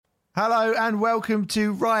Hello and welcome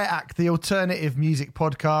to Riot Act, the alternative music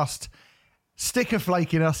podcast. Sticker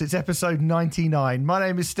flaking us, it's episode 99. My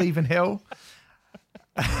name is Stephen Hill.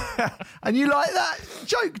 And you like that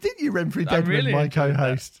joke, didn't you, Renfrew Deadman, really my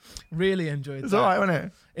co-host? Really enjoyed that. It's all right, wasn't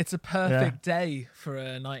it? It's a perfect day for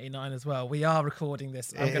a 99 as well. We are recording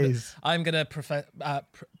this. I'm going to preface.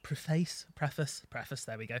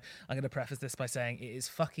 There we go. I'm going to preface this by saying it is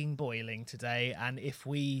fucking boiling today, and if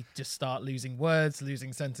we just start losing words,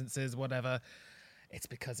 losing sentences, whatever, it's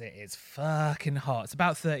because it is fucking hot. It's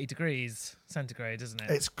about 30 degrees centigrade, isn't it?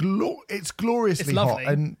 It's gloriously hot,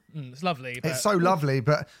 and it's lovely. But, it's so lovely,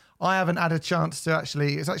 but I haven't had a chance to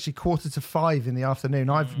actually. It's actually 4:45 in the afternoon.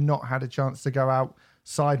 I've not had a chance to go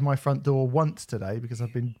outside my front door once today because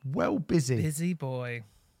I've been well busy. Busy boy.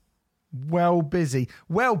 Well busy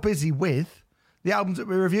with the albums that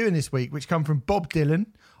we're reviewing this week, which come from Bob Dylan,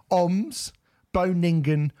 OMS, Bo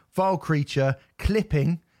Ningen, Vile Creature,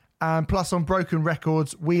 Clipping, and plus on Broken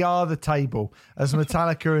Records, We Are the Table, as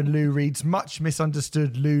Metallica and Lou Reed's much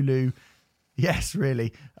misunderstood Lulu, yes,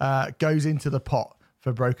 really, goes into the pot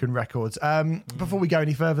for Broken Records. Before we go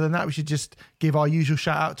any further than that, we should just give our usual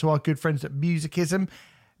shout out to our good friends at Musicism,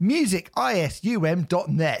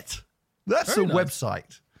 musicisum.net. That's a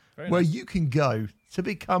website where you can go to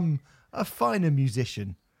become a finer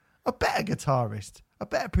musician, a better guitarist, a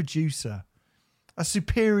better producer, a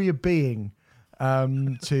superior being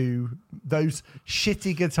to those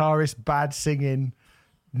shitty guitarists, bad singing,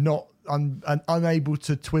 unable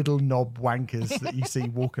to twiddle knob wankers that you see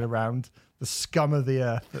walking around, the scum of the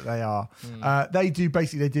earth that they are. They do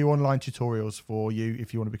online tutorials for you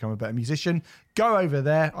if you want to become a better musician. Go over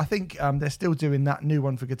there. I think they're still doing that new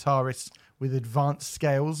one for guitarists with advanced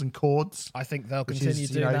scales and chords. I think they'll continue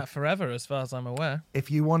doing that forever, as far as I'm aware. If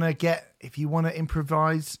you want to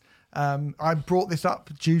improvise, I brought this up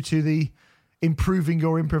due to the improving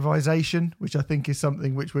your improvisation, which I think is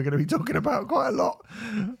something which we're going to be talking about quite a lot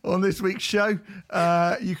on this week's show.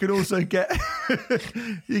 You can also get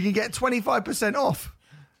 25% off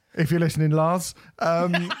if you're listening, Lars.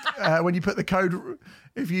 When you put the code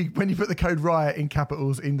Riot in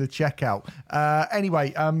capitals in the checkout.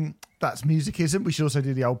 Anyway, that's Musicism. We should also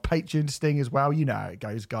do the old Patreon sting as well. You know how it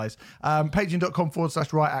goes, guys.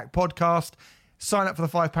 Patreon.com/Riot Act podcast. Sign up for the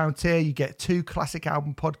 £5 tier. You get 2 classic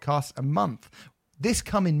album podcasts a month. This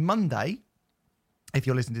coming Monday, if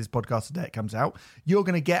you're listening to this podcast today, it comes out, you're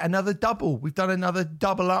going to get another double. We've done another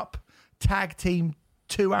double up tag team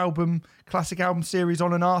 2-album classic album series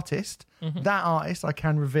on an artist. Mm-hmm. That artist, I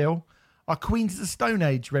can reveal, are Queens of the Stone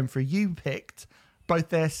Age, Renfrew. You picked both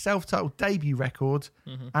their self-titled debut record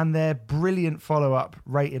and their brilliant follow-up,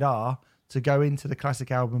 Rated R, to go into the classic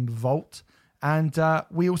album vault. And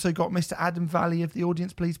we also got Mr. Adam Valley of the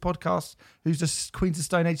Audience Please podcast, who's a Queens of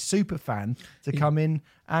Stone Age super fan, to come in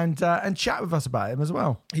and chat with us about him as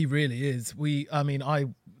well. He really is. I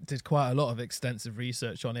did quite a lot of extensive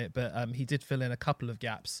research on it, but he did fill in a couple of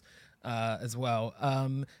gaps as well.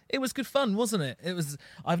 It was good fun, wasn't it?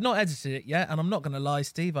 I've not edited it yet, and I'm not going to lie,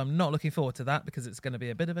 Steve, I'm not looking forward to that because it's going to be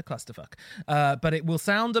a bit of a clusterfuck. But it will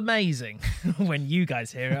sound amazing when you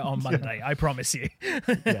guys hear it on Monday. I promise you.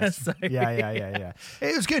 Yes. Yeah.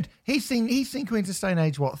 It was good. He's seen Queens of Stone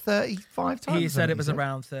Age 35 times. He said it was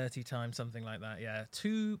around 30 times, something like that. Yeah,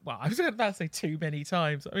 I was about to say too many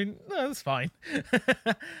times. I mean, no, that's fine.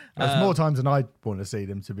 There's more times than I'd want to see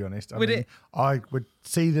them, to be honest. I would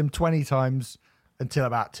see them 20 times until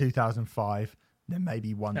about 2005, then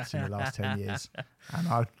maybe once in the last 10 years, and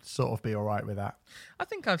I'd sort of be all right with that. I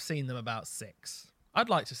think I've seen them about 6. I'd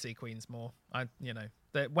like to see Queens more.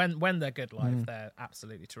 When they're good live, they're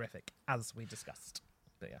absolutely terrific, as we discussed.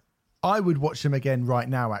 But yeah, I would watch them again right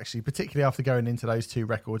now, actually, particularly after going into those 2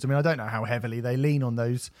 records. I mean, I don't know how heavily they lean on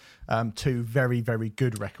those 2 very, very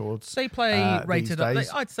good records. They play Rated R.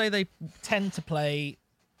 I'd say they tend to play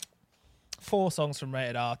 4 songs from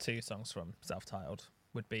Rated R, 2 songs from Self-Titled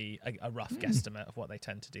would be a rough guesstimate of what they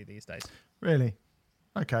tend to do these days. Really?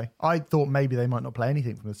 Okay. I thought maybe they might not play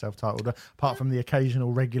anything from the Self-Titled, apart from the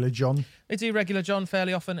occasional Regular John. They do Regular John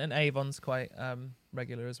fairly often, and Avon's quite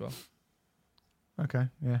regular as well. Okay,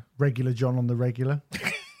 yeah. Regular John on the regular.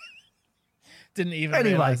 Didn't even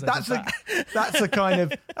anyway, that's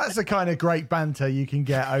the kind of great banter you can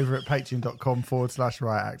get over at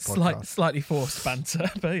patreon.com/Riot Act podcast. Slightly forced banter,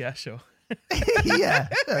 but yeah, sure. Yeah,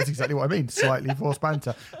 that's exactly what I mean. Slightly forced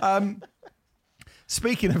banter.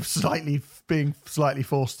 Speaking of being slightly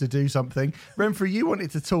forced to do something, Renfrew, you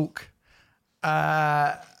wanted to talk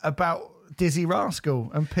about Dizzy Rascal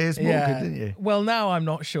and Piers Morgan, didn't you? Well, now I'm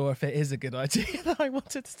not sure if it is a good idea that I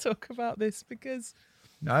wanted to talk about this because...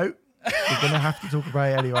 No, we're going to have to talk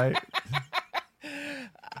about it anyway.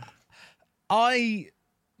 I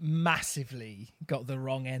massively got the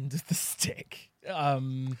wrong end of the stick.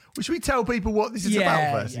 Well, should we tell people what this is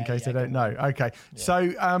about first, in case they don't know? Okay. Yeah.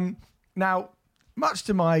 So now, much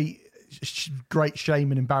to my great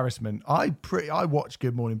shame and embarrassment, I watch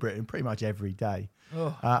Good Morning Britain pretty much every day.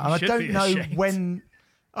 Oh, and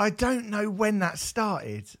I don't know when that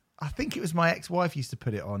started. I think it was my ex-wife used to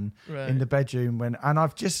put it on in the bedroom and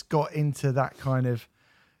I've just got into that kind of,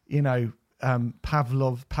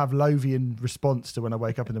 Pavlovian response to when I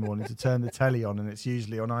wake up in the morning to turn the telly on, and it's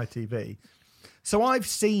usually on ITV. So I've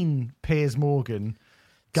seen Piers Morgan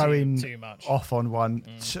going too much. off on one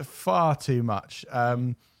far too much.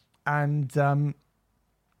 And I'm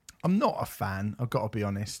not a fan, I've got to be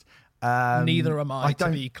honest. Neither am I, to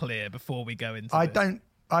be clear, before we go into this.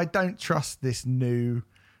 I don't trust this new,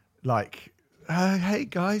 hey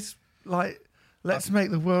guys, let's make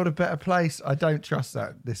the world a better place. I don't trust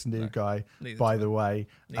this new guy, by the way,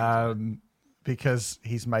 because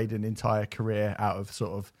he's made an entire career out of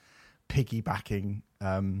sort of piggybacking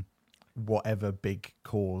whatever big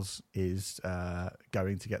cause is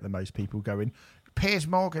going to get the most people going. Piers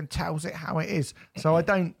Morgan tells it how it is. So I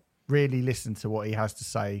don't really listen to what he has to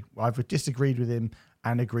say. I've disagreed with him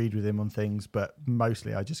and agreed with him on things, but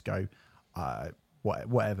mostly I just go,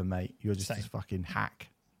 whatever, mate. You're just a fucking hack.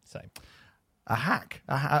 Same. A hack,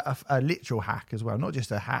 a literal hack as well, not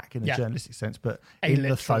just a hack in a journalistic sense, but in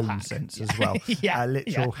the phone sense as well. A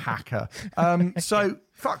literal hacker. So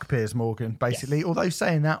fuck Piers Morgan, basically. Yes. Although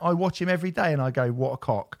saying that, I watch him every day and I go, what a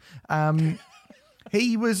cock.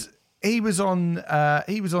 He was on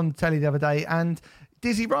telly the other day, and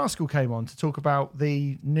Dizzee Rascal came on to talk about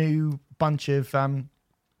the new bunch of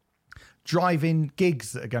drive-in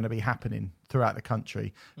gigs that are going to be happening throughout the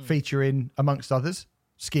country, featuring, amongst others,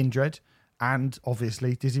 Skindred, and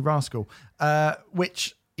obviously Dizzee Rascal,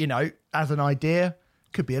 which, as an idea,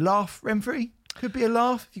 could be a laugh, Renfrey. Could be a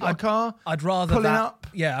laugh if you got a car. I'd rather pulling that. Up.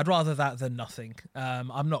 Yeah, I'd rather that than nothing.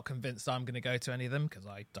 I'm not convinced I'm going to go to any of them because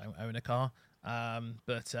I don't own a car.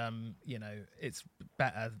 But it's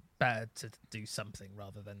better to do something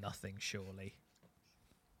rather than nothing, surely.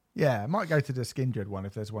 Yeah, I might go to the Skindred one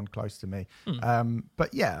if there's one close to me.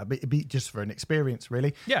 But yeah, it'd be just for an experience,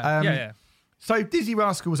 really. Yeah. So Dizzee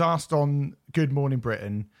Rascal was asked on Good Morning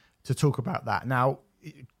Britain to talk about that. Now,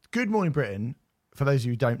 Good Morning Britain, for those of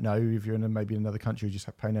you who don't know, if you're in maybe another country who just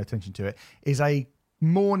pay no attention to it, is a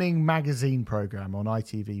morning magazine programme on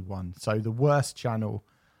ITV1. So the worst channel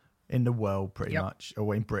in the world, pretty much,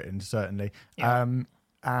 or in Britain, certainly. Yep.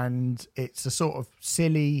 And it's a sort of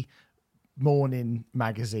silly morning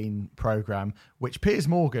magazine programme, which Piers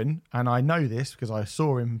Morgan, and I know this because I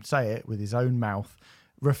saw him say it with his own mouth,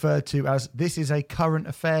 referred to as, this is a current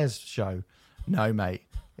affairs show. No, mate,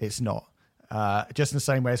 it's not. Just in the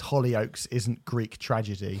same way as Hollyoaks isn't Greek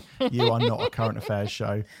tragedy, you are not a current affairs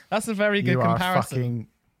show. That's a very good comparison.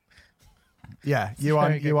 You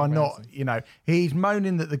are not, he's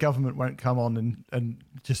moaning that the government won't come on and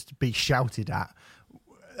just be shouted at.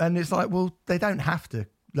 And it's like, well, they don't have to.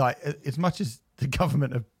 As much as the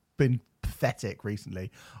government have been pathetic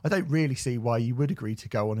recently, I don't really see why you would agree to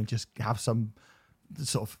go on and just have some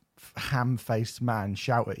sort of ham-faced man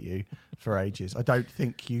shout at you for ages. I don't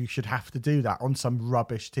think you should have to do that on some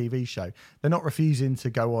rubbish TV show. They're not refusing to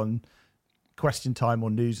go on Question Time or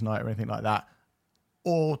Newsnight or anything like that,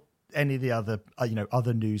 or any of the other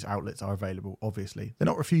other news outlets are available. Obviously, they're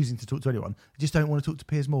not refusing to talk to anyone. They just don't want to talk to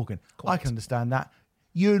Piers Morgan. Quite. I can understand that.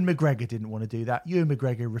 Ewan McGregor didn't want to do that. Ewan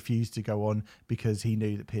McGregor refused to go on because he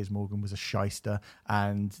knew that Piers Morgan was a shyster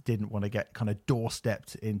and didn't want to get kind of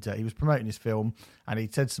doorstepped into. He was promoting his film and he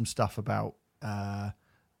said some stuff about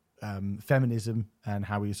feminism and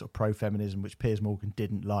how he was sort of pro-feminism, which Piers Morgan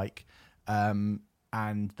didn't like. And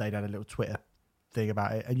they'd had a little Twitter thing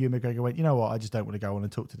about it. And Ewan McGregor went, you know what? I just don't want to go on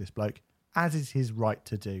and talk to this bloke, as is his right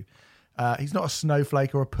to do. He's not a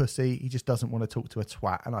snowflake or a pussy. He just doesn't want to talk to a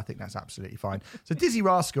twat, and I think that's absolutely fine. So Dizzee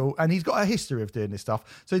Rascal, and he's got a history of doing this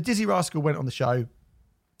stuff. So Dizzee Rascal went on the show,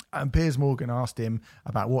 and Piers Morgan asked him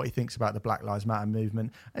about what he thinks about the Black Lives Matter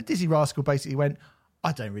movement. And Dizzee Rascal basically went,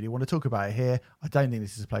 I don't really want to talk about it here. I don't think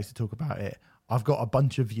this is a place to talk about it. I've got a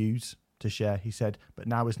bunch of views to share, he said, but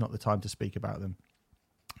now is not the time to speak about them.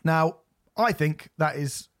 Now, I think that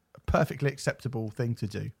is a perfectly acceptable thing to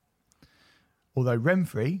do. Although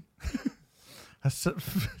Renfrey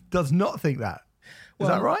does not think that. Is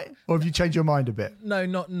that right? Or have you changed your mind a bit? No,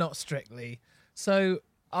 not strictly. So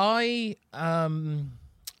I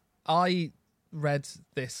read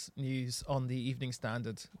this news on the Evening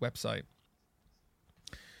Standard website.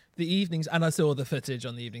 And I saw the footage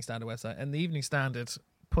on the Evening Standard website, and the Evening Standard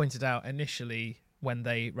pointed out initially when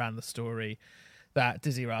they ran the story that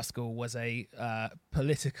Dizzy Rascal was a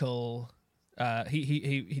political.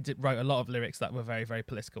 He wrote a lot of lyrics that were very, very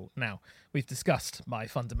political. Now, we've discussed my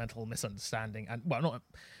fundamental misunderstanding and, well, not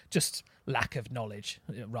just lack of knowledge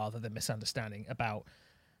rather than misunderstanding about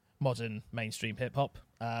modern mainstream hip hop.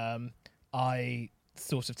 I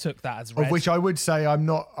sort of took that as read. Of which I would say I'm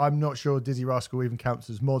not sure Dizzy Rascal even counts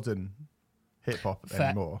as modern hip hop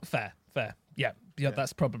anymore. Fair. Yeah,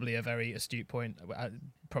 that's probably a very astute point.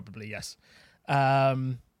 Probably, yes.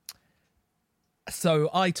 So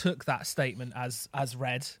I took that statement as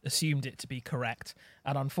read, assumed it to be correct,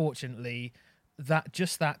 and unfortunately,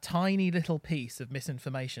 that tiny little piece of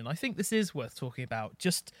misinformation, I think this is worth talking about,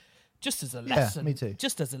 just as a lesson. Yeah, me too.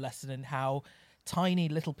 Just as a lesson in how tiny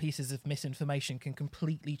little pieces of misinformation can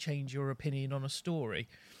completely change your opinion on a story.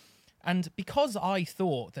 And because I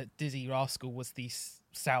thought that Dizzy Rascal was the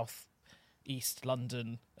South East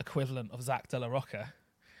London equivalent of Zach De La Rocca,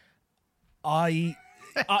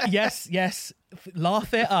 yes,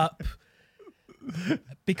 laugh it up.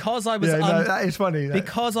 Because I was that is funny.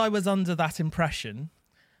 Because I was under that impression,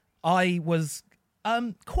 I was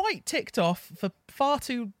quite ticked off for far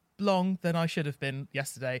too long than I should have been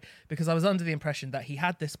yesterday, because I was under the impression that he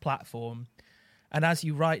had this platform, and as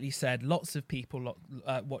you rightly said, lots of people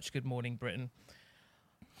watch Good Morning Britain.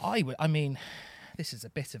 I mean, this is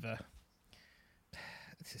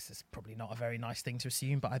probably not a very nice thing to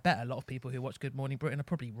assume, but I bet a lot of people who watch Good Morning Britain are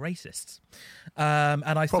probably racists. And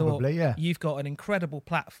I thought, you've got an incredible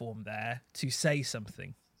platform there to say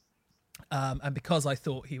something. And because I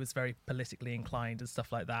thought he was very politically inclined and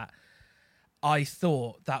stuff like that, I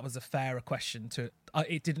thought that was a fairer question to.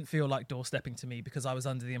 It didn't feel like doorstepping to me, because I was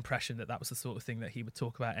under the impression that was the sort of thing that he would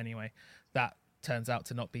talk about anyway. That turns out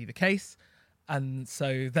to not be the case. And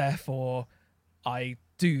so therefore I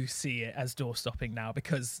do see it as doorstopping now,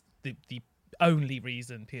 because the only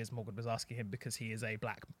reason Piers Morgan was asking him because he is a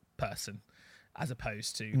black person, as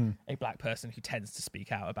opposed to a black person who tends to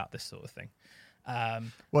speak out about this sort of thing.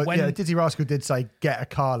 Dizzy Rascal did say get a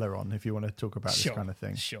Carla on if you want to talk about this kind of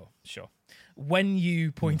thing. Sure. When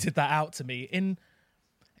you pointed that out to me in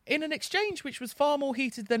an exchange which was far more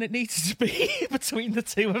heated than it needed to be between the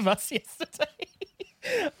two of us yesterday.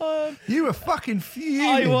 You were fucking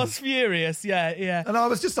furious. I was furious, yeah. And I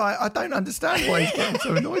was just like, I don't understand why he's getting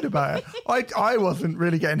so annoyed about it. I wasn't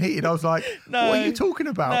really getting heated. I was like, no, what are you talking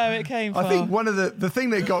about? No, it came I think one of the thing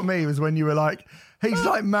that got me was when you were like, he's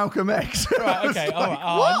like Malcolm X. Right, okay, like,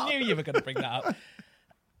 all right. I knew you were going to bring that up.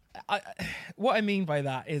 What I mean by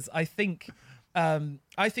that is I think a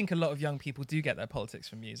lot of young people do get their politics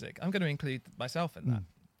from music. I'm going to include myself in that.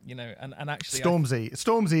 You know, and actually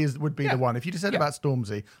Stormzy would be the one. If you just said about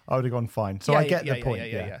Stormzy, I would have gone fine. So I get the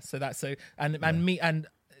point. Yeah. So that's so and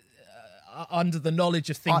under the knowledge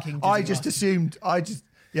of thinking, I just assumed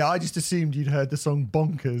you'd heard the song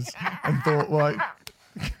Bonkers and thought, like,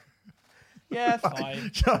 yeah, fine. Do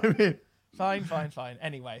you know what I mean? Fine.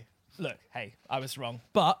 Anyway, look, hey, I was wrong,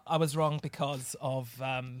 but I was wrong because of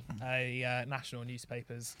a national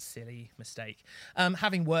newspaper's silly mistake.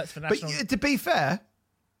 Having worked for national, but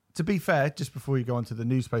to be fair, just before you go on to the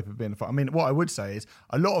newspaper being I mean, what I would say is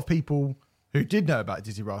a lot of people who did know about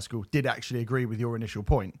Dizzy Rascal did actually agree with your initial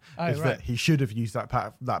point, that he should have used that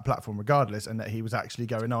platform regardless, and that he was actually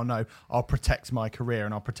going, oh no, I'll protect my career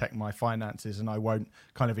and I'll protect my finances and I won't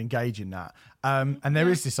kind of engage in that. And there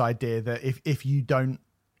is this idea that if you don't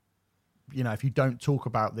talk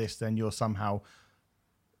about this, then you're somehow,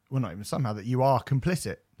 well, not even somehow, that you are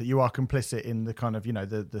complicit. That you are complicit in the kind of,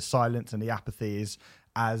 the silence and the apathy is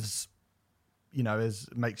as, as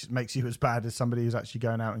makes you as bad as somebody who's actually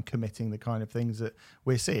going out and committing the kind of things that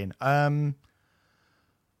we're seeing. I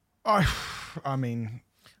mean,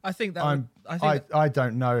 I think that I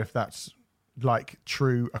don't know if that's like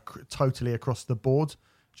true totally across the board.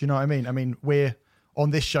 Do you know what I mean? I mean, we're on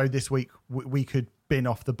this show this week. We could bin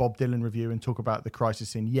off the Bob Dylan review and talk about the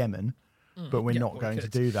crisis in Yemen. But we're not going to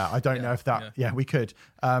do that. I don't know if that. Yeah, we could.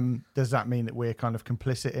 Does that mean that we're kind of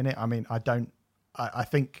complicit in it? I mean, I don't. I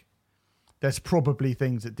think there's probably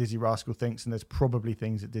things that Dizzy Rascal thinks, and there's probably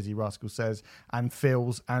things that Dizzy Rascal says and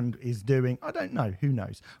feels and is doing. I don't know. Who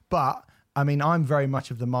knows? But I mean, I'm very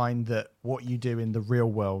much of the mind that what you do in the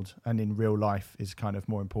real world and in real life is kind of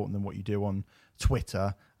more important than what you do on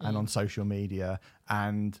Twitter and on social media.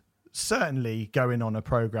 And certainly going on a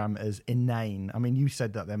program as Inane. I mean, you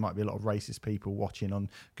said that there might be a lot of racist people watching on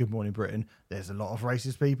Good Morning Britain. There's a lot of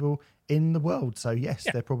racist people in the world. So yes,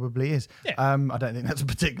 there probably is. Yeah. I don't think that's a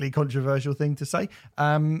particularly controversial thing to say.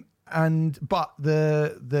 But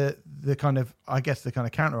the kind of, I guess the kind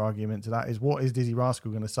of counter argument to that is, what is Dizzy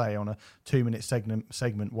Rascal going to say on a 2-minute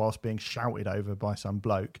segment whilst being shouted over by some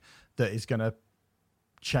bloke that is going to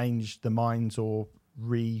change the minds or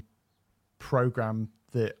reprogram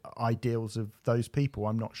the ideals of those people.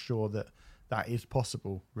 I'm not sure that is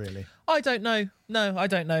possible, really. I don't know. No, I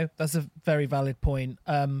don't know. That's a very valid point.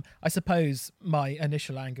 I suppose my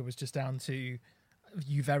initial anger was just down to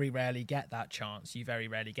you very rarely get that chance. You very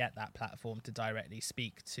rarely get that platform to directly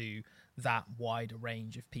speak to that wide a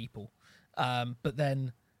range of people. But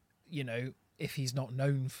then, you know, if he's not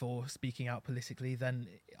known for speaking out politically, then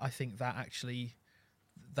I think that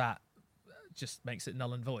just makes it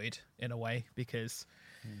null and void in a way, because,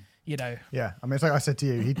 you know. Yeah, I mean, it's like I said to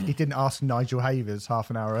you, he didn't ask Nigel Havers half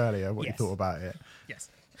an hour earlier what he Yes. thought about it. Yes.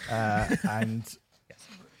 And, Yes.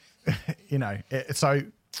 you know, I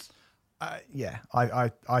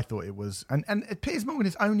thought it was. And Piers Morgan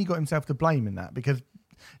has only got himself to blame in that, because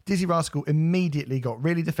Dizzy Rascal immediately got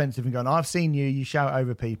really defensive and going, I've seen you shout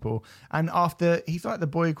over people. And after, he's like the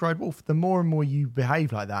boy who cried wolf. The more and more you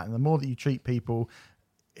behave like that, and the more that you treat people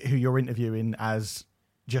who you're interviewing as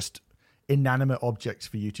just inanimate objects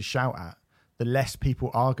for you to shout at, the less people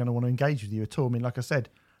are going to want to engage with you at all. I mean, like I said,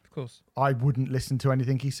 Of course. I wouldn't listen to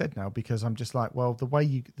anything he said now, because I'm just like, well, the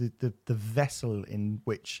way the vessel in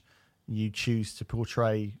which you choose to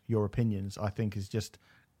portray your opinions, I think is just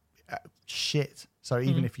shit. So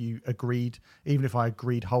even if I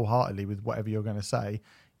agreed wholeheartedly with whatever you're going to say,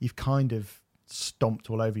 you've kind of stomped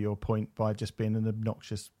all over your point by just being an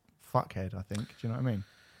obnoxious fuckhead, I think. Do you know what I mean?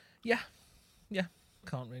 Yeah.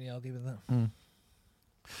 Can't really argue with that.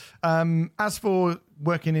 As for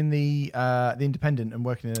working in the Independent and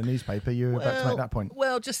working in a newspaper, you're about to make that point.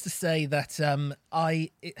 Well, just to say that I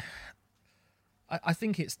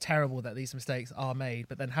think it's terrible that these mistakes are made,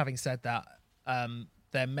 but then having said that,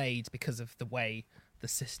 they're made because of the way the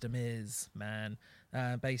system is, man.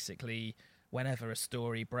 Basically, whenever a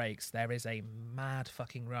story breaks, there is a mad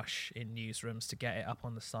fucking rush in newsrooms to get it up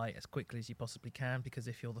on the site as quickly as you possibly can, because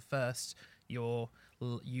if you're the first, you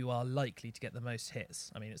are likely to get the most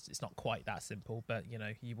hits. I mean, it's not quite that simple, but you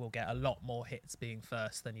know, you will get a lot more hits being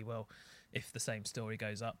first than you will if the same story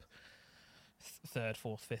goes up third,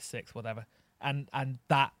 fourth, fifth, sixth, whatever. And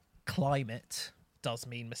that climate does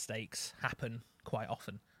mean mistakes happen quite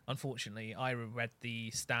often. Unfortunately, I read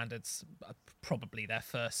the Standards, probably their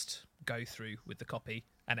first go through with the copy,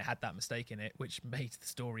 and it had that mistake in it, which made the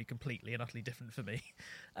story completely and utterly different for me.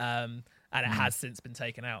 And it has since been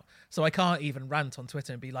taken out. So I can't even rant on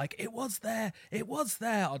Twitter and be like, it was there.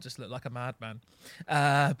 I'll just look like a madman.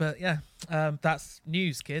 But yeah, that's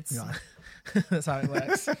news, kids. Yeah. That's how it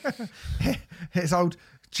works. It's old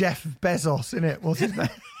Jeff Bezos, isn't it? What's his name?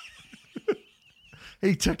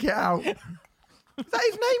 He took it out. Is that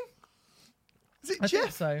his name? Is it I Jeff?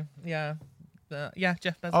 think so, yeah.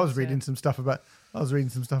 Jeff Bezos. I was reading some stuff about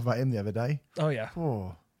him the other day. Oh, yeah.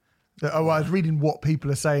 I was reading what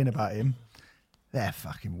people are saying about him. They're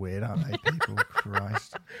fucking weird, aren't they? People,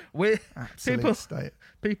 Christ. Absolute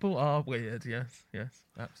People are weird, yes,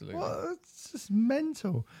 absolutely. Well, it's just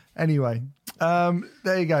mental. Anyway,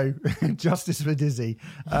 there you go. Justice for Dizzy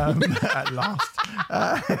at last.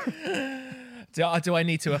 Do I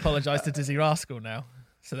need to apologise to Dizzy Rascal now?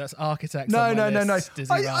 So that's Architects. No.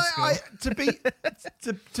 Dizzy Rascal.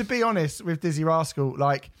 To be honest with Dizzy Rascal,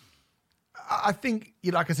 like, I think,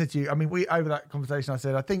 like I said to you, I mean, over that conversation, I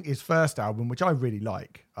said, I think his first album, which I really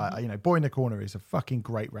like, Boy in the Corner is a fucking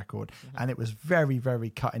great record. And it was very, very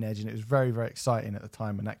cutting edge, and it was very, very exciting at the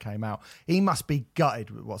time when that came out. He must be gutted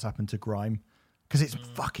with what's happened to grime, because it's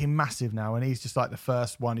fucking massive now. And he's just like the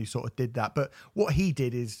first one who sort of did that. But what he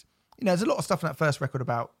did is, there's a lot of stuff in that first record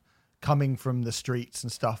about coming from the streets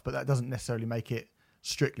and stuff, but that doesn't necessarily make it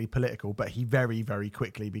strictly political. But he very, very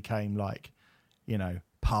quickly became like,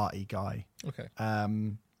 party guy. Okay.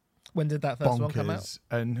 When did that first one come out?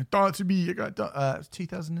 And Dance to Me, it was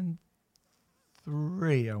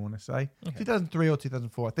 2003, I want to say. Okay. 2003 or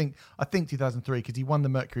 2004. I think 2003, because he won the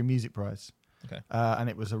Mercury Music Prize. Okay. And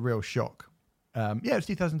it was a real shock. It was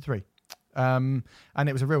 2003. And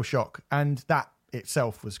it was a real shock. And that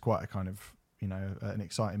itself was quite a kind of, an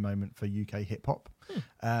exciting moment for UK hip hop.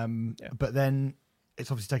 But then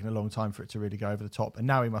it's obviously taken a long time for it to really go over the top. And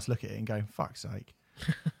now we must look at it and go, fuck's sake.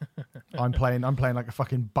 I'm playing like a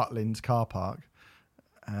fucking Butlins car park.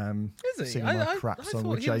 Is he? Singing my crap song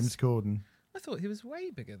with James Corden. I thought he was way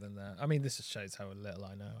bigger than that. I mean, this just shows how little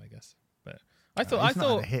I know, I guess. But I thought had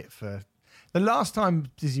a hit for the last time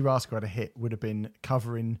Dizzy Rascal had a hit would have been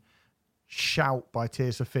covering "Shout" by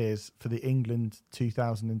Tears for Fears for the England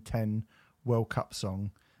 2010 World Cup song.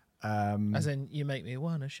 As in, you make me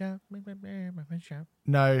wanna shout, shout.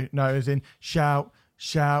 No, as in shout,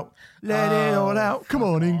 let it all out. Come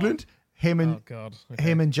on, England. Him and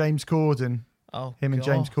James Corden. Oh, him and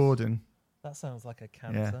James Corden. That sounds like a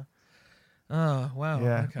cancer. Oh, wow.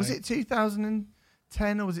 Yeah. Okay. Was it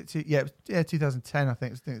 2010 or was it 2010? I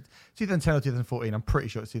think. 2010 or 2014. I'm pretty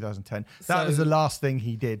sure it's 2010. That was the last thing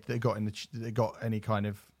he did that got that got any kind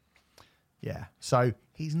of. Yeah. So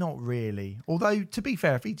he's not really. Although to be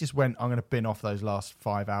fair, if he just went, I'm going to bin off those last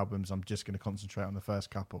 5 albums. I'm just going to concentrate on the first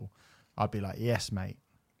couple. I'd be like, yes, mate,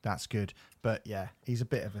 that's good. But yeah, he's a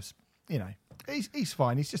bit of a. He's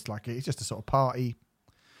fine. He's just a sort of party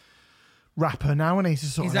rapper now, and he's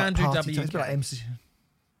just sort he's of like Andrew party WK. He's a bit like MC.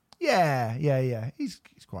 Yeah. He's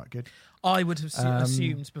quite good. I would have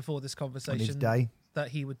assumed before this On his conversation day. that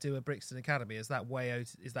he would do a Brixton Academy. Is that way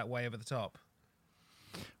over the top?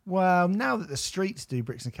 Well, now that the streets do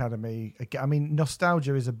Brixton Academy, I mean,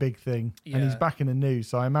 nostalgia is a big thing, and he's back in the news,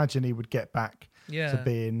 so I imagine he would get back to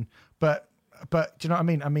being. But do you know what I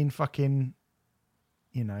mean? I mean, fucking,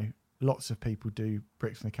 lots of people do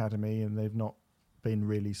Brixton Academy, and they've not been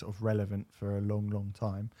really sort of relevant for a long, long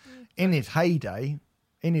time. In his heyday,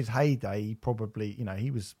 he probably,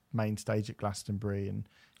 he was main stage at Glastonbury, and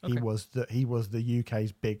he was the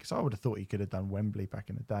UK's big. So I would have thought he could have done Wembley back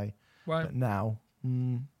in the day, Right. but now.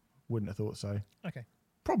 Wouldn't have thought so. Okay.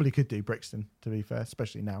 Probably could do Brixton, to be fair,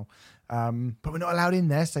 especially now. But we're not allowed in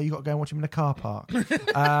there, so you got to go and watch him in a car park.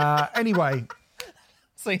 Anyway.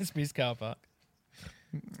 Sainsbury's car park.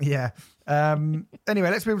 Yeah.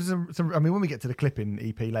 Anyway, let's move to some. I mean, when we get to the Clipping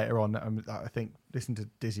EP later on, I think listen to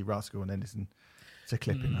Dizzy Rascal and then listen to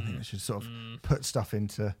Clipping. I think it should sort of put stuff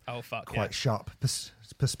into quite sharp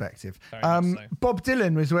perspective. So. Bob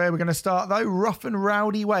Dylan was where we're going to start, though. Rough and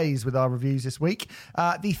Rowdy Ways with our reviews this week.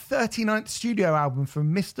 The 39th studio album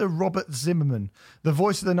from Mr. Robert Zimmerman, the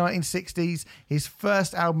voice of the 1960s, his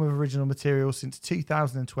first album of original material since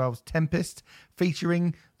 2012's Tempest,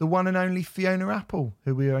 featuring the one and only Fiona Apple,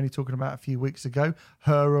 who we were only talking about a few weeks ago,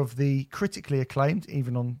 her of the critically acclaimed,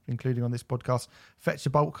 including on this podcast, Fetch the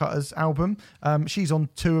Bolt Cutters album. She's on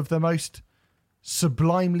 2 of the most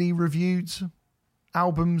sublimely reviewed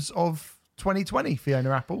albums of 2020,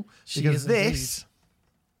 Fiona Apple, because this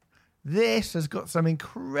has got some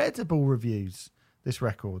incredible reviews, this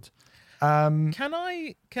record. Can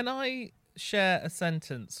I share a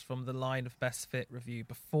sentence from the Line of Best Fit review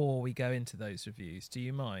before we go into those reviews? Do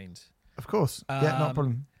you mind? Of course. Yeah, not a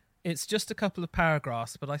problem. It's just a couple of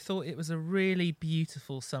paragraphs, but I thought it was a really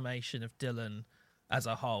beautiful summation of Dylan as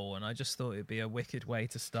a whole, and I just thought it'd be a wicked way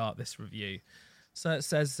to start this review. So it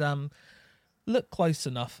says, look close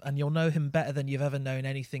enough and you'll know him better than you've ever known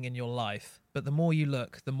anything in your life. But the more you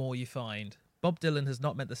look, the more you find. Bob Dylan has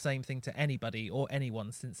not meant the same thing to anybody or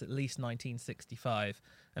anyone since at least 1965,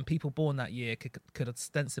 and people born that year could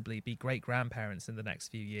ostensibly be great-grandparents in the next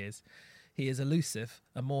few years. He is elusive,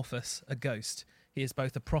 amorphous, a ghost. He is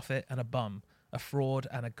both a prophet and a bum, a fraud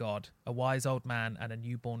and a god, a wise old man and a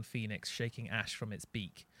newborn phoenix shaking ash from its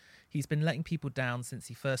beak. He's been letting people down since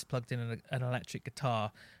he first plugged in an electric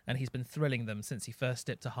guitar, and he's been thrilling them since he first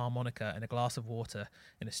dipped a harmonica in a glass of water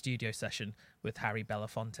in a studio session with Harry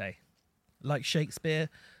Belafonte. Like Shakespeare,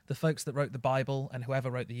 the folks that wrote the Bible, and whoever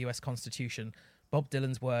wrote the US Constitution, Bob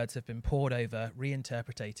Dylan's words have been pored over,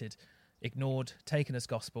 reinterpreted, ignored, taken as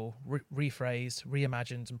gospel, rephrased,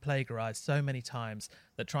 reimagined and plagiarized so many times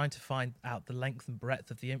that trying to find out the length and breadth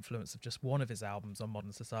of the influence of just one of his albums on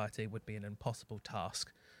modern society would be an impossible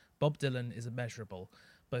task. Bob Dylan is immeasurable,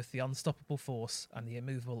 both the unstoppable force and the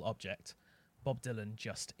immovable object. Bob Dylan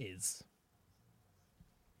just is.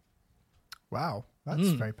 Wow, that's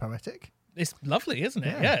very poetic. It's lovely, isn't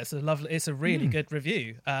it? Yeah, it's a really good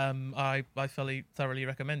review. I thoroughly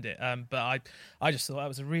recommend it. But I just thought that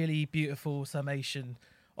was a really beautiful summation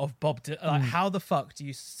of Bob Dylan. Like, how the fuck do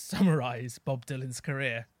you summarize Bob Dylan's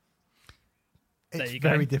career? It's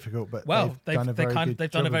very difficult, but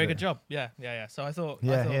they've done a very good job. Yeah. So I thought,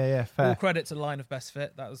 fair. All credit to the Line of Best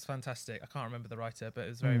Fit. That was fantastic. I can't remember the writer, but it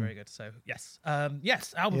was very, very good. So yes,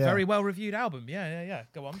 album, very well reviewed album. Yeah.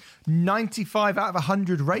 Go on. 95 out of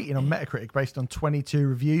 100 rating on Metacritic based on 22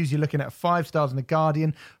 reviews. You're looking at 5 stars on The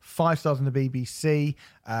Guardian, 5 stars on the BBC,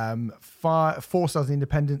 4 stars on The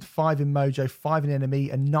Independent, 5 in Mojo, 5 in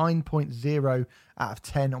NME, a 9.0 out of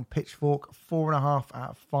 10 on Pitchfork, 4.5 out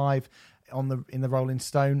of 5 in the Rolling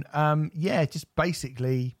Stone. Just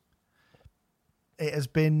basically it has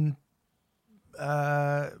been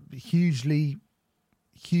hugely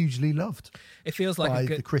loved. It feels like by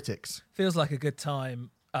the critics. Feels like a good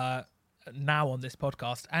time now on this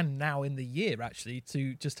podcast and now in the year actually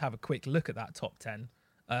to just have a quick look at that top 10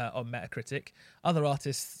 on Metacritic. Other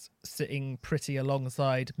artists sitting pretty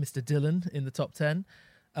alongside Mr. Dylan in the top 10.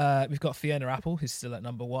 We've got Fiona Apple, who's still at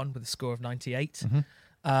number 1 with a score of 98. Mm-hmm.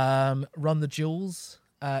 Run the Jewels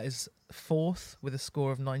is 4th with a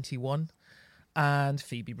score of 91. And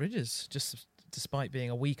Phoebe Bridgers, just despite being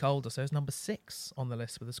a week older, so is number 6 on the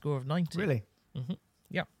list with a score of 90. Really? Mm-hmm.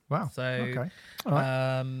 Yeah. Wow. So, okay. All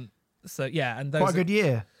right. So yeah, and those quite a good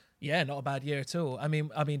year. Yeah, not a bad year at all. I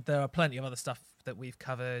mean, there are plenty of other stuff that we've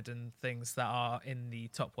covered and things that are in the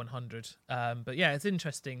top 100. But yeah, it's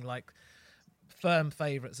interesting. Like firm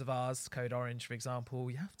favourites of ours, Code Orange, for example,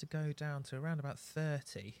 you have to go down to around about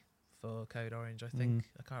 30 for Code Orange. I think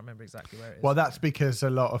I can't remember exactly where it is. Well, that's because a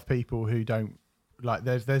lot of people who don't like.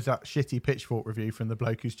 There's that shitty Pitchfork review from the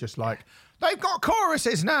bloke who's just like, they've got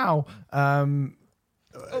choruses now.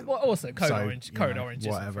 Well, also, Code Orange whatever.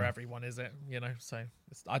 isn't for everyone, is it? So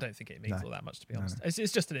I don't think it means all that much, to be honest. No.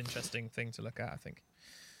 It's just an interesting thing to look at, I think.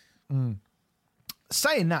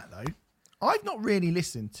 Saying that, though, I've not really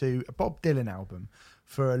listened to a Bob Dylan album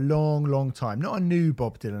for a long, long time. Not a new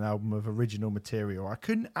Bob Dylan album of original material. I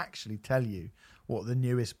couldn't actually tell you what the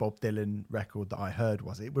newest Bob Dylan record that I heard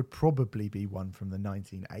was. It would probably be one from the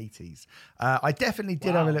 1980s. I definitely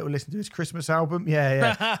did have a little listen to his Christmas album.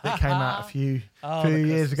 Yeah, that came out a few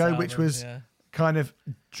years ago, which was kind of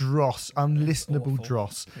dross, unlistenable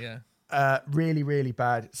dross. Yeah. Really, really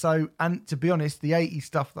bad. So, and to be honest, the 80s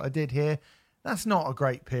stuff that I did hear, that's not a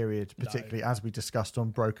great period, particularly as we discussed on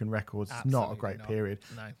Broken Records. It's not a great period.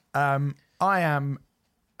 No. I've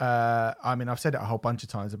said it a whole bunch of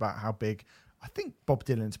times about how big I think Bob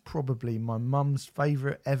Dylan's probably my mum's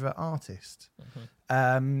favourite ever artist.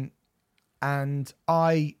 And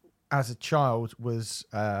I, as a child, was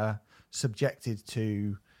subjected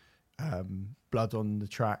to Blood on the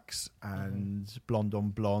Tracks and Blonde on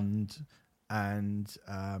Blonde and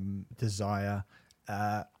Desire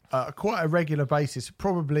quite a regular basis,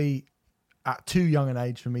 probably at too young an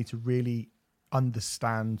age for me to really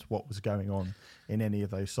understand what was going on in any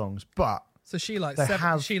of those songs. But so she likes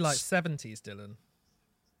 70s Dylan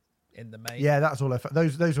in the main. Yeah, that's all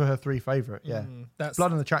those were her 3 favourite. Yeah,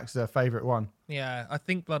 Blood on the Tracks is her favourite one. Yeah, I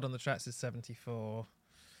think Blood on the Tracks is 74.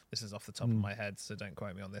 This is off the top of my head, so don't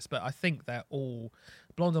quote me on this. But I think they're all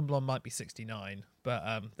Blonde on Blonde might be 69,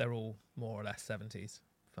 but they're all more or less 70s.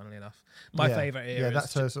 Funnily enough, my favourite era. Yeah,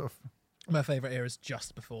 that's her sort of. My favourite era is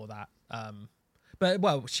just before that. But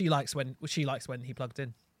she likes when he plugged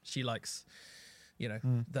in. She likes,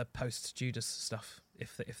 the post Judas stuff.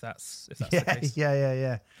 If that's the case.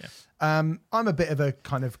 Yeah. I'm a bit of a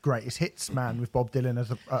kind of greatest hits man with Bob Dylan as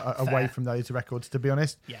away from those records, to be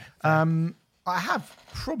honest. Yeah. I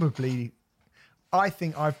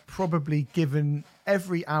think I've probably given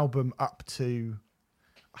every album up to.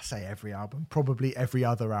 I say every album, probably every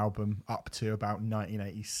other album up to about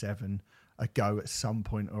 1987 a go at some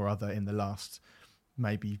point or other in the last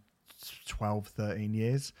maybe 12, 13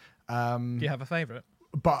 years. Do you have a favourite?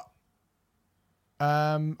 But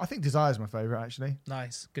I think Desire's my favourite, actually.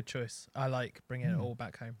 Nice. Good choice. I like Bringing It All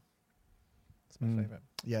Back Home. It's my favourite.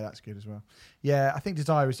 Yeah, that's good as well. Yeah, I think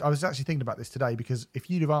Desire is... I was actually thinking about this today because if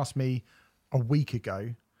you'd have asked me a week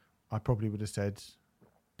ago, I probably would have said...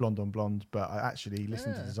 Blonde on Blonde, but I actually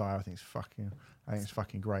listened to Desire. I think it's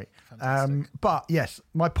fucking great. But yes,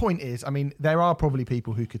 my point is, there are probably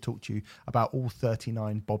people who could talk to you about all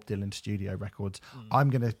 39 Bob Dylan studio records. I'm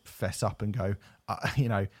going to fess up and go,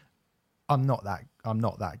 I'm not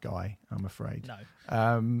that guy, I'm afraid. No,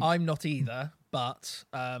 I'm not either. But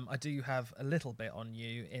I do have a little bit on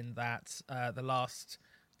you in that the last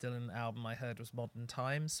Dylan album I heard was Modern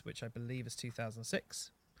Times, which I believe is 2006,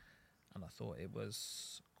 and I thought it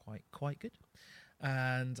was quite good.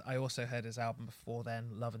 And I also heard his album before then,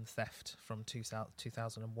 Love and Theft, from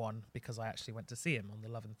 2001, because I actually went to see him on the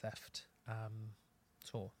Love and Theft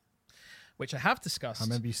tour, which I have discussed. I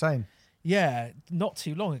remember you saying. Yeah, not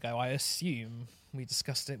too long ago. I assume we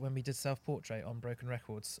discussed it when we did Self Portrait on Broken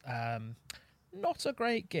Records. Not a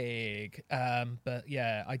great gig, but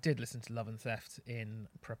yeah, I did listen to Love and Theft in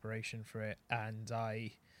preparation for it, and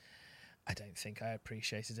I don't think I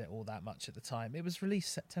appreciated it all that much at the time. It was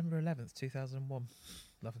released September 11th, 2001,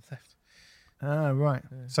 Love and Theft. Ah, right.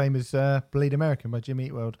 Yeah. Same as Bleed American by Jimmy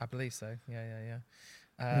Eat World. I believe so.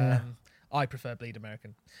 Yeah. I prefer Bleed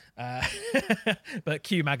American. But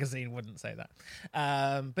Q Magazine wouldn't say that.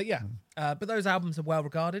 But yeah, but those albums are well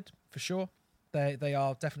regarded, for sure. They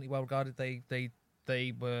are definitely well regarded.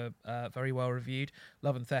 They were very well reviewed.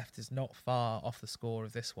 Love and Theft is not far off the score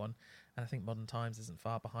of this one. And I think Modern Times isn't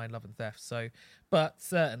far behind Love and Theft. So, but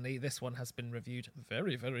certainly this one has been reviewed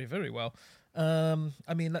very, very, very well.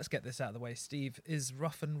 Let's get this out of the way. Steve, is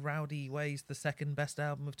Rough and Rowdy Ways the second best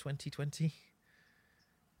album of 2020?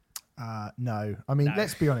 No. No.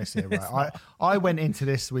 Let's be honest here, right? I went into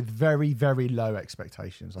this with very, very low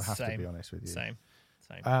expectations. I have to be honest with you.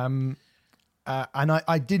 Same. and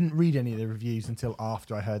I didn't read any of the reviews until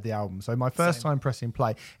after I heard the album. So my first time pressing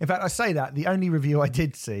play. In fact, I say that the only review I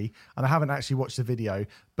did see, and I haven't actually watched the video,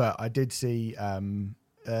 but I did see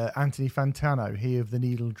Anthony Fantano, he of the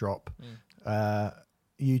Needle Drop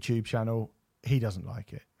YouTube channel. He doesn't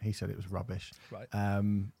like it. He said it was rubbish. Right.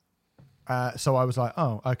 So I was like,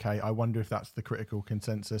 oh, okay. I wonder if that's the critical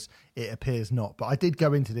consensus. It appears not. But I did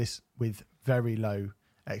go into this with very low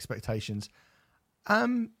expectations. So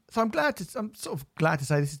I'm sort of glad to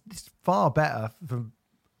say this is far better from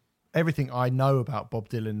everything I know about Bob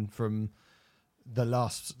Dylan from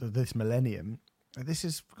this millennium. This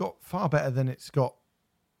has got far better than it's got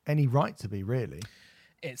any right to be, really.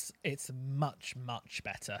 It's much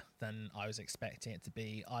better than I was expecting it to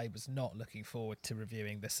be. I was not looking forward to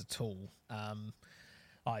reviewing this at all.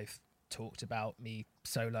 I've talked about me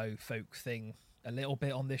solo folk thing a little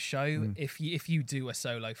bit on this show. If you do a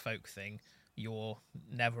solo folk thing, you're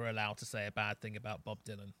never allowed to say a bad thing about Bob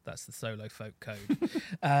Dylan. That's the solo folk code.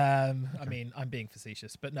 I mean, I'm being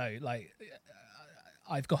facetious, but no, like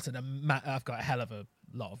I've got a hell of a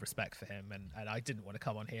lot of respect for him, and I didn't want to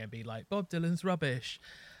come on here and be like, Bob Dylan's rubbish.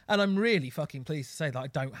 And I'm really fucking pleased to say that I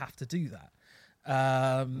don't have to do that.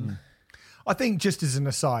 I think, just as an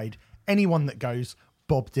aside, anyone that goes,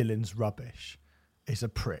 Bob Dylan's rubbish, is a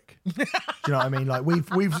prick. Do you know what I mean? Like we've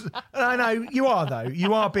I know you are, though.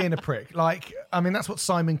 You are being a prick. Like, I mean, that's what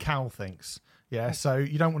Simon Cowell thinks. Yeah, so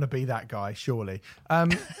you don't want to be that guy, surely.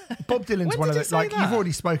 Bob Dylan's one of the, like, you've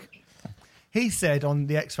already spoken. He said on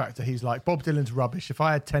the X Factor, he's like, Bob Dylan's rubbish. If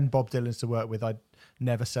I had 10 Bob Dylans to work with, I'd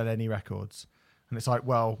never sell any records. And it's like,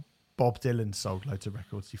 well, Bob Dylan sold loads of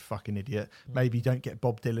records, you fucking idiot. Maybe you don't get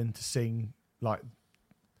Bob Dylan to sing, like,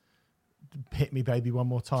 Hit Me Baby One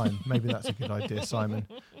More Time. Maybe that's a good idea, Simon.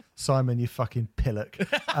 Simon, you fucking pillock.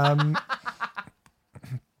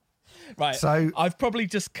 Right. So I've probably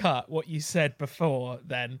just cut what you said before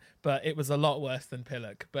then, but it was a lot worse than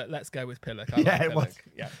Pillock. But let's go with Pillock. Yeah, it Pillock. was.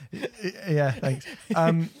 Yeah. Yeah, thanks.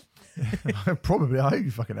 Probably, I hope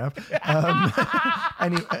you fucking have.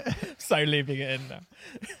 Anyway, So leaving it in now.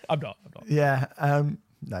 I'm not. yeah.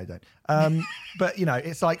 No, don't. But you know,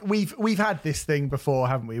 it's like we've had this thing before,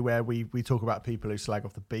 haven't we? Where we talk about people who slag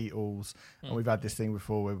off the Beatles, and we've had this thing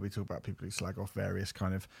before where we talk about people who slag off various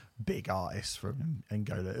kind of big artists and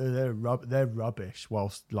go that they're rubbish,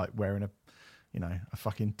 whilst like wearing a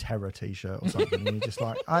fucking Terror t-shirt or something. And you're just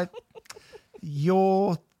like,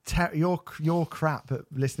 you're crap at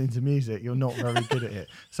listening to music. You're not very good at it.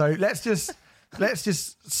 So let's just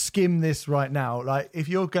skim this right now. Like, if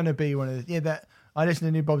you're going to be one of the, I listen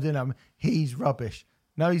to new Bob Dylan album, he's rubbish.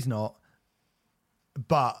 No, he's not.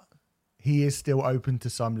 But he is still open to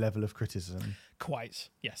some level of criticism. Quite.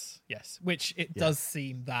 Yes. Which it does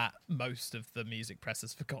seem that most of the music press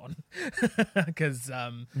has forgotten. Because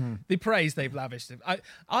the praise they've lavished.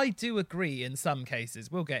 I do agree in some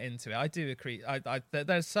cases. We'll get into it. I do agree.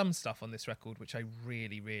 There's some stuff on this record which I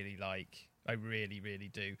really, really like. I really, really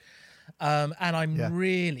do. And I'm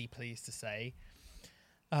really pleased to say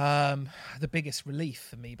the biggest relief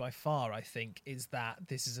for me by far, I think, is that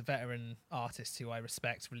this is a veteran artist who I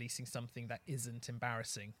respect releasing something that isn't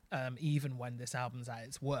embarrassing. Even when this album's at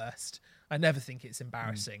its worst, I never think it's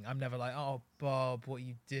embarrassing. I'm never like, oh, Bob, what are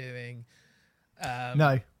you doing?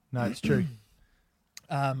 No, it's true.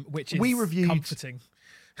 Which is comforting.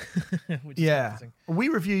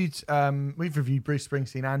 We've reviewed Bruce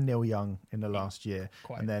Springsteen and Neil Young in the last year,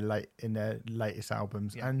 and their latest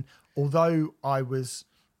albums. Yeah. And although I was,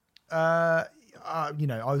 I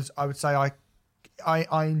would say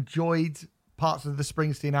I enjoyed parts of the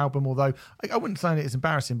Springsteen album, although I wouldn't say it as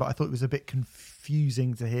embarrassing, but I thought it was a bit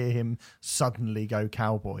confusing to hear him suddenly go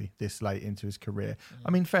cowboy this late into his career.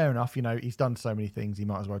 I mean, fair enough, he's done so many things, he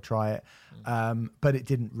might as well try it. But it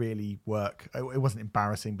didn't really work. It wasn't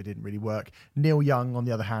embarrassing, but it didn't really work. Neil Young, on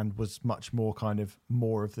the other hand, was much more kind of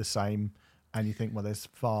more of the same. And you think, well, there's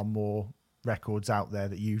far more records out there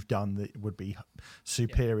that you've done that would be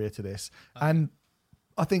superior to this. And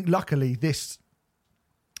I think luckily this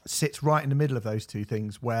sits right in the middle of those two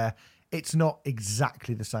things, where it's not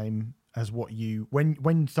exactly the same as what you,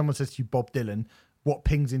 when someone says to you Bob Dylan, what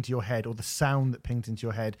pings into your head, or the sound that pings into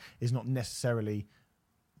your head, is not necessarily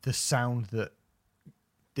the sound that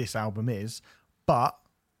this album is, but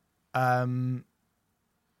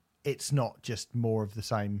it's not just more of the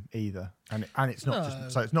same either, and it's not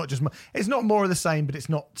just, so it's not more of the same, but it's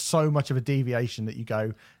not so much of a deviation that you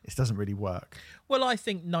go, it doesn't really work. Well, I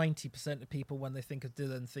think 90% of people, when they think of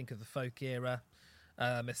Dylan, think of the folk era,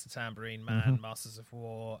 Mr. Tambourine Man, Masters of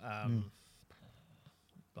War,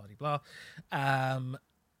 blah blah blah.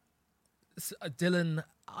 Dylan,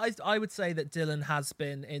 I would say that Dylan has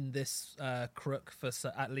been in this crook for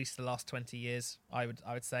at least the last 20 years. I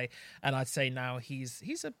would say, and I'd say now he's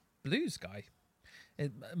a blues guy.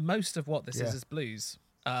 Most of what this is blues.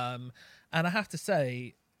 And I have to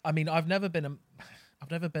say, I mean, I've never been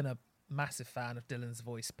a massive fan of Dylan's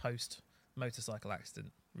voice post motorcycle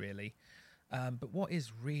accident, really. But what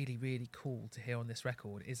is really, really cool to hear on this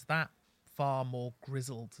record is that far more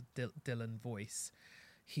grizzled Dylan voice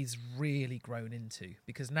he's really grown into,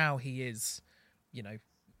 because now he is, you know,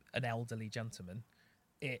 an elderly gentleman.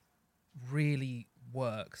 It really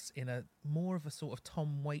works in a more of a sort of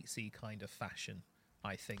Tom Waitsy kind of fashion,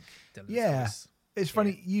 I think. Dylan's voice. It's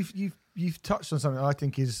funny, you've touched on something I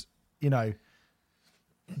think is, you know,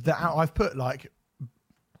 that I've put, like,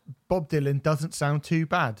 Bob Dylan doesn't sound too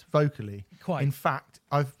bad vocally. Quite. In fact,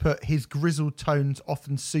 I've put his grizzled tones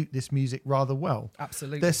often suit this music rather well.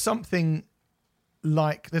 Absolutely. There's something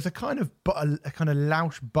like, there's a kind of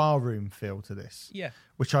louche barroom feel to this. Yeah.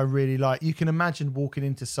 Which I really like. You can imagine walking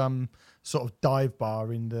into some sort of dive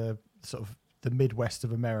bar in the sort of the Midwest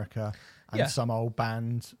of America and some old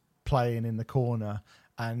band playing in the corner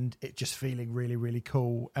and it just feeling really, really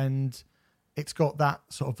cool. And it's got that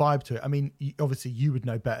sort of vibe to it. I mean, obviously you would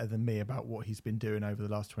know better than me about what he's been doing over the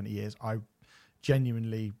last 20 years. I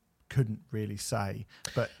genuinely couldn't really say.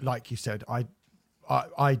 But like you said, I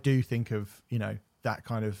do think of, you know, that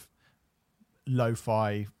kind of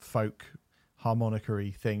lo-fi folk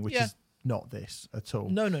harmonica-y thing, which is not this at all.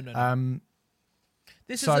 No.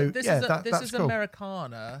 This is cool.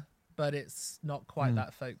 Americana, but it's not quite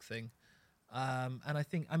that folk thing. And I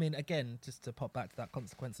think, I mean, again, just to pop back to that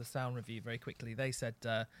Consequence of Sound review very quickly, they said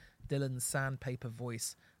Dylan's sandpaper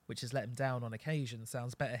voice, which has let him down on occasion,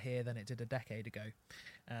 sounds better here than it did a decade ago.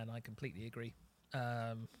 And I completely agree.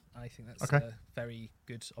 I think that's a very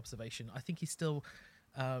good observation. I think he still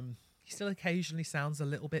occasionally sounds a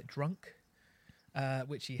little bit drunk,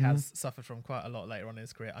 which he has suffered from quite a lot later on in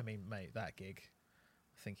his career. I mean, mate, that gig,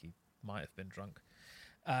 I think he might have been drunk.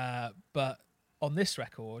 But on this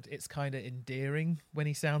record, it's kind of endearing when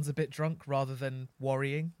he sounds a bit drunk rather than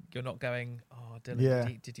worrying. You're not going, oh,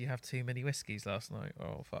 Dylan, did you have too many whiskeys last night?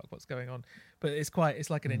 Oh, fuck, what's going on? But it's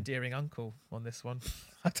like an endearing uncle on this one.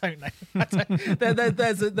 I don't know.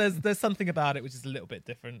 There's something about it which is a little bit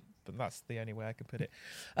different, but that's the only way I can put it.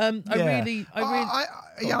 I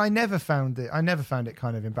never found it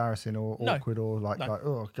kind of embarrassing or awkward or like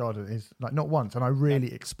oh god, it is like not once, and I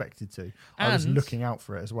really expected to. I was looking out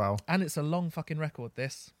for it as well. And it's a long fucking record,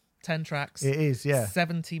 this. 10 tracks. It is, yeah.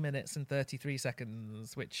 70 minutes and 33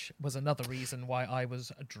 seconds, which was another reason why I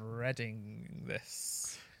was dreading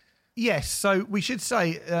this. Yes, so we should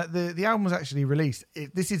say the album was actually released.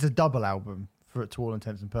 This is a double album to all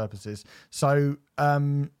intents and purposes. So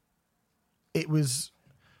it was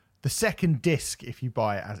the second disc if you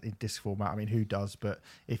buy it in disc format. I mean, who does? But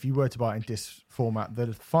if you were to buy it in disc format,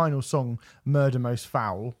 the final song, Murder Most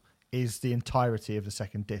Foul, is the entirety of the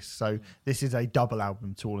second disc. So this is a double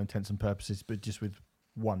album to all intents and purposes, but just with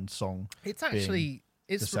one song. It's actually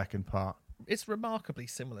the second part. It's remarkably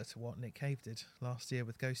similar to what Nick Cave did last year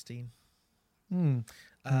with Ghosteen.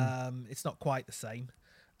 It's not quite the same,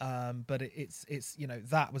 but it's you know,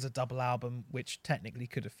 that was a double album which technically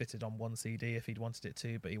could have fitted on one CD if he'd wanted it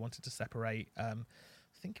to, but he wanted to separate. I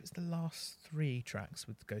think it was the last 3 tracks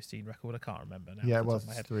with the Ghosteen record. I can't remember now. Yeah, it was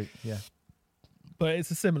 3. Yeah. But it's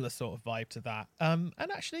a similar sort of vibe to that. And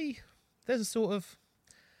actually, there's a sort of...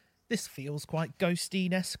 This feels quite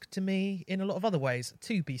Ghosteen-esque to me in a lot of other ways.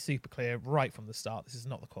 To be super clear, right from the start, this is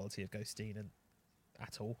not the quality of Ghosteen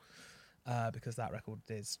at all, because that record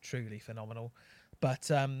is truly phenomenal.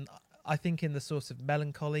 But I think in the sort of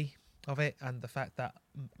melancholy of it and the fact that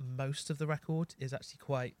most of the record is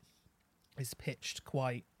actually is pitched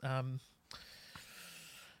quite...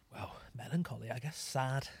 melancholy, I guess,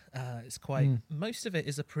 sad. It's quite... Most of it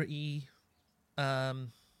is a pretty... I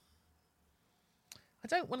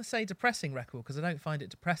don't want to say depressing record because I don't find it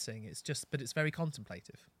depressing. It's just... But it's very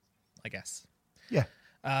contemplative, I guess. Yeah.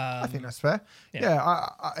 I think that's fair. Yeah.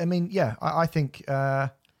 I mean, I think... I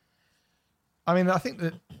think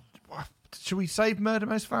that... Should we save Murder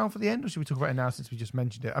Most Foul for the end, or should we talk about it now since we just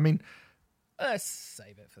mentioned it? I mean... Let's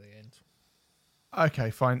save it for the end. Okay,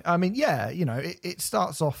 fine. I mean, yeah, you know, it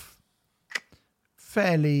starts off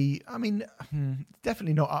fairly, I mean,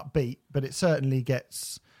 definitely not upbeat, but it certainly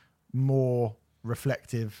gets more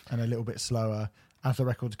reflective and a little bit slower as the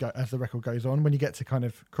record goes on, when you get to kind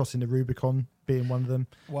of crossing the Rubicon being one of them.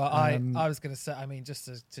 Well, I was going to say, I mean, just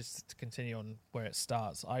to continue on where it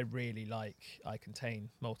starts, I really like I Contain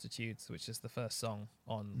Multitudes, which is the first song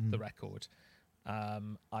on the record.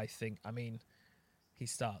 I think, I mean, he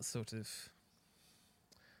starts sort of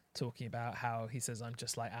talking about how he says, I'm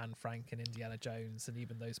just like Anne Frank and Indiana Jones and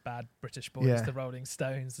even those bad British boys, the Rolling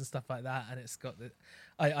Stones and stuff like that. And it's got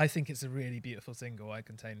I think it's a really beautiful single, I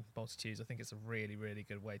Contain Multitudes. I think it's a really, really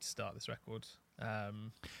good way to start this record.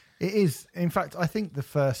 It is. In fact, I think the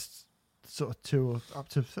first sort of two or up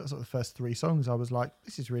to sort of the first three songs, I was like,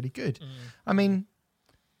 this is really good. I mean,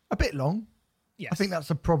 a bit long. Yes. I think that's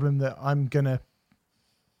a problem that I'm going to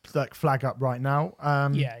like flag up right now.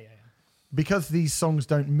 Yeah. Because these songs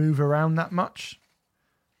don't move around that much,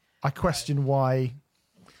 I question why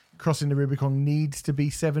Crossing the Rubicon needs to be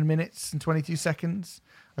 7 minutes and 22 seconds.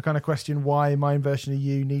 I kind of question why my version of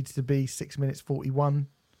You needs to be 6 minutes 41.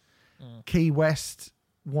 Key West,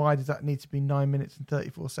 why does that need to be 9 minutes and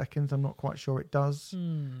 34 seconds? I'm not quite sure it does.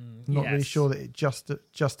 I'm not really sure that it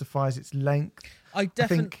justifies its length. I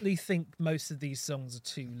definitely think most of these songs are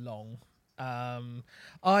too long.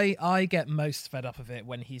 I get most fed up of it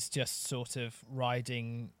when he's just sort of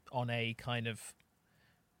riding on a kind of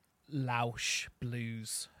louche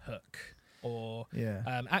blues hook, or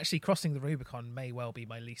actually Crossing the Rubicon may well be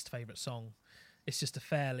my least favourite song. It's just a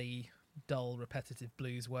fairly dull, repetitive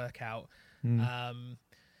blues workout.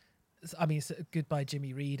 I mean, it's Goodbye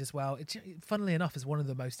Jimmy Reed as well. It, funnily enough, is one of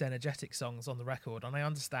the most energetic songs on the record, and I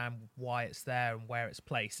understand why it's there and where it's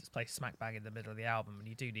placed. It's placed smack bang in the middle of the album, and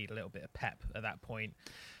you do need a little bit of pep at that point.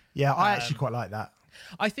 Yeah, I actually quite like that.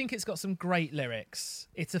 I think it's got some great lyrics.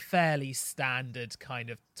 It's a fairly standard kind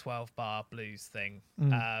of 12-bar blues thing,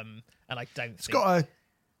 and I don't. It's got a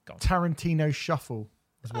Tarantino shuffle.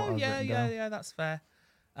 Is what yeah, that's fair.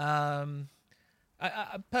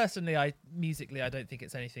 I personally, musically, I don't think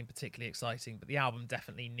it's anything particularly exciting, but the album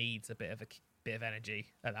definitely needs a bit of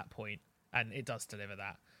energy at that point, and it does deliver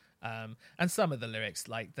that. And some of the lyrics,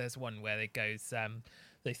 like there's one where it goes,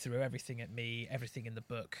 they threw everything at me, everything in the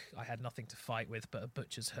book. I had nothing to fight with but a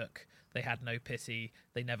butcher's hook. They had no pity.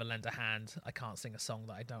 They never lend a hand. I can't sing a song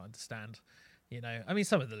that I don't understand. You know, I mean,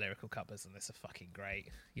 some of the lyrical covers on this are fucking great.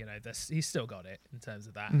 You know, he's still got it in terms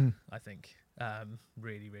of that. I think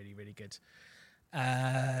really, really, really good.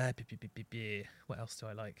 What else do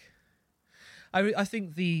I like? I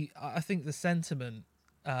think the sentiment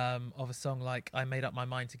of a song like I Made Up My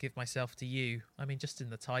Mind to Give Myself to You, I mean, just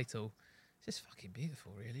in the title, it's just fucking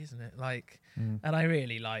beautiful, really, isn't it? Like, and I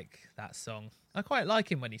really like that song. I quite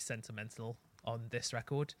like him when he's sentimental on this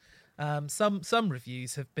record. Some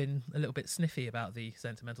reviews have been a little bit sniffy about the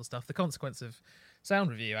sentimental stuff. The Consequence of Sound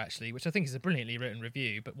review, actually, which I think is a brilliantly written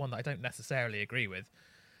review, but one that I don't necessarily agree with,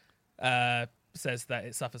 says that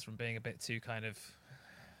it suffers from being a bit too kind of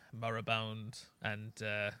moribund and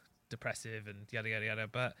depressive and yada yada yada.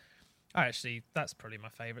 But that's probably my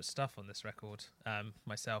favourite stuff on this record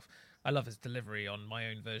myself. I love his delivery on My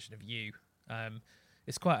Own Version of You.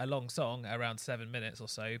 It's quite a long song, around 7 minutes or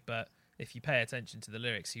so, but if you pay attention to the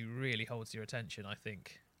lyrics, he really holds your attention, I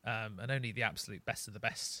think. And only the absolute best of the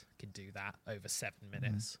best can do that over 7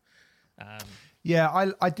 minutes. I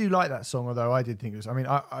do like that song, although I did think it was, I mean,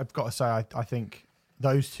 I've got to say, I think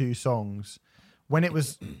those two songs, when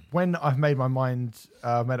I've made up my mind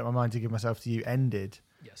to Give Myself to You ended.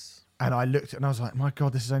 Yes. And I looked and I was like, my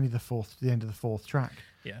God, this is only the end of the fourth track.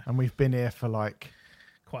 Yeah. And we've been here for like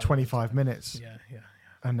quite 25 minutes. Yeah.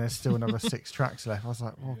 And there's still another 6 tracks left. I was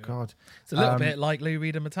like, oh God. It's a little bit like Lou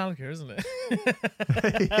Reed and Metallica, isn't it?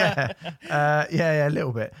 Yeah, a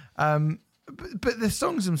little bit. But the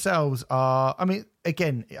songs themselves are, I mean,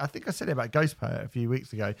 again, I think I said it about Ghost Poet a few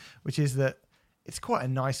weeks ago, which is that it's quite a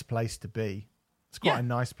nice place to be. It's quite a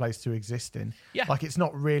nice place to exist in. Yeah. Like, it's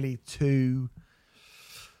not really too,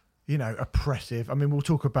 oppressive. I mean, we'll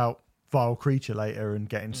talk about Vile Creature later and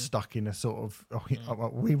getting stuck in a sort of,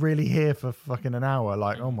 we really here for fucking an hour.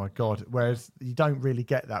 Like, oh my God. Whereas you don't really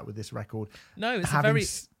get that with this record. No,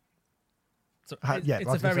 it's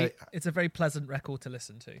it's a very pleasant record to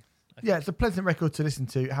listen to. Yeah, it's a pleasant record to listen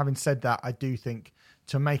to. Having said that, I do think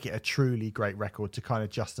to make it a truly great record, to kind of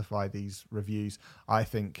justify these reviews, I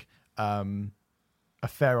think a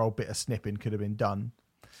fair old bit of snipping could have been done.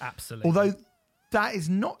 Absolutely. Although that is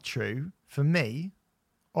not true for me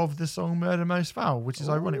of the song Murder Most Foul, which is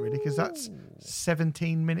ironic, really, because that's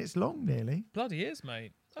 17 minutes long, nearly. Bloody is,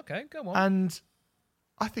 mate. Okay, go on. And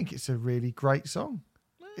I think it's a really great song.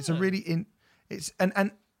 It's a really it's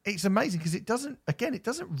amazing because it doesn't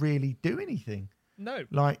really do anything. No.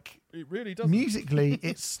 Like, it really doesn't. Musically,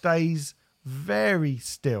 it stays very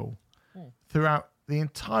still throughout the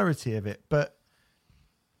entirety of it. But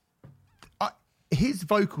his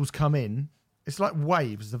vocals come in, it's like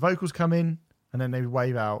waves. The vocals come in and then they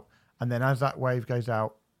wave out. And then as that wave goes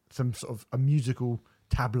out, some sort of a musical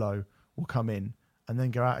tableau will come in and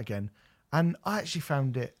then go out again. And I actually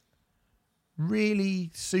found it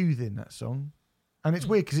really soothing, that song. And it's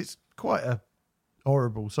weird because it's quite a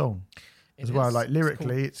horrible song as well. Like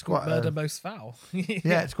lyrically, it's quite Murder Most Foul.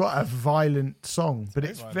 yeah, it's quite a violent song, but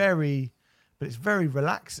it's very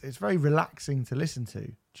relaxed. It's very relaxing to listen to.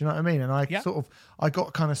 Do you know what I mean? And I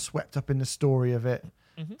got kind of swept up in the story of it.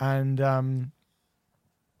 And,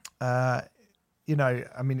 you know,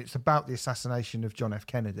 I mean, it's about the assassination of John F.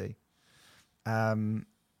 Kennedy. And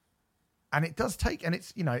it does take, and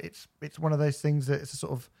it's, you know, it's one of those things that it's a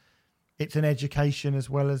sort of, it's an education as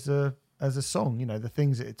well as a song. You know, the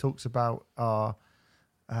things that it talks about are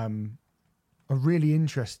really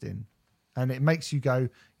interesting, and it makes you go,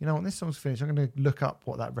 you know, when this song's finished, I'm going to look up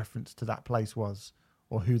what that reference to that place was,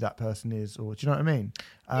 or who that person is, or do you know what I mean?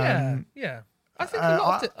 Yeah. I think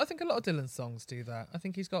a lot of Dylan's songs do that. I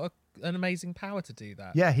think he's got an amazing power to do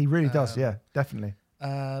that. Yeah, he really does. Yeah, definitely.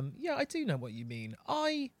 Yeah, I do know what you mean.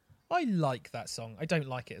 I like that song. I don't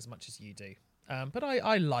like it as much as you do. But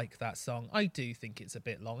I like that song. I do think it's a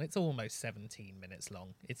bit long. It's almost 17 minutes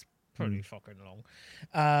long. It's pretty fucking long.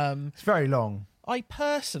 It's very long. I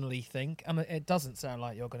personally think, and it doesn't sound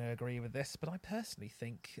like you're going to agree with this, but I personally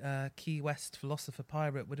think Key West Philosopher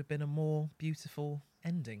Pirate would have been a more beautiful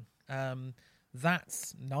ending.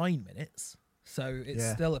 That's 9 minutes, so it's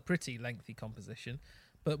still a pretty lengthy composition,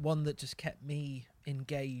 but one that just kept me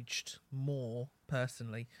engaged more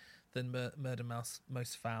personally than Murder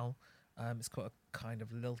Most Foul. It's got a kind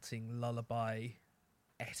of lilting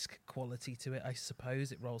lullaby-esque quality to it, I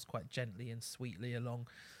suppose. It rolls quite gently and sweetly along.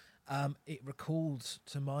 It recalled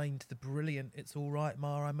to mind the brilliant "It's All Right,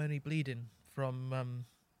 Ma, I'm Only Bleeding" from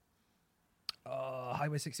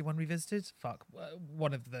Highway 61 Revisited.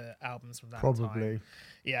 One of the albums from that Probably. time.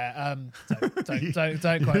 Yeah.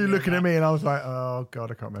 Don't quote You're me looking on at that. me, and I was like, oh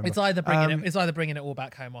god, I can't remember. It's either bringing it all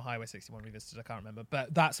back home or Highway 61 Revisited. I can't remember,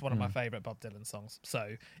 but that's one of my favourite Bob Dylan songs.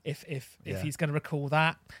 So if he's going to recall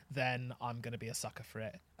that, then I'm going to be a sucker for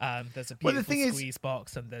it. There's a beautiful squeeze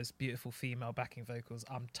box and there's beautiful female backing vocals.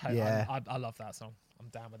 I love that song. I'm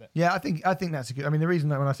down with it. Yeah, I think that's a good. I mean, the reason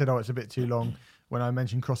that when I said it's a bit too long, when I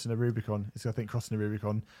mentioned Crossing the Rubicon, is I think Crossing the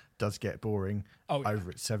Rubicon does get boring over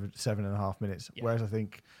its 7.5 minutes. Yeah. Whereas I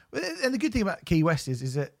think, and the good thing about Key West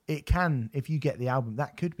is that it can, if you get the album,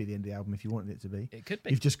 that could be the end of the album if you wanted it to be. It could be.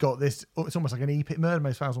 You've just got this. It's almost like an EP. Murder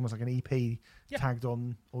Most Foul is almost like an EP tagged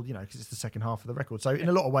on, or you know, because it's the second half of the record. So in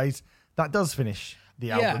a lot of ways, that does finish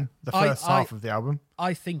the album, the first half of the album.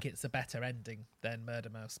 I think it's a better ending than Murder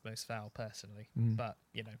Most Foul, personally. But,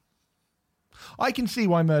 you know. I can see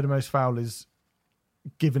why Murder Most Foul is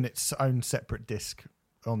given its own separate disc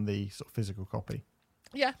on the sort of physical copy.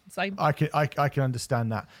 Yeah, same. I can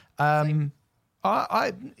understand that. Same.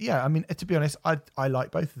 I mean, to be honest, I like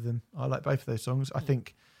both of them. I like both of those songs. I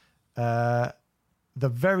think the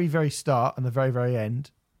very, very start and the very, very end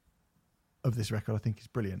of this record, I think, is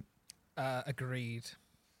brilliant. Agreed.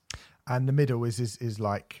 And the middle is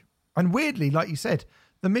like, and weirdly, like you said,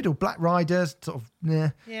 the middle, Black Riders, sort of,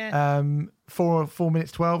 yeah. 4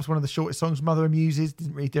 minutes 12 is one of the shortest songs. Mother of Muses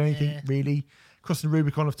didn't really do anything really. Crossing the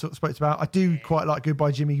Rubicon I've spoke about. I do quite like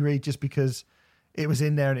Goodbye Jimmy Reed just because it was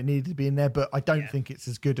in there and it needed to be in there, but I don't think it's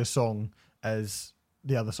as good a song as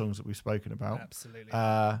the other songs that we've spoken about. Absolutely.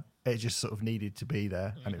 It just sort of needed to be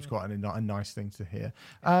there, and it was quite a nice thing to hear.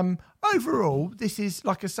 Overall, this is,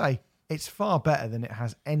 like I say, it's far better than it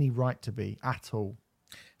has any right to be at all.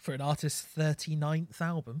 For an artist's 39th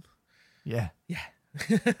album. Yeah.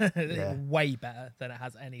 Way better than it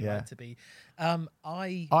has any right to be.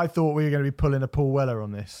 I thought we were going to be pulling a Paul Weller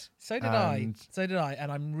on this. So did I,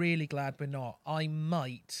 and I'm really glad we're not. I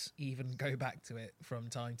might even go back to it from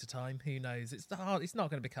time to time. Who knows? It's not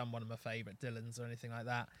going to become one of my favourite Dylans or anything like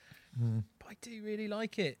that. But I do really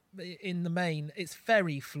like it. In the main, it's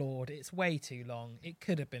very flawed. It's way too long. It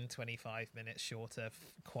could have been 25 minutes shorter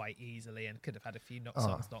quite easily, and could have had a few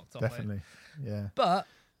songs knocked off. Definitely, yeah. But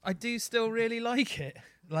I do still really like it.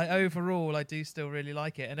 Like, overall, I do still really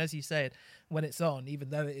like it. And as you said, when it's on, even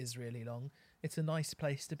though it is really long, it's a nice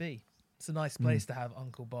place to be. It's a nice place to have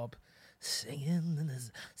Uncle Bob singing in a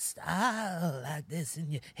style like this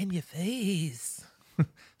in your face. Is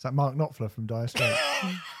that Mark Knopfler from Dire Straits?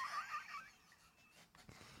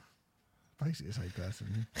 Basically the same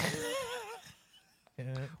person.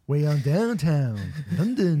 Yeah. We are downtown,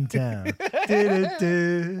 London town.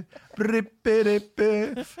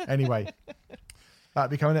 Anyway, that'll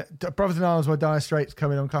be coming. Brothers in Arms by Dire Straits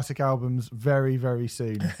coming on classic albums very, very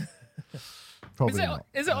soon. Probably not.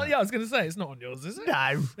 Is it? Yeah, I was going to say it's not on yours, is it?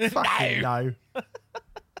 No, fucking no.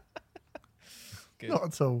 Good. Not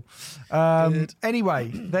at all. Anyway,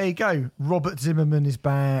 there you go. Robert Zimmerman is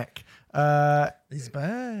back. He's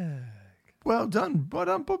back. Well done, Bob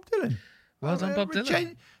Dylan. Well done, Bob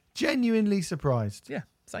Dylan. Genuinely surprised. Yeah,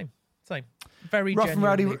 same. Very Rough and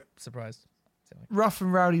Rowdy- genuinely surprised. Rough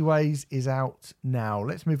and Rowdy Ways is out now.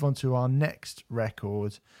 Let's move on to our next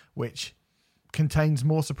record, which contains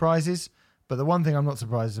more surprises. But the one thing I'm not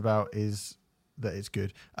surprised about is that it's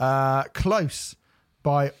good. Close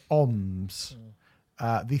by OMS.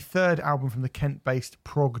 The third album from the Kent-based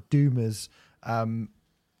prog doomers.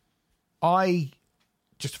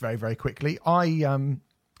 Just very, very quickly, I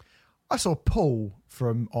saw Paul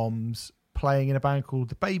from OMS playing in a band called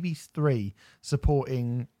The Babies 3,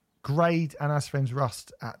 supporting Grade and As Friends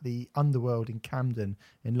Rust at the Underworld in Camden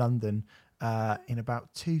in London in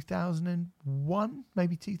about 2001,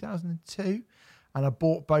 maybe 2002. And I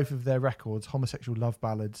bought both of their records. Homosexual Love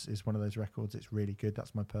Ballads is one of those records. It's really good.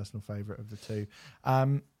 That's my personal favourite of the two.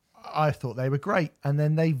 I thought they were great. And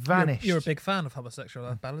then they vanished. You're a big fan of Homosexual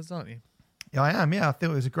Love Ballads, aren't you? Yeah, I am. Yeah, I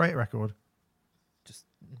thought it was a great record. Just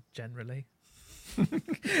generally.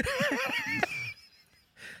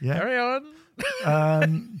 Yeah. Carry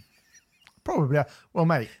on. Probably. Well,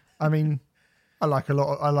 mate. I mean, I like a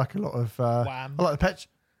lot of. Wham. I like the Pet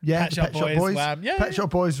Shop Boys. Wham. Yeah, Pet Shop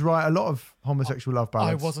Boys write a lot of homosexual love I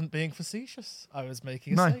ballads. wasn't being facetious. I was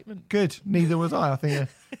making a statement. Good. Neither was I. I think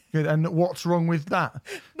good. And what's wrong with that?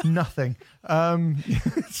 Nothing.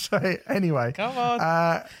 So anyway, Come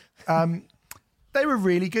on. They were a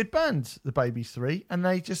really good band, the Babies 3, and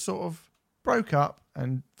they just sort of broke up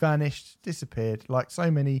and vanished, disappeared, like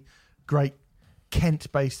so many great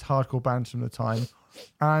Kent-based hardcore bands from the time.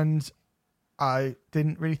 And I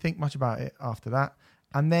didn't really think much about it after that.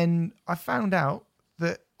 And then I found out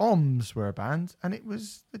that OMS were a band, and it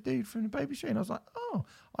was the dude from the Babies 3. And I was like, oh,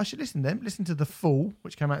 I should listen to them. Listen to The Fool,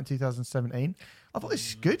 which came out in 2017. I thought, this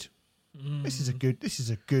is good. This is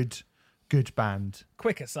a good band.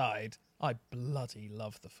 Quick aside, I bloody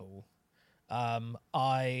love The Fool.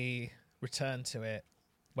 I returned to it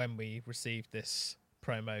when we received this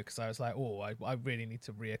promo because I was like, oh, I really need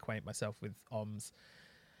to reacquaint myself with OMS.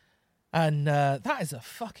 And that is a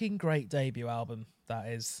fucking great debut album. That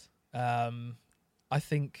is. I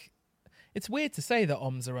think it's weird to say that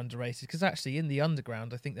OMS are underrated because actually in the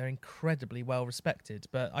underground, I think they're incredibly well respected.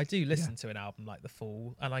 But I do listen to an album like The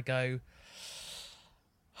Fool and I go,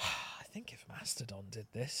 I think if Mastodon did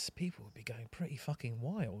this, people would be going pretty fucking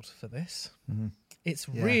wild for this. Mm-hmm. It's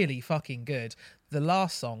really fucking good. The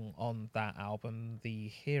last song on that album,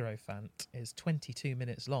 The Hierophant, is 22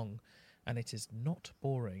 minutes long. And it is not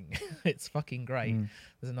boring. It's fucking great.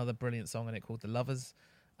 There's another brilliant song on it called The Lovers.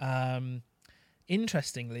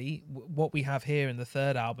 Interestingly, what we have here in the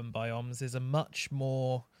third album by OMS is a much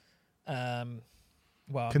more,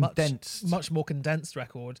 condensed. much more condensed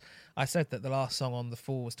record. I said that the last song on The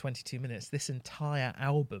Fool was 22 minutes. This entire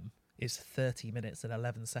album is 30 minutes and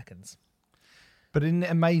 11 seconds. But isn't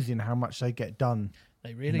it amazing how much they get done?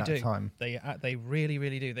 They really do. Time? They really,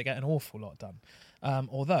 really do. They get an awful lot done.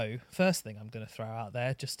 Although, first thing I'm going to throw out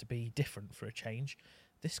there, just to be different for a change,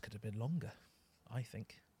 this could have been longer, I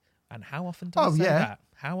think. And how often do I say that?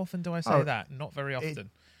 How often do I say that? Not very often.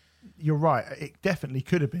 You're right. It definitely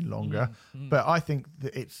could have been longer, but I think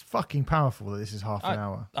that it's fucking powerful that this is half an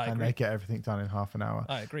hour and they get everything done in half an hour.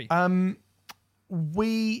 I agree.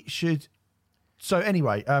 We should... So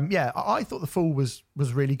anyway, I thought The Fool was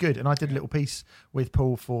really good, and I did a little piece with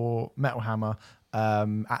Paul for Metal Hammer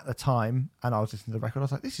at the time, and I was listening to the record. I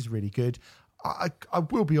was like, this is really good. I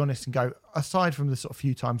will be honest and go, aside from the sort of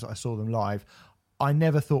few times that I saw them live, I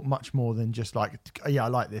never thought much more than just like, yeah, I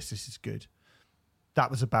like this. This is good. That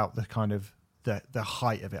was about the kind of the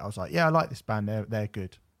height of it. I was like, yeah, I like this band. They're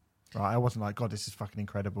good. Right, I wasn't like, God, this is fucking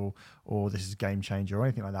incredible, or this is a game changer, or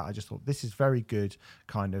anything like that. I just thought this is very good,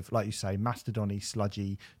 kind of like you say, Mastodon-y,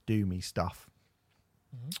 sludgy, doomy stuff.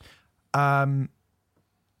 Mm-hmm.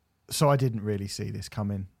 So I didn't really see this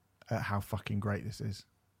coming. How fucking great this is!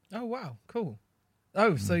 Oh wow, cool.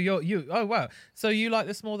 Oh, so you. Oh wow, so you like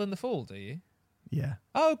this more than The Fool, do you? Yeah.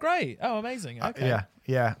 Oh great. Oh amazing. Okay.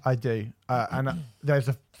 Yeah, I do. And there's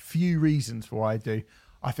a few reasons for why I do.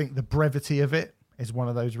 I think the brevity of it is one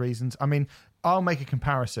of those reasons. I mean, I'll make a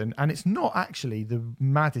comparison, and it's not actually the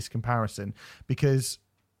maddest comparison because,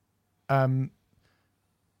 so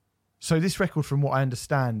this record, from what I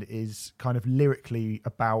understand, is kind of lyrically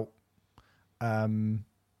about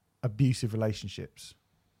abusive relationships.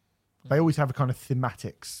 They always have a kind of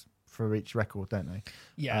thematics for each record, don't they?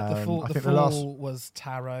 Yeah, the Fool was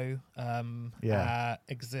tarot.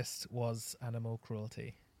 Exist was animal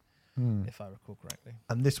cruelty. If I recall correctly.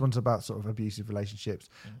 And this one's about sort of abusive relationships,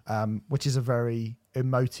 which is a very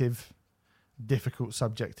emotive, difficult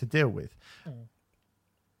subject to deal with.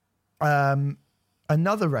 A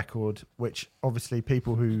Another record, which obviously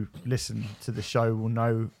people who listen to the show will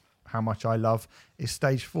know how much I love, is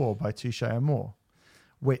Stage 4 by Touche Amore,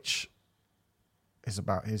 which is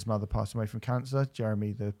about his mother passing away from cancer.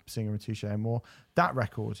 Jeremy, the singer of Touche Amore. That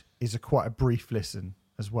record is quite a brief listen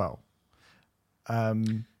as well.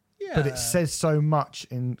 But it says so much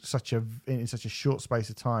in such a short space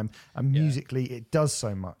of time, and musically it does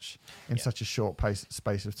so much in such a short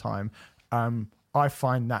space of time. I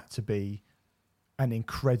find that to be an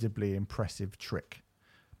incredibly impressive trick,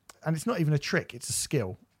 and it's not even a trick; it's a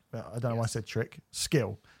skill. I don't know why I said trick.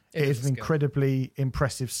 Skill. It is an incredibly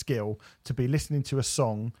impressive skill to be listening to a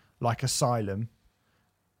song like Asylum,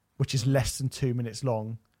 which is less than 2 minutes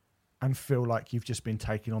long, and feel like you've just been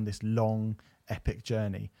taken on this long, epic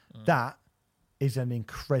journey. That is an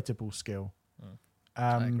incredible skill.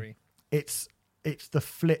 I agree. It's the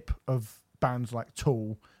flip of bands like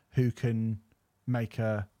Tool, who can make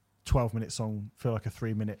a 12-minute song feel like a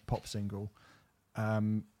 3-minute pop single.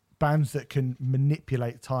 Bands that can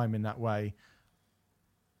manipulate time in that way,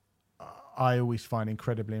 I always find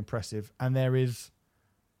incredibly impressive. And there's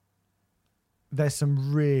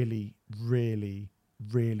some really, really,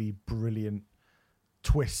 really brilliant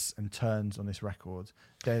twists and turns on this record.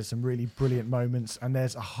 There's some really brilliant moments, and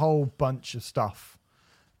there's a whole bunch of stuff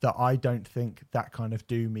that I don't think that kind of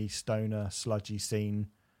doomy, stoner, sludgy scene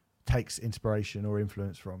takes inspiration or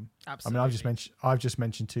influence from. Absolutely. I mean, I've just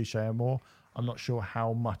mentioned Touche Amore. I'm not sure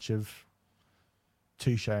how much of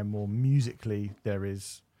Touche Amore musically there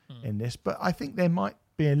is in this, but I think there might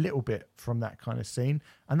be a little bit from that kind of scene,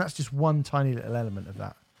 and that's just one tiny little element of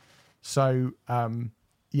that. So,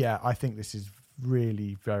 I think this is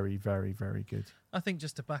really very, very, very good. I think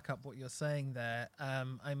just to back up what you're saying there,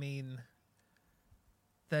 I mean,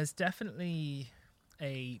 there's definitely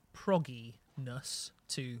a progginess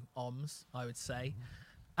to OMS, I would say.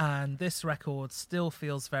 And this record still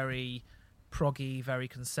feels very proggy, very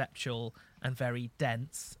conceptual, and very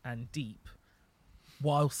dense and deep,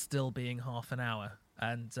 while still being half an hour.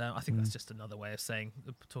 And I think that's just another way of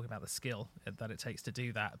talking about the skill that it takes to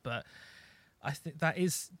do that. But I think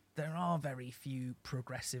there are very few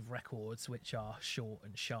progressive records which are short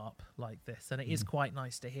and sharp like this, and it is quite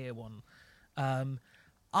nice to hear one.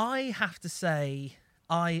 I have to say,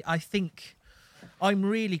 I think I'm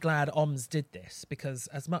really glad OMS did this, because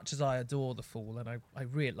as much as I adore The Fool, and I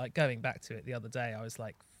really like going back to it the other day, I was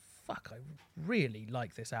like, fuck, I really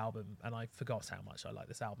like this album, and I forgot how much I like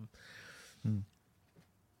this album.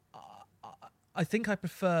 I think I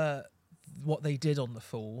prefer what they did on The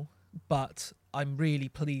Fool, but I'm really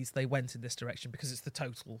pleased they went in this direction, because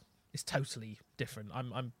it's totally different.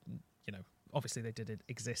 I'm obviously they did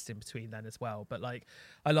exist in between then as well, but like,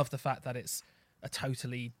 I love the fact that it's a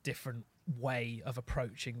totally different way of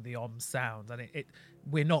approaching the OMS sound, and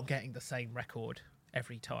we're not getting the same record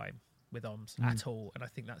every time with OMS at all, and I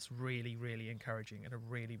think that's really, really encouraging and a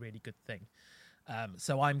really, really good thing.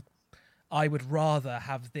 So I would rather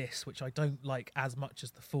have this, which I don't like as much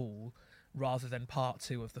as The Fool, rather than part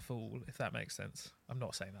 2 of The Fool, if that makes sense. I'm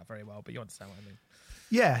not saying that very well, but you understand what I mean.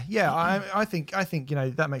 Yeah. I think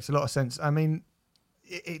that makes a lot of sense. I mean,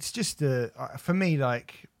 it's just for me,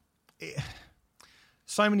 like,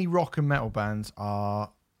 so many rock and metal bands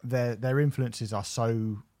their influences are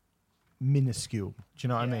so minuscule. Do you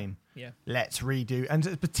know what I mean? Yeah. Let's redo,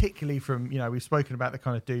 and particularly from, we've spoken about the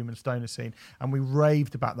kind of doom and stoner scene, and we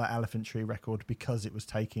raved about that Elephant Tree record because it was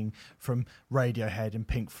taking from Radiohead and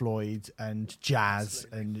Pink Floyd and jazz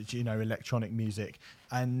and electronic music,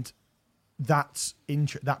 and that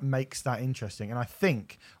makes that interesting. And I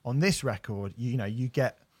think on this record, you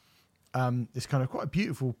get this kind of quite a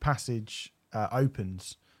beautiful passage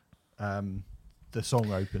opens. The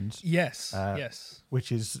song opens. Yes.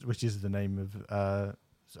 Which is the name of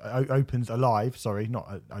opens Alive. Sorry,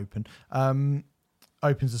 not open.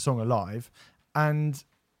 Opens the song Alive, and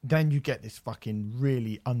then you get this fucking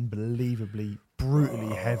really unbelievably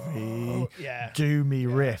brutally heavy,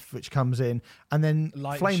 doomy riff which comes in, and then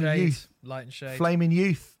Flaming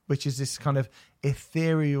Youth, which is this kind of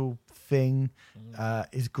ethereal thing,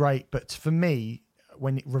 is great. But for me,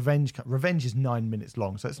 when Revenge is 9 minutes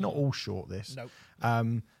long, so it's not all short. This, nope.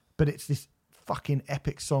 But it's this fucking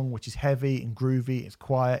epic song which is heavy and groovy. It's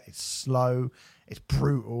quiet. It's slow. It's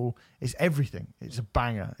brutal. It's everything. It's a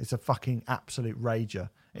banger. It's a fucking absolute rager.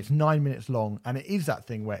 It's 9 minutes long, and it is that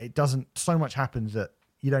thing where it doesn't. So much happens that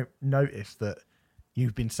you don't notice that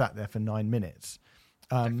you've been sat there for 9 minutes.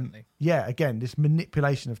 Definitely. Yeah. Again, this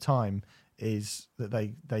manipulation of time is that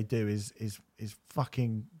they do is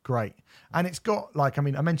fucking great. And it's got, like, I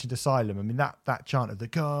mean, I mentioned Asylum. I mean, that chant of the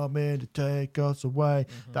 "Coming to take us away,"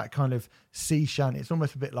 that kind of sea shanty. It's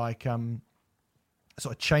almost a bit like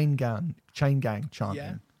sort of chain gang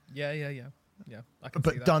chanting. Yeah. I can see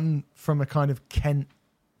But that. done from a kind of Kent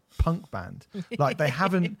punk band. Like they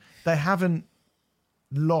haven't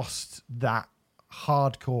lost that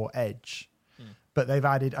hardcore edge, but they've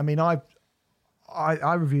added. I mean, I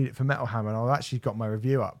reviewed it for Metal Hammer, and I actually got my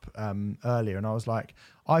review up earlier, and I was like,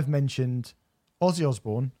 I've mentioned Ozzy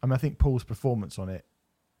Osbourne. I mean, I think Paul's performance on it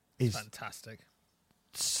is fantastic,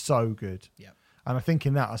 so good. Yeah. And I think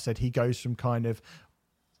in that I said he goes from kind of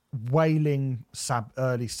wailing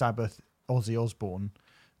early Sabbath Ozzy Osbourne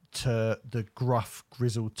to the gruff,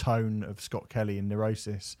 grizzled tone of Scott Kelly and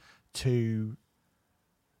Neurosis to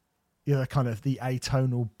kind of the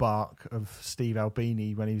atonal bark of Steve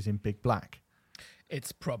Albini when he was in Big Black.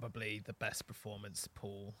 It's probably the best performance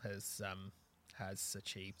Paul has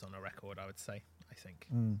achieved on a record, I would say. I think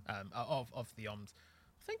of the OMS.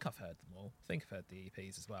 I think I've heard them all. I think I've heard the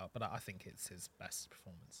EPs as well, but I think it's his best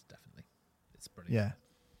performance. Definitely, it's brilliant. Yeah,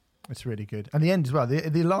 it's really good. And the end as well.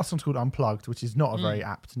 The last song's called Unplugged, which is not a very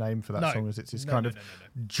apt name for that song, as it's this kind of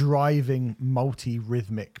driving,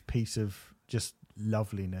 multi-rhythmic piece of just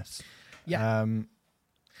loveliness. Yeah.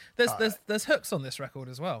 There's hooks on this record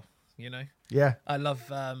as well. You know. Yeah. I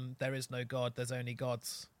love There Is No God, There's Only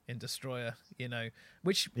Gods in Destroyer. You know,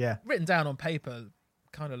 which written down on paper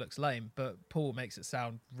kind of looks lame, but Paul makes it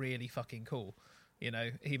sound really fucking cool. You know,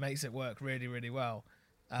 he makes it work really, really well.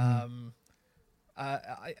 I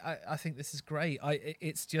think this is great.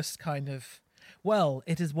 It's just kind of, well,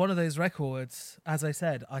 it is one of those records. As I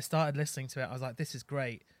said, I started listening to it. I was like, this is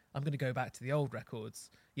great. I'm going to go back to the old records.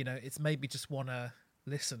 You know, it's made me just want to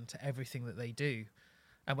listen to everything that they do.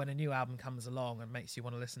 And when a new album comes along and makes you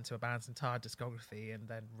want to listen to a band's entire discography and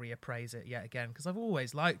then reappraise it yet again, because I've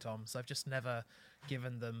always liked OMS, I've just never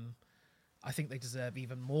given them. I think they deserve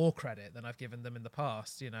even more credit than I've given them in the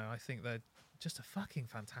past. You know, I think they're just a fucking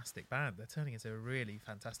fantastic band. They're turning into a really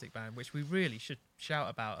fantastic band, which we really should shout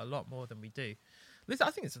about a lot more than we do.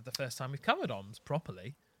 I think this is the first time we've covered OMS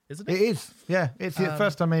properly, isn't it? It is, yeah. It's the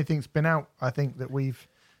first time anything's been out, I think, that we've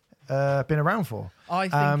been around for. I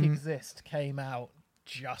think Exist came out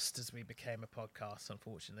just as we became a podcast,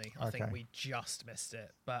 unfortunately. I think we just missed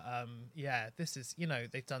it. But this is, you know,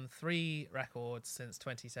 they've done 3 records since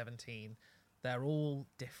 2017. They're all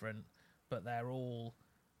different, but they're all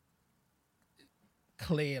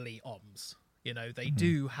clearly OMS. You know, they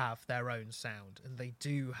do have their own sound, and they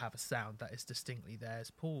do have a sound that is distinctly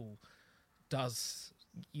theirs. Paul does,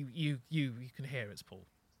 you can hear it's Paul.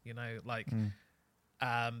 You know, like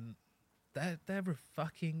they're a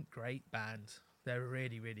fucking great band. They're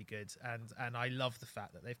really, really good, and I love the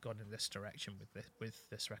fact that they've gone in this direction with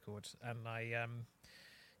this record. And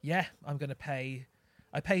I'm going to pay.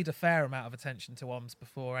 I paid a fair amount of attention to OMS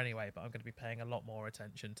before anyway, but I'm going to be paying a lot more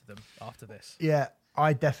attention to them after this. Yeah,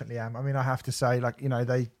 I definitely am. I mean, I have to say, like, you know,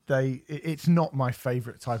 it's not my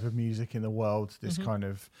favourite type of music in the world. This kind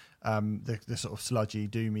of the sort of sludgy,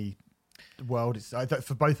 doomy world.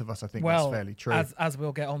 For both of us, I think that's fairly true. As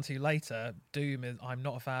we'll get onto later, Doom is. I'm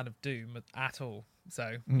not a fan of Doom at all.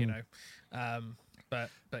 So you know, but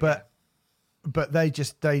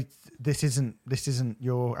this isn't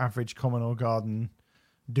your average common or garden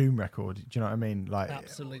Doom record. Do you know what I mean? Like,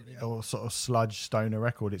 absolutely, or sort of sludge stoner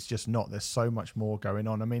record. It's just not. There's so much more going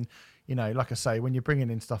on. I mean, you know, like I say, when you're bringing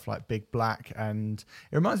in stuff like Big Black, and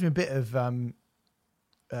it reminds me a bit of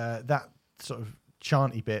that sort of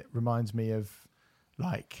chanty bit reminds me of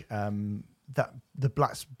like that the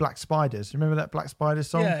Black Spiders. Remember that Black Spiders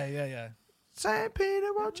song? Yeah. Saint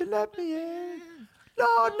Peter, won't you let me in?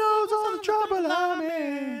 Lord knows all the trouble I'm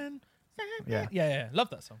in. Yeah.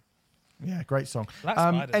 Love that song. Yeah, great song. Black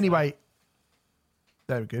Spiders, anyway,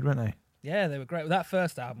 they were good, weren't they? Yeah, they were great. That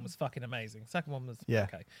first album was fucking amazing. Second one was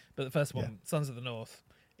okay, but the first one, Sons of the North,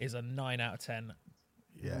 is a 9 out of 10.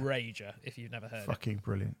 Rager, if you've never heard fucking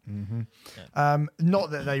brilliant.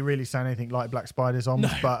 Not that they really sound anything like Black Spiders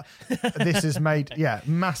but this has made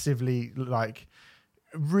massively, like,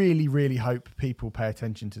 really, really hope people pay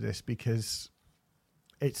attention to this, because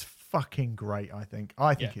it's fucking great. I think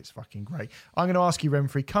it's fucking great. I'm going to ask you,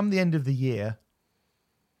 Remfry, come the end of the year,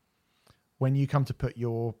 when you come to put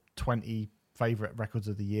your 20 favourite records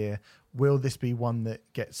of the year, will this be one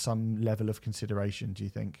that gets some level of consideration, do you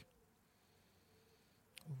think?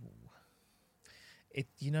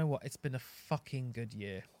 You know what? It's been a fucking good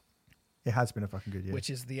year. It has been a fucking good year. Which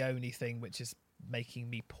is the only thing which is making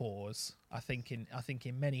me pause. I think in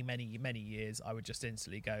many, many, many years, I would just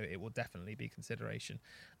instantly go, it will definitely be consideration.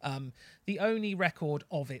 The only record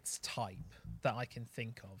of its type that I can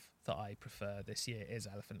think of that I prefer this year is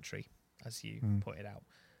Elephant Tree, as you pointed out.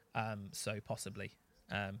 So possibly.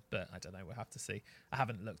 But I don't know. We'll have to see. I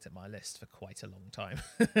haven't looked at my list for quite a long time,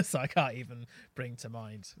 so I can't even bring to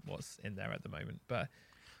mind what's in there at the moment. But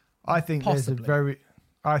I think possibly.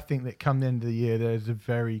 I think that come the end of the year, there's a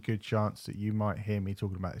very good chance that you might hear me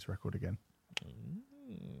talking about this record again.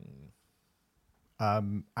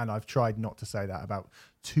 And I've tried not to say that about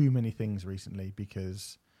too many things recently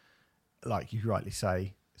because, like you rightly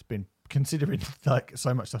say, it's been, considering like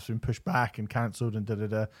so much stuff's been pushed back and cancelled and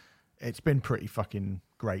da-da-da, it's been pretty fucking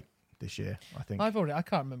great this year, I think. I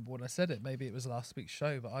can't remember when I said it. Maybe it was last week's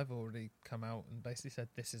show, but I've already come out and basically said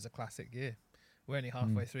this is a classic year. We're only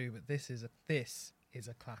halfway through, but this is a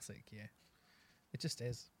classic year. It just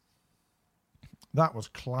is. That was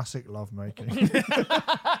classic lovemaking.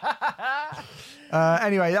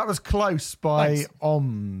 Anyway, that was Close by Thanks.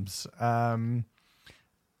 OMS.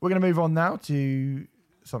 We're going to move on now to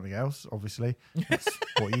something else, obviously. That's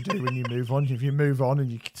what you do when you move on. If you move on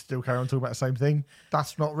and you still carry on talking about the same thing,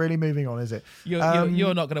 that's not really moving on, is it? You're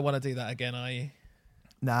not going to want to do that again, are you?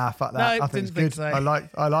 Nah, fuck that. No, I think it's didn't good. think so.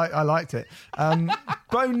 I liked it.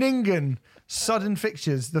 Bo Ningen, Sudden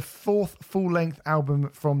Fixtures, the fourth full-length album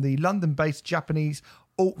from the London-based Japanese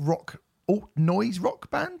alt-noise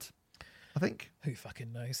rock band, I think. Who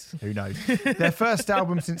fucking knows? Who knows? Their first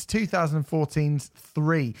album since 2014's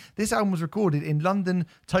 3. This album was recorded in London,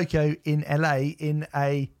 Tokyo, in LA in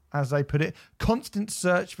a, as they put it, constant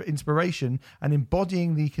search for inspiration and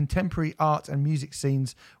embodying the contemporary art and music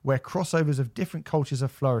scenes where crossovers of different cultures are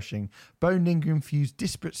flourishing. Bo Ningen fused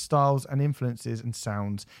disparate styles and influences and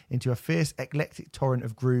sounds into a fierce, eclectic torrent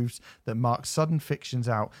of grooves that marks Sudden Fictions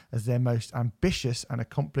out as their most ambitious and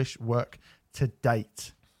accomplished work to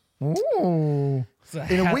date. Ooh.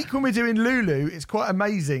 In a week when we're doing Lulu, it's quite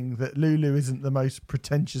amazing that Lulu isn't the most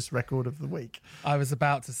pretentious record of the week. I was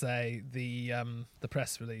about to say the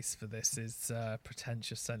press release for this is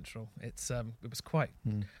pretentious central. It was quite.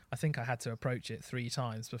 I think I had to approach it 3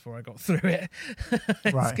 times before I got through it.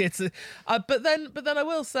 Right. But then I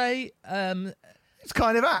will say. It's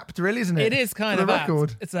kind of apt, really, isn't it? It is kind for of the apt.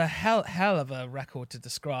 record. It's a hell of a record to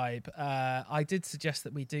describe. I did suggest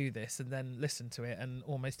that we do this and then listen to it and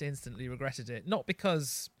almost instantly regretted it. Not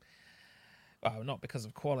because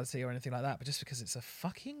of quality or anything like that, but just because it's a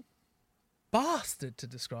fucking bastard to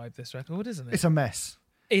describe this record, isn't it? It's a mess.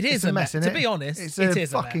 It is a mess. isn't To it? be honest, it's it a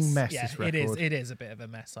is fucking a mess. Yeah, This record. It is a bit of a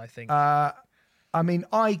mess, I think. I mean,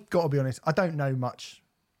 I got to be honest. I don't know much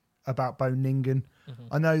about Bo Ningen.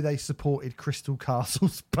 I know they supported Crystal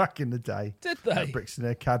Castles back in the day. Did they? At Brixton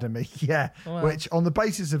Academy. Yeah. Wow. Which, on the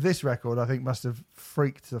basis of this record, I think must have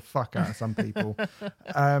freaked the fuck out of some people. But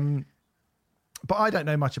I don't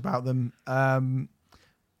know much about them. And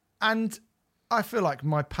I feel like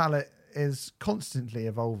my palette is constantly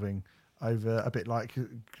evolving over, a bit like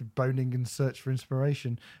Bo Ningen's search for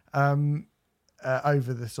inspiration,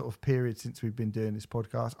 over the sort of period since we've been doing this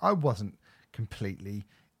podcast. I wasn't completely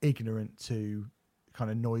ignorant to kind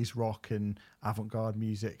of noise rock and avant-garde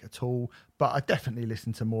music at all, but I definitely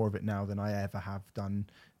listen to more of it now than I ever have done,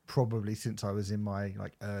 probably since I was in my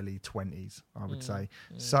like early 20s, I would say.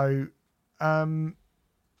 So I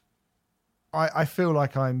feel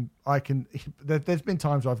like there's been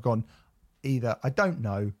times where I've gone either I don't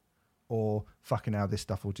know or fucking hell, this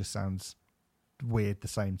stuff all just sounds weird the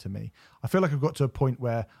same to me. I feel like I've got to a point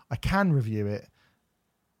where I can review it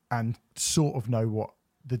and sort of know what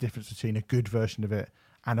the difference between a good version of it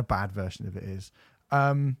and a bad version of it is.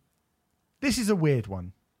 This is a weird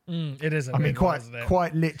one. It is.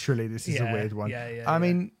 Quite literally, this is a weird one. I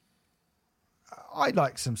mean, I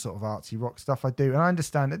like some sort of artsy rock stuff. I do, and I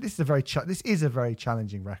understand that this is a very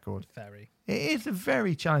challenging record. Very. It is a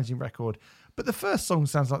very challenging record. But the first song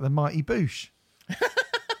sounds like the Mighty Boosh,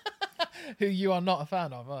 who you are not a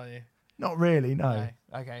fan of, are you? Not really, no.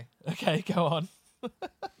 Okay, go on.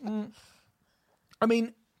 I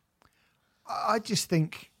mean, I just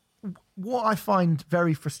think what I find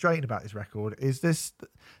very frustrating about this record is there's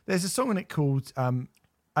a song in it called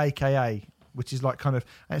AKA, which is like kind of,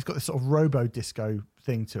 and it's got this sort of robo disco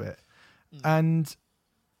thing to it. And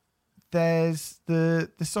there's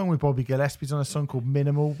the song with Bobby Gillespie's on a song called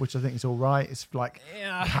Minimal, which I think is all right. It's like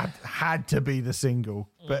had to be the single,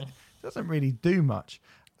 but it doesn't really do much.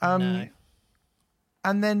 No.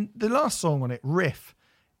 And then the last song on it, Riff,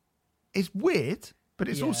 is weird, but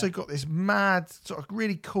it's also got this mad sort of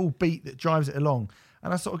really cool beat that drives it along.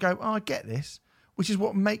 And I sort of go, oh, I get this, which is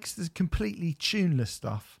what makes the completely tuneless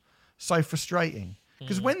stuff so frustrating.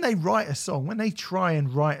 Because when they write a song, when they try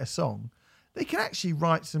and write a song, they can actually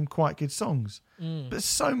write some quite good songs. But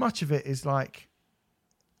so much of it is like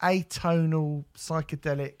atonal,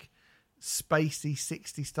 psychedelic, spacey,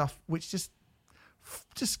 60s stuff, which just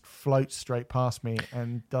just floats straight past me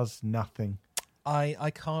and does nothing.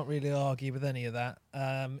 I can't really argue with any of that.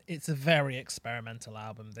 It's a very experimental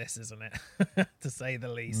album, this, isn't it? To say the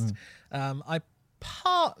least. I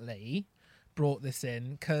partly brought this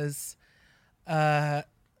in because I'm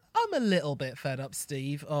a little bit fed up,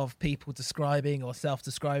 Steve, of people describing or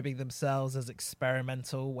self-describing themselves as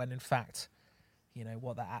experimental when in fact, you know,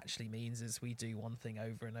 what that actually means is we do one thing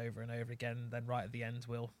over and over and over again, then right at the end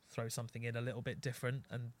we'll throw something in a little bit different,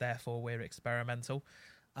 and therefore we're experimental.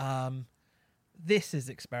 This is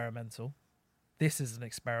experimental. This is an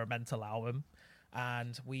experimental album,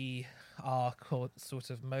 and we are sort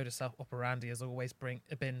of modus operandi has always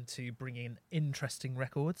been to bring in interesting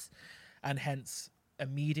records, and hence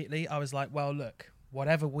immediately I was like, well, look,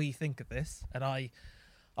 whatever we think of this, and I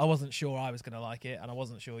wasn't sure I was going to like it, and I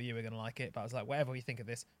wasn't sure you were going to like it, but I was like, whatever we think of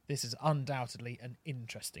this, this is undoubtedly an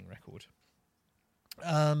interesting record.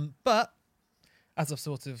 But as I've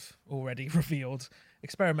sort of already revealed,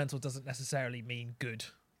 experimental doesn't necessarily mean good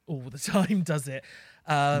all the time, does it?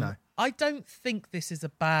 No. I don't think this is a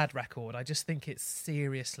bad record. I just think it's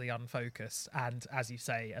seriously unfocused and, as you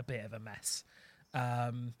say, a bit of a mess.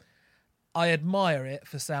 I admire it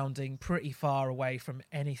for sounding pretty far away from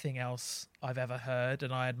anything else I've ever heard,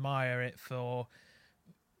 and I admire it for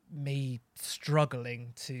me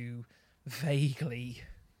struggling to vaguely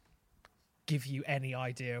give you any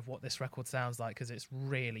idea of what this record sounds like, because it's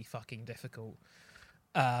really fucking difficult.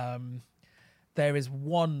 There is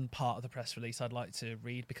one part of the press release I'd like to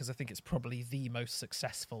read because I think it's probably the most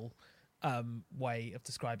successful way of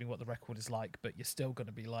describing what the record is like, but you're still going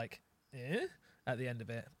to be like, eh? At the end of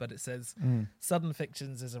it. But it says, Sudden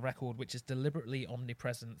Fictions is a record which is deliberately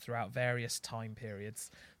omnipresent throughout various time periods.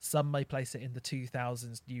 Some may place it in the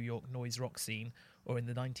 2000s New York noise rock scene, or in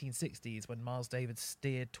the 1960s when Miles Davis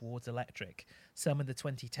steered towards electric. Some in the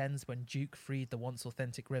 2010s when Duke freed the once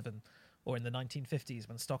authentic rhythm, or in the 1950s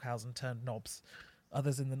when Stockhausen turned knobs.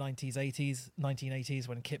 Others in the 1980s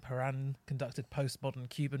when Kip Horan conducted postmodern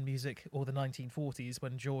Cuban music, or the 1940s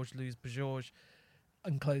when George Louis Bajorge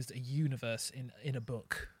enclosed a universe in a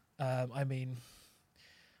book. I mean,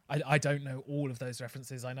 I don't know all of those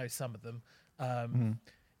references. I know some of them.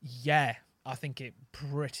 Yeah, I think it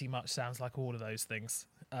pretty much sounds like all of those things.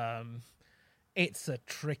 It's a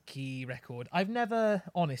tricky record. I've never,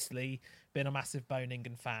 honestly, been a massive Bone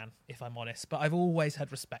Ingan fan, if I'm honest, but I've always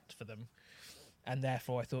had respect for them, and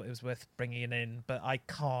therefore I thought it was worth bringing it in, but I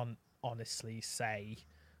can't honestly say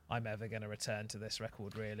I'm ever going to return to this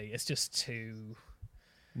record, really. It's just too...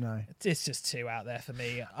 No. It's just too out there for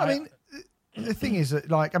me. I mean, the thing is that,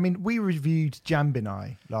 like, I mean, we reviewed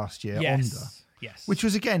Jambinai last year, yes. which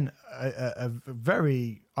was, again, a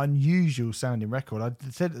very unusual sounding record. I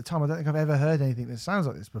said at the time, I don't think I've ever heard anything that sounds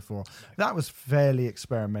like this before. No. That was fairly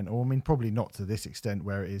experimental. I mean, probably not to this extent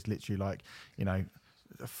where it is literally like, you know,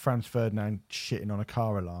 Franz Ferdinand shitting on a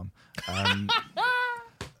car alarm.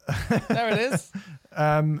 There it is.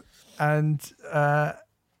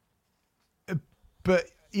 But,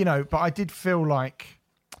 you know, but I did feel like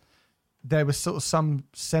there was sort of some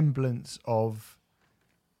semblance of,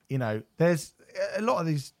 you know, there's a lot of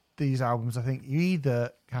these albums, I think you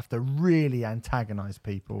either have to really antagonize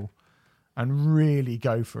people and really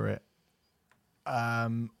go for it,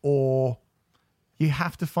 or you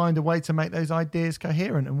have to find a way to make those ideas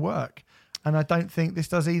coherent and work. And I don't think this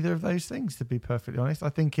does either of those things, to be perfectly honest. I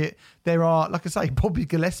think there are, like I say, Bobby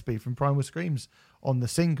Gillespie from Primal Screams on the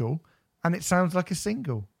single, and it sounds like a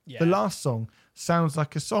single. Yeah. The last song sounds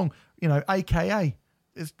like a song, you know, AKA.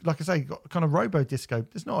 It's, like I say, got kind of robo disco.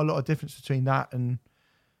 There's not a lot of difference between that and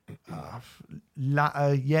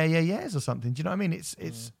Yeah Yeahs or something. Do you know what I mean?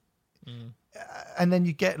 It's and then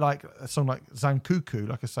you get like a song like Zancuku,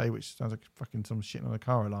 like I say, which sounds like fucking some shit on a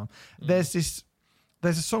car alarm. There's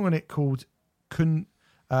a song on it called Kuzun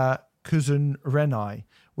Renai,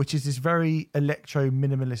 which is this very electro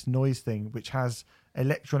minimalist noise thing, which has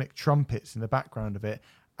electronic trumpets in the background of it,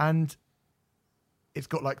 and it's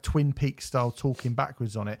got like Twin Peaks style talking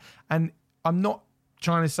backwards on it. And I'm not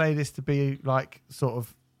trying to say this to be like sort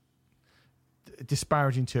of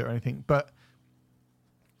disparaging to it or anything, but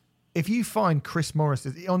if you find Chris Morris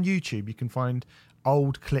on YouTube, you can find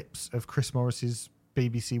old clips of Chris Morris's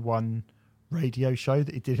BBC One radio show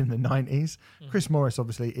that he did in the 90s. Chris Morris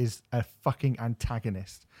obviously is a fucking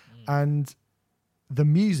antagonist, and the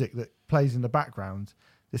music that plays in the background,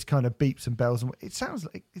 this kind of beeps and bells, and it sounds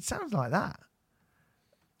like that.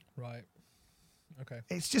 Right. Okay.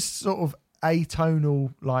 It's just sort of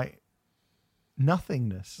atonal, like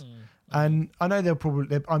nothingness. And I know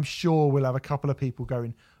I'm sure we'll have a couple of people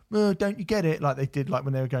going, oh, don't you get it? Like they did, like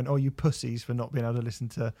when they were going, oh, you pussies for not being able to listen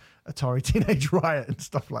to Atari Teenage Riot and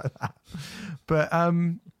stuff like that.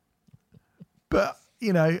 But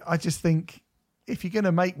you know, I just think if you're going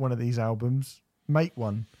to make one of these albums, make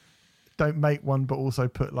one. Don't make one, but also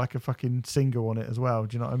put like a fucking single on it as well.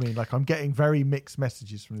 Do you know what I mean? Like I'm getting very mixed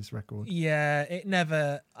messages from this record. Yeah,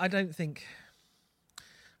 I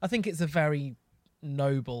think it's a very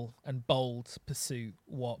noble and bold pursuit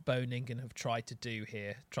what Bone Ingen have tried to do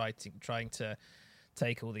here, trying to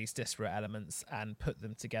take all these disparate elements and put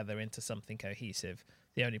them together into something cohesive.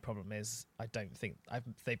 The only problem is I don't think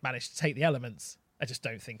they've managed to take the elements. I just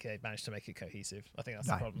don't think they've managed to make it cohesive. I think that's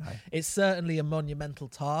the problem. No. It's certainly a monumental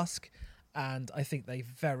task, and I think they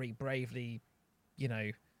very bravely, you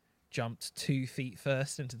know, jumped 2 feet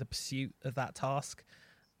first into the pursuit of that task.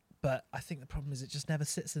 But I think the problem is it just never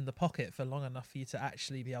sits in the pocket for long enough for you to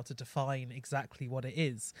actually be able to define exactly what it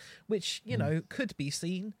is, which, you know, could be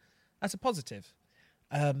seen as a positive.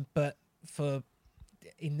 But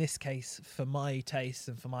in this case, for my taste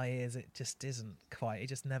and for my ears, it just isn't quite. It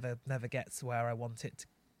just never gets where I want it to.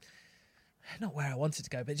 Not where I want it to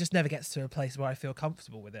go, but it just never gets to a place where I feel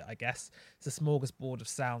comfortable with it, I guess. It's a smorgasbord of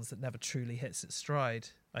sounds that never truly hits its stride,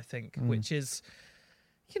 I think, which is,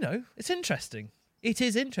 you know, it's interesting. It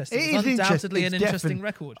is interesting. It's undoubtedly an interesting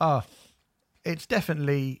record. It's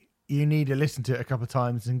definitely, you need to listen to it a couple of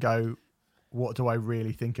times and go, what do I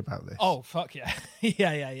really think about this? Oh, fuck yeah.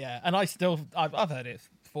 yeah. And I've heard it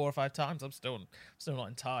 4 or 5 times. I'm still not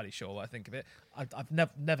entirely sure what I think of it. I've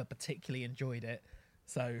never particularly enjoyed it.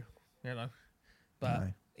 So, you know, but no,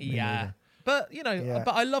 yeah. But, you know, yeah.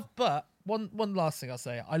 but one last thing I'll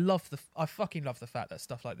say, I fucking love the fact that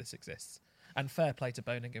stuff like this exists. And fair play to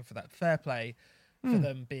Bone Ingen for that. Fair play for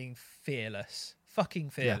them being fearless.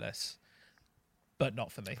 Fucking fearless. But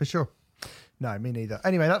not for me. For sure. No, me neither.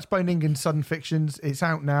 Anyway, that's Bone Ingen's Sudden Fictions. It's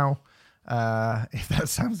out now. If that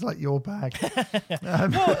sounds like your bag.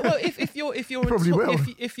 Well, if you're probably will.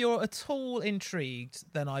 If you're at all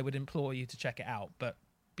intrigued, then I would implore you to check it out. But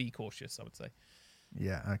be cautious, I would say.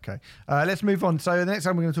 Yeah, okay. Let's move on. So the next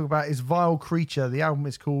album we're going to talk about is Vile Creature. The album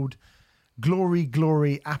is called Glory,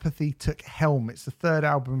 Glory, Apathy Took Helm. It's the 3rd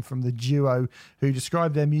album from the duo who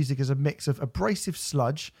describe their music as a mix of abrasive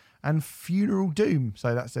sludge and funeral doom.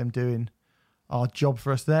 So that's them doing our job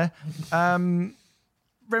for us there. Renfrey,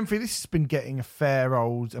 this has been getting a fair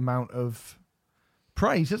old amount of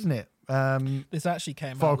praise, hasn't it? This actually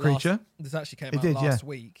came Vile out Creature. last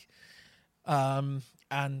week.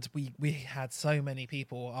 And we had so many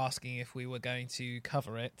people asking if we were going to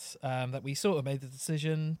cover it that we sort of made the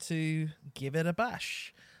decision to give it a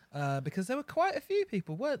bash. Because there were quite a few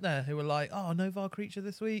people, weren't there, who were like, oh, no Vile Creature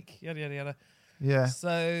this week, yada, yada, yada. Yeah.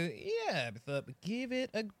 So, yeah, but give it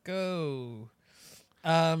a go.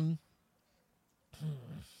 I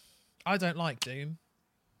don't like Doom.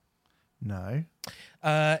 No.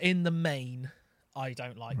 In the main, I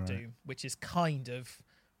don't like Doom, which is kind of...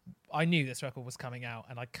 I knew this record was coming out,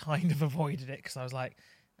 and I kind of avoided it because I was like,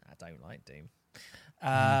 I don't like Doom.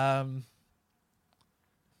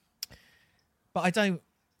 But I don't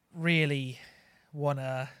really want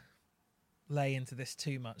to lay into this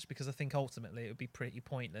too much because I think ultimately it would be pretty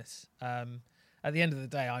pointless. At the end of the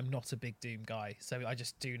day, I'm not a big Doom guy, so I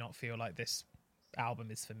just do not feel like this album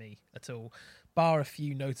is for me at all, bar a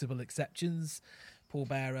few notable exceptions.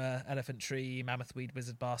 Pallbearer, Elephant Tree, Mammoth Weed,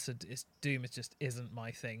 Wizard Bastard. Doom just isn't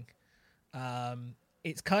my thing.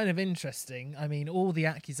 It's kind of interesting. I mean, all the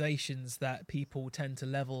accusations that people tend to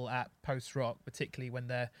level at post-rock, particularly when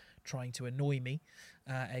they're trying to annoy me,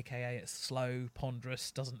 aka it's slow, ponderous,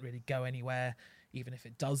 doesn't really go anywhere. Even if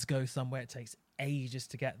it does go somewhere, it takes ages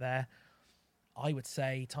to get there. I would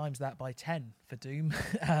say times that by 10 for Doom,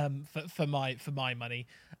 for my money.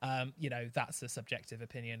 You know, that's a subjective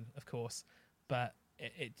opinion, of course, but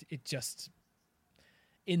it just,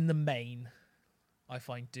 in the main, I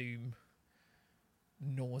find Doom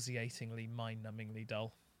nauseatingly, mind-numbingly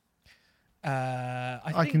dull.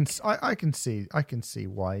 I can see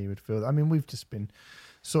why you would feel that. I mean, we've just been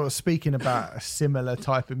sort of speaking about a similar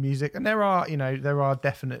type of music, and there are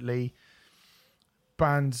definitely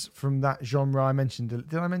bands from that genre. I mentioned,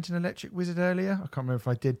 did I mention Electric Wizard earlier? I can't remember if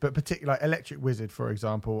I did, but particularly like Electric Wizard, for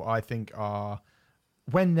example, I think are,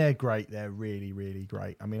 when they're great, they're really, really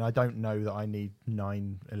great. I mean, I don't know that I need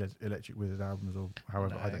 9 Electric Wizard albums or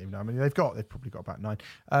however. No. I don't even know. I mean, they've probably got about 9.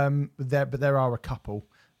 But there are a couple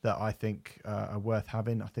that I think are worth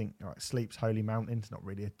having. I think Sleep's Holy Mountain's not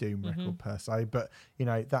really a Doom record per se, but you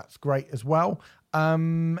know, that's great as well. But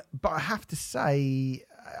I have to say,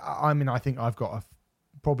 I mean, I think I've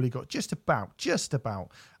probably got just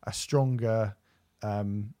about a stronger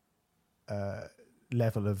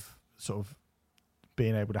level of sort of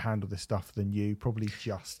being able to handle this stuff than you. Probably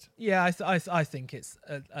just. Yeah, I think it's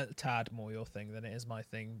a tad more your thing than it is my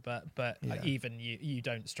thing. But even you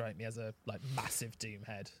don't strike me as a like massive Doom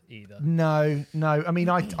head either. No. I mean,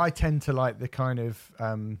 I tend to like the kind of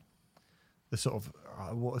the sort of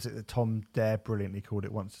what was it that Tom Dare brilliantly called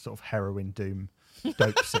it once? Sort of heroin Doom.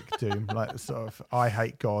 Dope sick Doom, like sort of I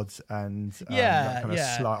hate gods and that kind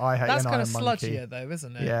of I hate that's an kind of Iron Monkey. sludgier though,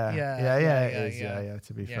 isn't it? Yeah,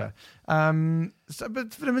 to be fair. So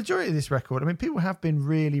but for the majority of this record, I mean, people have been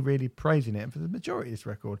really, really praising it, and for the majority of this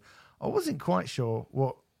record, I wasn't quite sure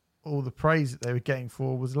what all the praise that they were getting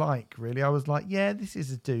for was like. Really, I was like, yeah, this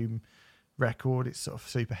is a Doom record. It's sort of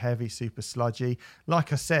super heavy, super sludgy.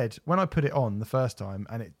 Like I said, when I put it on the first time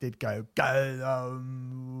and it did go and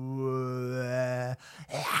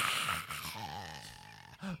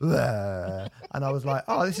I was like,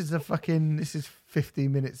 oh, this is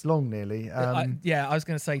 15 minutes long nearly. I was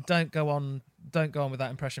going to say, don't go on with that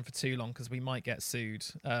impression for too long, because we might get sued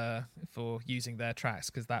for using their tracks,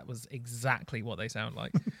 because that was exactly what they sound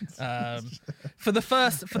like. For the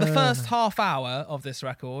first half hour of this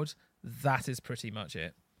record, that is pretty much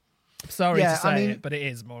it. Sorry to say it, but it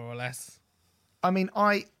is more or less. I mean,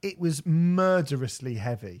 it was murderously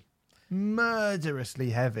heavy, and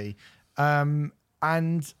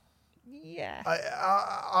yeah,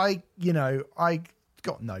 I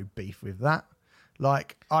got no beef with that.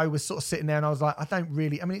 Like, I was sort of sitting there and I was like, I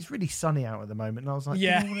mean, it's really sunny out at the moment. And I was like, do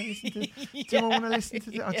I want to listen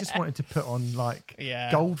to this? I just wanted to put on like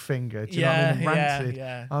Goldfinger. Do you know what I mean? And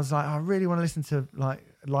Rancid. I was like, I really want to listen to like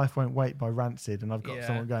Life Won't Wait by Rancid. And I've got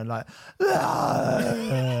someone going like,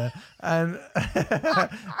 and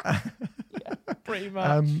pretty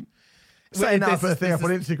much. Setting that up thing up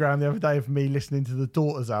on Instagram the other day of me listening to the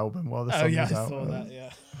Daughters album while the song was out. I saw that,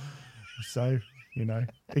 yeah. So,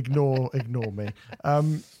 ignore me.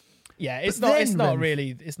 It's not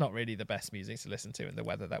really the best music to listen to in the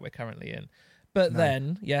weather that we're currently in. But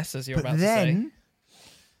then, yes, as you're about to say.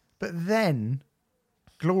 But then,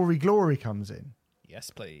 Glory Glory comes in. Yes,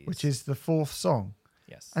 please. Which is the fourth song.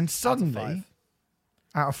 Yes. And suddenly,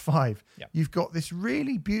 out of five, you've got this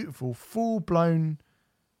really beautiful, full-blown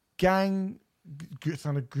gang,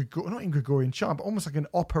 kind of not in Gregorian chant, but almost like an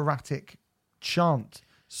operatic chant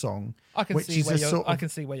song. I can see where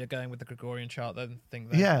you're going with the Gregorian chant thing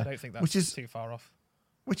there. Yeah, I don't think that's too far off.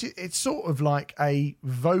 It's sort of like a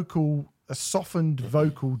softened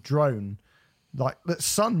vocal drone, like that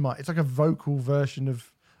Sun might. It's like a vocal version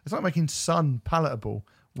of. It's like making Sun palatable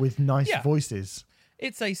with nice voices.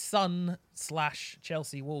 It's a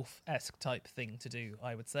Sun/Chelsea Wolfe-esque type thing to do,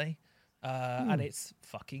 I would say. And it's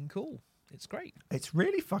fucking cool. It's great. It's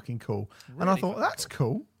really fucking cool. Really, and I thought, that's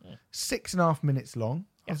cool. 6.5 minutes long.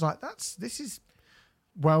 I was like, this is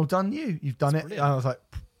well done. You've done it. Brilliant. And I was like,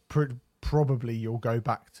 probably you'll go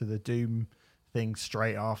back to the Doom thing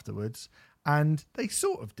straight afterwards. And they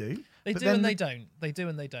sort of do. They do and they don't. They do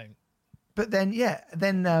and they don't. But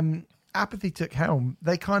then, Apathy Took Helm.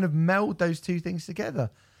 They kind of meld those two things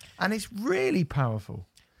together. And it's really powerful.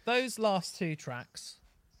 Those last two tracks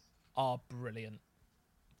are brilliant.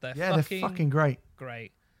 They're fucking great.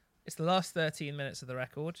 Great. It's the last 13 minutes of the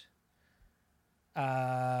record.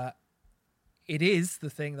 It is the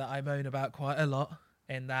thing that I moan about quite a lot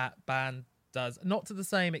in that band does, not to the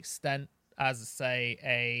same extent as,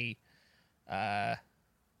 say, that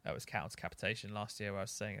was Counts Capitation last year where I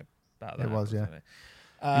was saying about that. It was,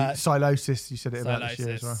 Silosis, you said it about this year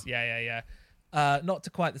as well. Yeah. Not to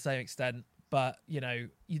quite the same extent, but, you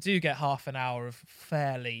do get half an hour of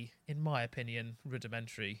fairly, in my opinion,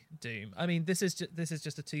 rudimentary Doom. I mean, this is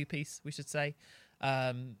just a two-piece, we should say.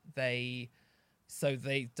 They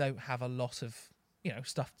don't have a lot of,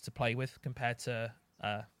 stuff to play with compared to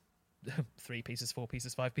 3 pieces, 4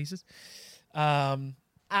 pieces, 5 pieces. And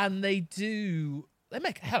they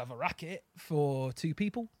make a hell of a racket for 2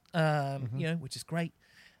 people, which is great.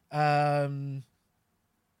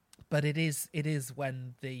 But it is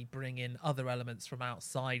when they bring in other elements from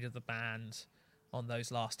outside of the band on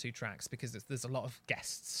those last 2 tracks, because there's a lot of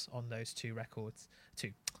guests on those 2 records,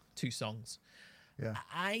 two songs. Yeah,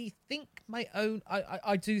 I think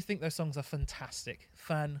I do think those songs are fantastic,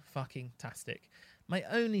 fan-fucking-tastic. My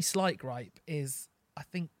only slight gripe is I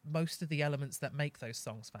think most of the elements that make those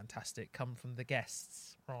songs fantastic come from the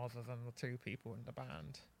guests rather than the 2 people in the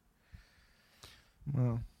band.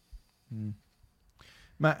 Well,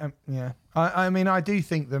 I mean, I do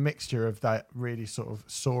think the mixture of that really sort of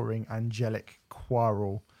soaring angelic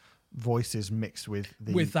quarrel voices mixed with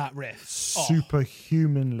that riff.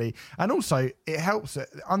 superhumanly, and also it helps that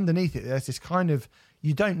underneath it there's this kind of,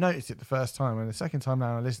 you don't notice it the first time, and the second time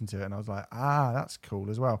now I listened to it and I was like, that's cool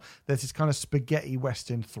as well. There's this kind of spaghetti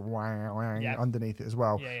western underneath it as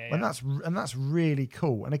well. And that's really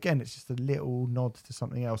cool. And again, it's just a little nod to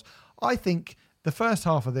something else. I think the first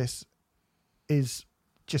half of this is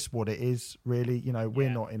just what it is, really. You know, we're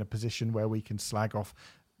not in a position where we can slag off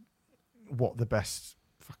what the best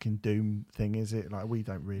fucking Doom thing is. It like, we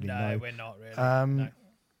don't really know. No, we're not really. No.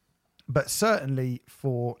 But certainly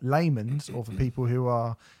for layman's or for people who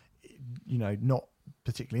are, you know, not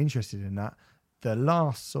particularly interested in that, the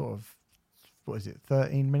last sort of,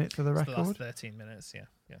 13 minutes of the record? The last 13 minutes,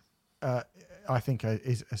 yeah. I think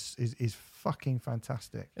is fucking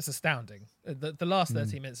fantastic. It's astounding. The last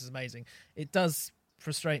 13 minutes is amazing. It does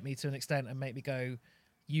frustrate me to an extent and make me go,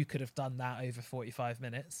 you could have done that over 45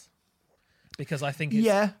 minutes. Because I think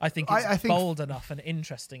it's bold enough and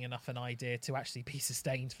interesting enough an idea to actually be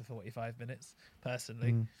sustained for 45 minutes,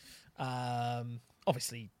 personally.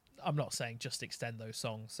 Obviously, I'm not saying just extend those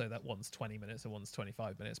songs so that one's 20 minutes and one's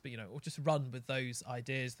 25 minutes, but, you know, or just run with those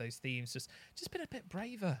ideas, those themes, just been a bit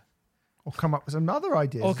braver. Or come up with some other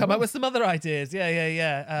ideas.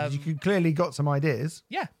 Yeah. You clearly got some ideas.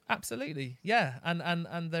 Yeah, absolutely. Yeah,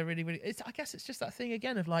 and they're really, really... I guess it's just that thing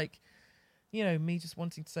again of like, you know, me just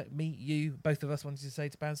wanting to say, both of us wanting to say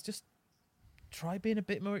to bands, just try being a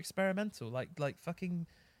bit more experimental. Like fucking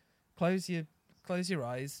close your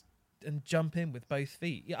eyes and jump in with both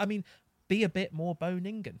feet. Yeah, I mean, be a bit more Bo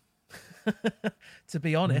Ningen. To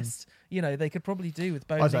be honest, you know, they could probably do with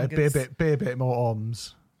Bo Ningen. Be a bit more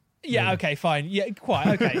OMS. Yeah, okay, fine. Yeah,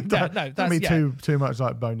 quite. Okay. Don't be too much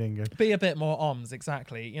like Bo Ningen. Be a bit more OMS,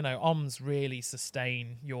 exactly. You know, OMS really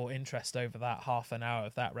sustain your interest over that half an hour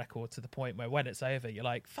of that record to the point where when it's over, you're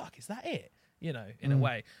like, fuck, is that it? You know, in a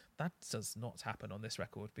way. That does not happen on this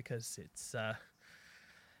record because it's...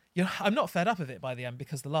 you know, I'm not fed up of it by the end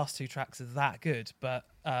because the last two tracks are that good, but...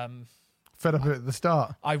 fed up at the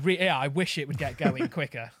start? I wish it would get going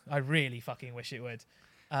quicker. I really fucking wish it would.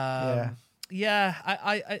 Yeah,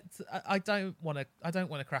 I don't want to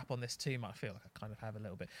crap on this too much. I feel like I kind of have a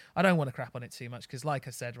little bit. I don't want to crap on it too much because, like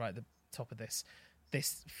I said right at the top of this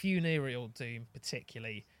funereal Doom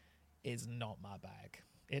particularly is not my bag.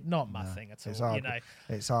 It's not my thing at all. Hard, you know,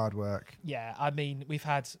 it's hard work. Yeah, I mean, we've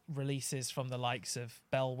had releases from the likes of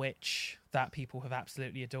Bell Witch that people have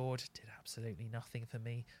absolutely adored. Did absolutely nothing for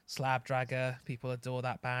me. Slabdragger, people adore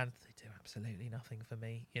that band. They do absolutely nothing for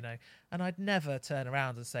me, you know. And I'd never turn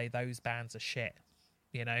around and say those bands are shit,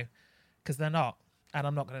 you know, because they're not. And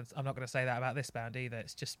I'm not gonna say that about this band either.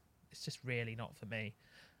 It's just really not for me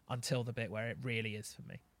until the bit where it really is for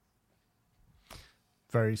me.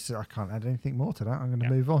 I can't add anything more to that. I'm going to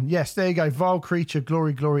move on. Yes, there you go. Vile Creature,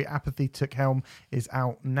 Glory, Glory, Apathy Took Helm is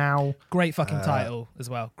out now. Great fucking title as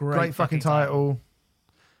well. Great fucking title.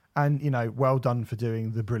 And, you know, well done for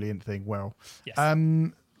doing the brilliant thing well. Yes.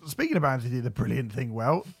 Speaking of bands who do the brilliant thing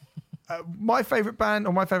well, my favourite band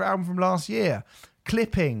or my favourite album from last year,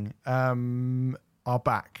 Clipping, are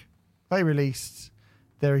back. They released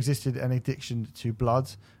There Existed an Addiction to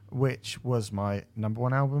Blood, which was my number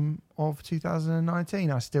one album of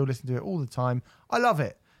 2019. I still listen to it all the time. I love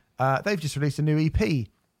it. They've just released a new EP.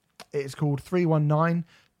 It's called 319.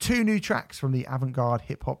 2 new tracks from the avant-garde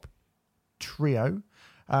hip-hop trio.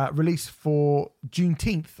 Released for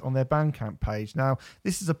Juneteenth on their Bandcamp page. Now,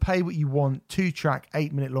 this is a pay what you want 2-track,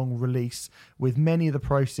 8-minute long release with many of the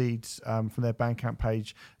proceeds from their Bandcamp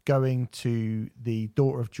page going to the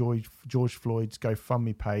Daughter of George Floyd's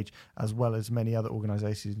GoFundMe page, as well as many other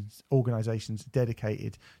organizations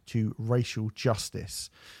dedicated to racial justice.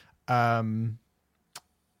 We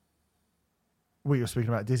were speaking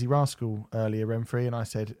about Dizzy Rascal earlier, Renfrey, and I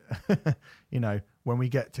said, you know, when we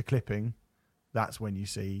get to Clipping, that's when you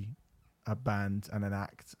see a band and an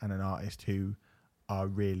act and an artist who are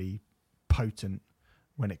really potent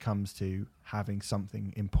when it comes to having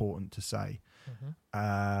something important to say.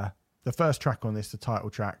 The first track on this, the title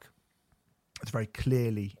track, it's very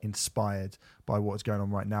clearly inspired by what's going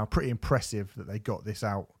on right now. Pretty impressive that they got this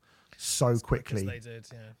out so quickly. They did,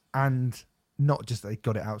 yeah. And not just that they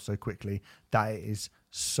got it out so quickly, that it is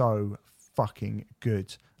so fucking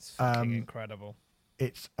good. It's fucking incredible.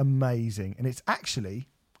 It's amazing. And it's actually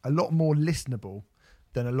a lot more listenable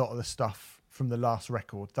than a lot of the stuff from the last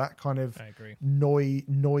record. That kind of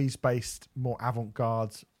noise-based, more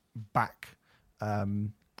avant-garde backing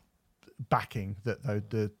that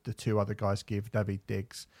the two other guys give, David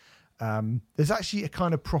Diggs. There's actually a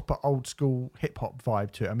kind of proper old-school hip-hop vibe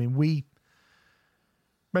to it. I mean,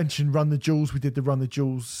 mentioned Run the Jewels. We did the Run the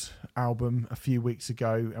Jewels album a few weeks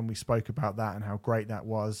ago, and we spoke about that and how great that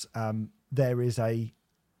was. There is a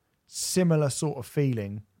similar sort of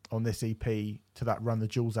feeling on this EP to that Run the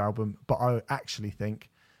Jewels album, but I actually think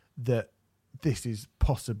that this is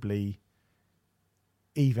possibly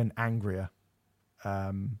even angrier,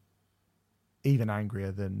 than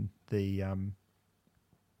the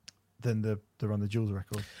Run the Jewels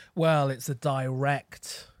record. Well, it's a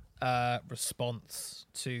direct response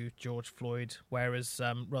to George Floyd, whereas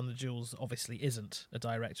Run the Jewels obviously isn't a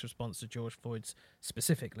direct response to George Floyd's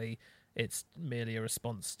specifically. It's merely a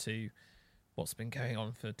response to what's been going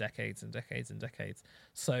on for decades and decades and decades.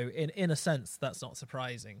 So in a sense, that's not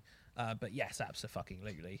surprising. But yes,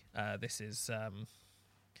 absolutely. This is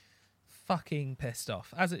fucking pissed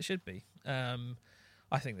off, as it should be.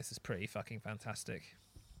 I think this is pretty fucking fantastic.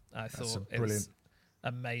 I thought it was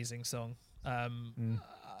an amazing song.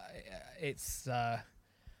 It's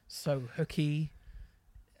so hooky,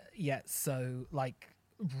 yet so like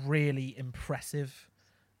really impressive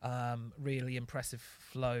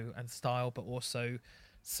flow and style, but also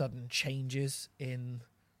sudden changes in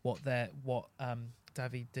what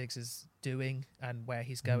Daveed Diggs is doing and where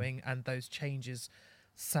he's going, and those changes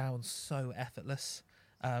sound so effortless.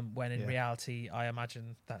 When in reality, I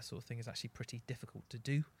imagine that sort of thing is actually pretty difficult to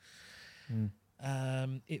do.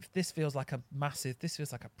 If this feels like a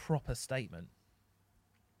proper statement.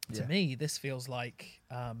 To me, this feels like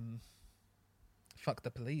fuck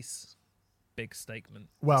the police, big statement.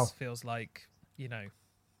 Well, this feels like,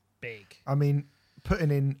 big. I mean,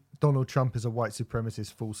 putting in Donald Trump is a white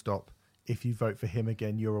supremacist, full stop. If you vote for him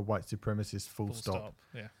again, you're a white supremacist, full stop.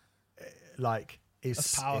 Yeah. Like,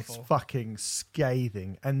 it's powerful. It's fucking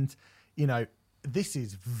scathing. And, this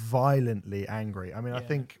is violently angry. I mean, I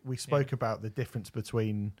think we spoke about the difference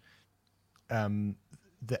between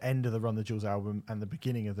the end of the Run the Jewels album and the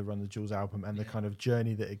beginning of the Run the Jewels album and the kind of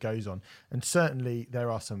journey that it goes on. And certainly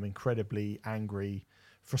there are some incredibly angry,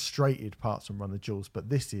 frustrated parts on Run the Jewels, but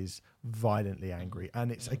this is violently angry.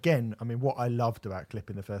 And it's, again, I mean, what I loved about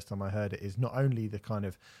Clipping the first time I heard it is not only the kind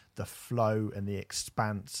of the flow and the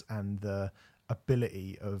expanse and the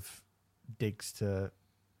ability of Diggs to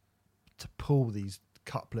pull these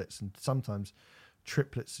couplets and sometimes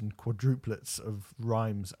triplets and quadruplets of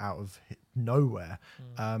rhymes out of nowhere.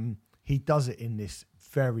 He does it in this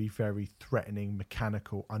very, very threatening,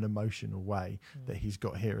 mechanical, unemotional way that he's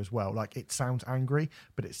got here as well. Like, it sounds angry,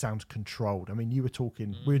 but it sounds controlled. I mean, you were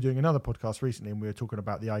talking, we were doing another podcast recently and we were talking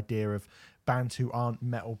about the idea of bands who aren't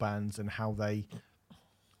metal bands and how they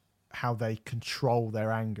control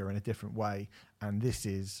their anger in a different way. And this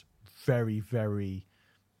is very, very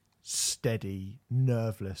steady,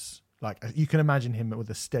 nerveless. Like, you can imagine him with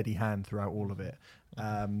a steady hand throughout all of it.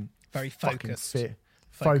 Very focused.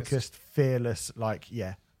 Focused, fearless, like,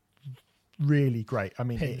 really great. I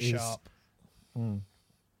mean, Pin sharp.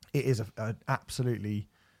 It is an absolutely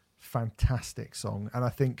fantastic song. And I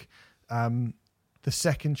think the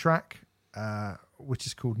second track, which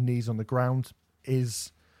is called Knees on the Ground,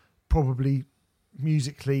 is probably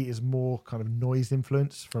musically is more kind of noise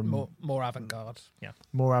influence from more avant-garde.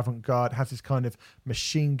 More avant-garde, has this kind of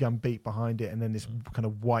machine gun beat behind it and then this kind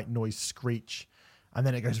of white noise screech, and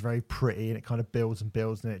then it goes very pretty and it kind of builds and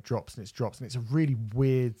builds and it drops and it drops, and it's a really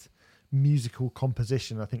weird musical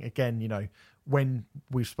composition. I think, again, when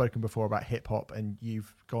we've spoken before about hip hop and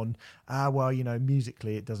you've gone,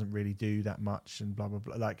 musically it doesn't really do that much and blah blah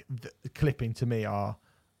blah, like the Clipping to me are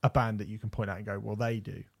a band that you can point out and go, well, they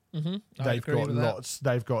do. They've got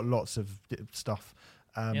lots of stuff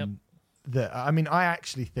that, I mean, I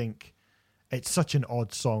actually think it's such an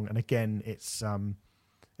odd song, and again, it's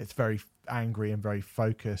very angry and very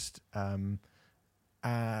focused.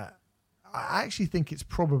 I actually think it's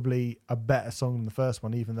probably a better song than the first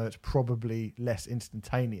one, even though it's probably less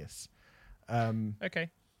instantaneous. Okay,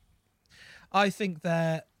 I think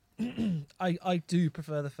that I do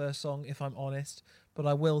prefer the first song, if I'm honest. But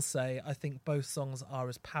I will say, I think both songs are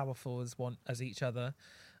as powerful as each other.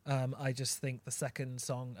 I just think the second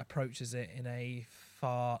song approaches it in a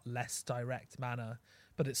far less direct manner,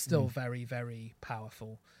 but it's still very, very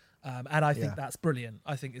powerful. And I think that's brilliant.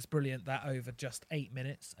 I think it's brilliant that over just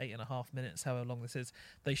 8.5 minutes, however long this is,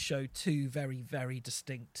 they show two very, very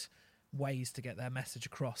distinct ways to get their message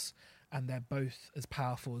across, and they're both as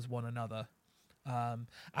powerful as one another.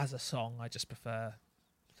 As a song, I just prefer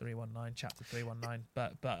 319, Chapter 319,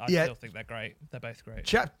 but I still think they're great. They're both great.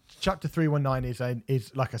 Chapter 319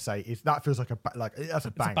 is like I say, that feels like that's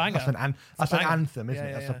a banger. Banger. That's an anthem, isn't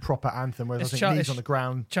it? That's a proper anthem. Whereas I think Knees on the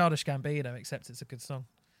Ground, Childish Gambino, except it's a good song.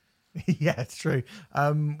 Yeah, it's true.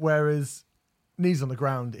 Whereas Knees on the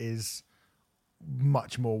Ground is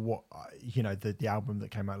much more what the album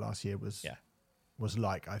that came out last year was. Yeah. Was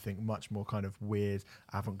like, I think, much more kind of weird,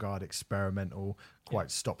 avant-garde, experimental,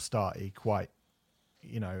 quite stop-starty, quite,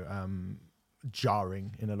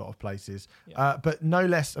 jarring in a lot of places, but no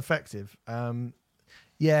less effective.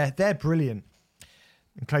 They're brilliant.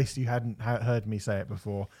 In case you hadn't heard me say it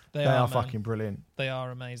before, they are fucking brilliant. They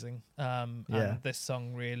are amazing. And this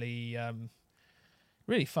song really,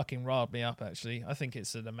 really fucking riled me up, actually. I think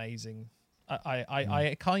it's an amazing...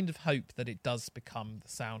 I kind of hope that it does become the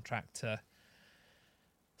soundtrack to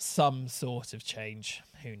some sort of change.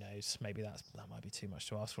 Who knows? Maybe that might be too much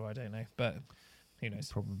to ask for. I don't know, but who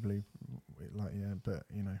knows? Probably, but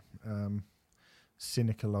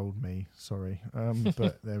cynical old me. Sorry,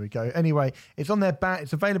 but there we go. Anyway, it's on their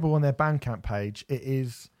it's available on their Bandcamp page. It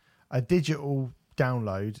is a digital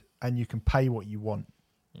download, and you can pay what you want.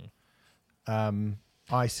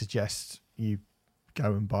 I suggest you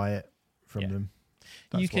go and buy it from them.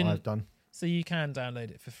 That's what I've done. So you can download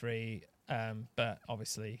it for free. But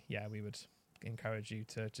obviously, we would encourage you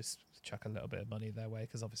to just chuck a little bit of money their way,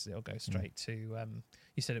 because obviously it'll go straight to,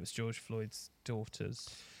 you said it was George Floyd's daughters.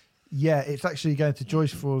 Yeah, it's actually going to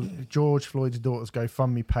George Floyd's daughters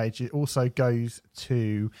GoFundMe page. It also goes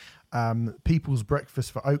to People's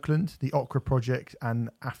Breakfast for Oakland, the Okra Project, and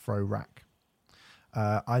Afro Rack.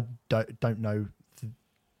 I don't know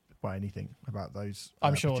anything about those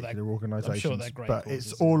particular organisations. I'm sure they're great, but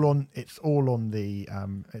it's all on the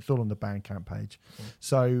Bandcamp page.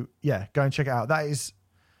 So go and check it out. That is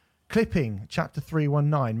Clipping, Chapter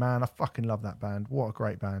 319. Man, I fucking love that band. What a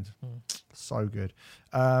great band. So good.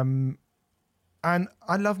 And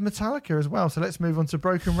I love Metallica as well. So let's move on to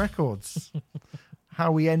Broken Records.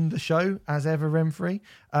 How we end the show, as ever, Remfry,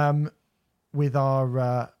 with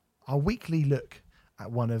our weekly look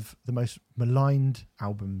at one of the most maligned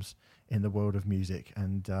albums in the world of music,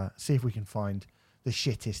 and see if we can find the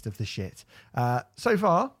shittest of the shit. So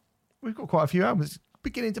far, we've got quite a few albums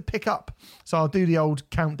beginning to pick up. So I'll do the old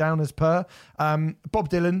countdown as per. Bob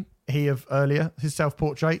Dylan, he of earlier, his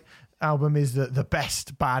Self-Portrait album is the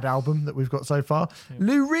best bad album that we've got so far.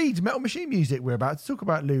 Lou Reed, Metal Machine Music. We're about to talk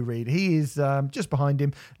about Lou Reed. He is just behind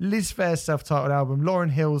him. Liz Phair's self-titled album. Lauryn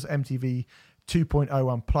Hill's MTV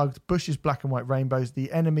 2.0 Unplugged, Bush's Black and White Rainbows,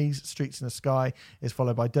 The Enemies, Streets in the Sky is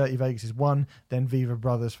followed by Dirty Vegas' One, then Viva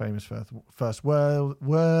Brothers' famous first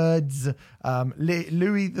words,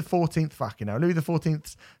 Louis the 14th, fucking hell, Louis the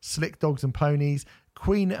 14th's Slick Dogs and Ponies,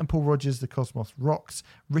 Queen and Paul Rogers' The Cosmos Rocks,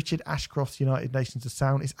 Richard Ashcroft's United Nations of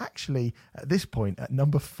Sound is actually at this point at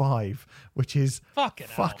number 5, which is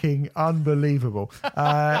fucking unbelievable.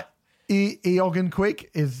 Eoghan Quigg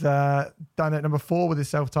is done at number 4 with his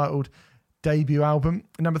self-titled debut album.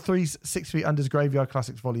 Number 3's 6 Feet Under's Graveyard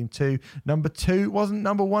Classics Volume 2. Number 2 wasn't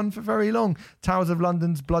number 1 for very long. Towers of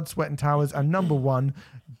London's Blood, Sweat and Towers. And number 1,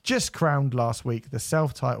 just crowned last week, the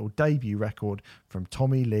self-titled debut record from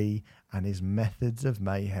Tommy Lee and his Methods of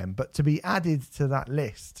Mayhem. But to be added to that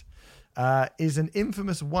list is an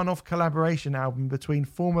infamous one-off collaboration album between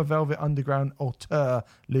former Velvet Underground auteur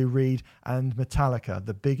Lou Reed and Metallica,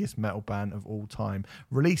 the biggest metal band of all time,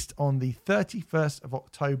 released on the 31st of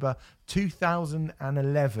October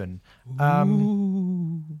 2011.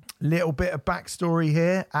 Little bit of backstory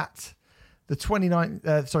here. At the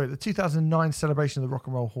 2009 celebration of the Rock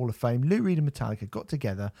and Roll Hall of Fame, Lou Reed and Metallica got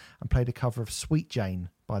together and played a cover of Sweet Jane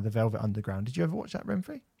by the Velvet Underground. Did you ever watch that,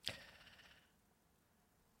 Remfry?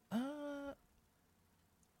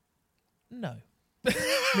 No.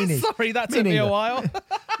 Me neither. Sorry, that took me a while.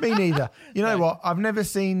 Me neither. You know what? I've never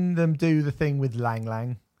seen them do the thing with Lang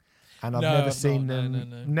Lang. And I've never seen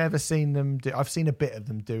them do. I've seen a bit of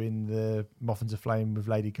them doing the Muffins of Flame with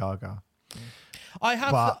Lady Gaga. I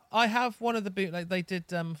have one of the bootleg. They did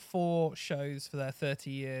 4 shows for their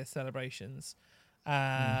 30-year celebrations,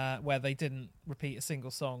 where they didn't repeat a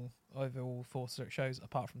single song over all 4 shows,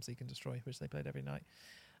 apart from Seek and Destroy, which they played every night.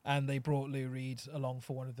 And they brought Lou Reed along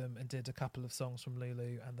for one of them and did a couple of songs from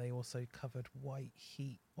Lulu, and they also covered White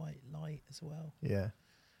Heat, White Light as well. Yeah,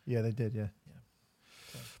 they did. Yeah.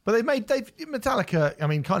 But Metallica, I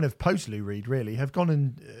mean, kind of post Lou Reed, really, have gone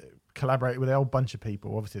and collaborated with a whole bunch of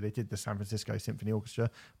people. Obviously, they did the San Francisco Symphony Orchestra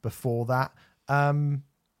before that. But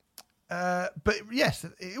yes,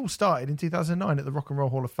 it all started in 2009 at the Rock and Roll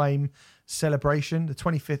Hall of Fame celebration, the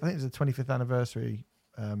 25th. I think it was the 25th anniversary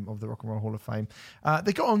of the Rock and Roll Hall of Fame.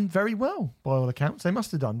 They got on very well by all accounts. They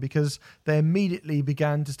must have done, because they immediately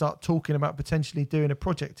began to start talking about potentially doing a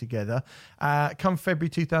project together. Come February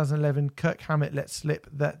 2011, Kirk Hammett let slip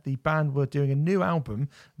that the band were doing a new album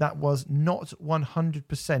that was not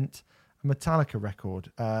 100% a Metallica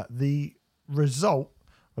record. The result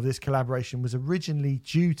of this collaboration was originally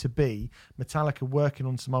due to be Metallica working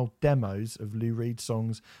on some old demos of Lou Reed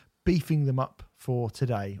songs, beefing them up for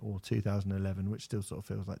today, or 2011, which still sort of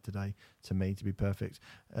feels like today to me, to be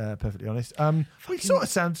perfectly honest. Which sort of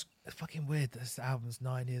sounds... It's fucking weird. This album's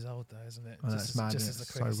 9 years old, though, isn't it? It's mad, just isn't as it?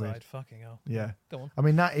 a quick So weird. aside. Fucking hell. Yeah. Go on. I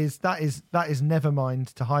mean, that is never mind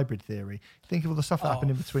to Hybrid Theory. Think of all the stuff that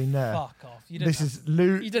happened in between there. Fuck off. You didn't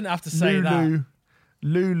You didn't have to say that.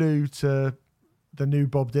 Lulu to the new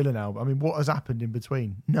Bob Dylan album. I mean, what has happened in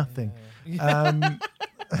between? Nothing. Yeah.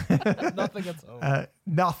 Nothing at all.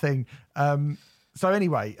 Nothing. So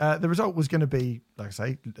anyway, the result was going to be, like I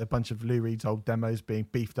say, a bunch of Lou Reed's old demos being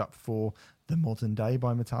beefed up for the modern day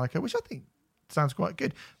by Metallica, which I think sounds quite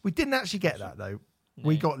good. We didn't actually get that, though. No.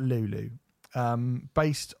 We got Lulu,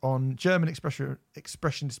 based on German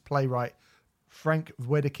expressionist playwright Frank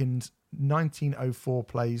Wedekind's 1904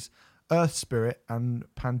 plays Earth Spirit and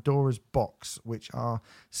Pandora's Box, which are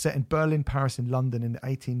set in Berlin, Paris, and London in the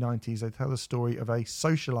 1890s. They tell the story of a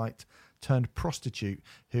socialite turned prostitute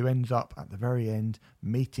who ends up at the very end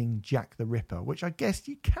meeting Jack the Ripper, which I guess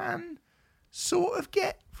you can sort of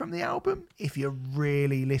get from the album if you're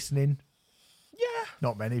really listening. Yeah.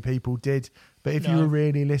 Not many people did, but if you were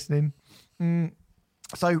really listening.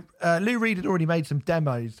 So Lou Reed had already made some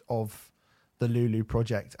demos of the Lulu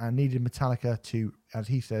project and needed Metallica to, as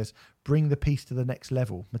he says, bring the piece to the next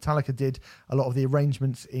level. Metallica did a lot of the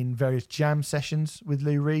arrangements in various jam sessions with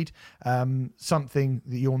Lou Reed, something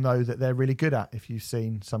that you'll know that they're really good at if you've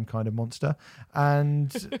seen Some Kind of Monster.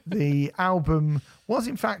 And the album was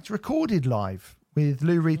in fact recorded live with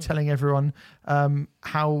Lou Reed telling everyone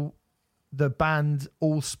how the band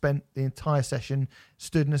all spent the entire session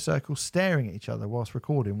stood in a circle staring at each other whilst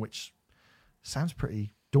recording, which sounds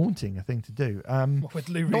pretty daunting a thing to do. With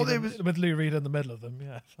Lou Reed in the middle of them,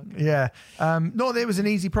 yeah. Yeah. Not that it was an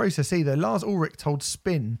easy process either. Lars Ulrich told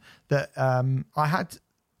Spin that I had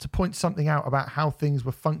to point something out about how things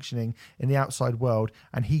were functioning in the outside world,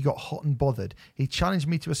 and he got hot and bothered. He challenged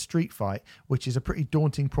me to a street fight, which is a pretty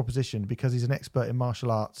daunting proposition because he's an expert in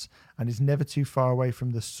martial arts and is never too far away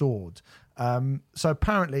from the sword. So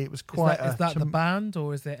apparently it was quite... Is that the band,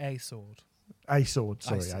 or is there a sword? A sword,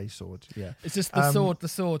 a sword, yeah. It's just the sword. The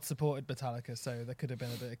sword supported Metallica, so there could have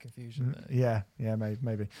been a bit of confusion there. Yeah,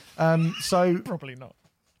 maybe. So Probably not.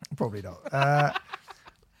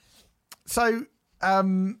 So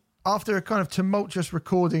after a kind of tumultuous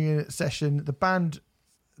recording session, the band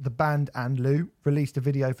and Lou released a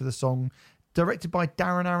video for the song, directed by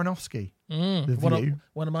Darren Aronofsky. The View.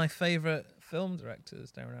 One of my favourite film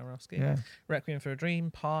directors, Darren Aronofsky. Yeah. Requiem for a Dream,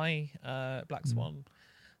 Pi, Black Swan,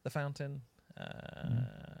 The Fountain.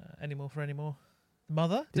 Any more for any more?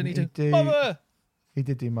 Mother? Didn't he do Mother? He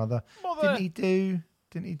did do Mother. Didn't he do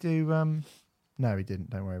no, he didn't,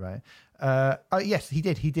 don't worry about it. Yes, he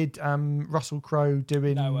did. He did Russell Crowe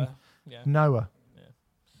doing Noah. Yeah. Noah. Yeah.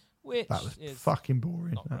 Which that was is fucking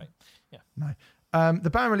boring. not great. Yeah. No. The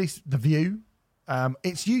band released The View.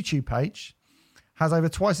 Its YouTube page has over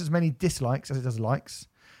twice as many dislikes as it does likes,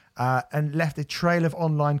 and left a trail of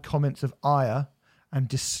online comments of ire and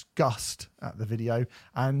disgust at the video,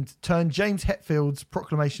 and turned James Hetfield's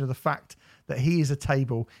proclamation of the fact that he is a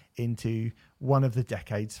table into one of the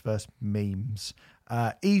decade's first memes.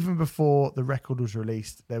 Even before the record was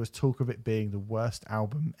released, there was talk of it being the worst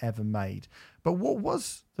album ever made. But what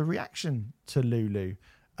was the reaction to Lulu?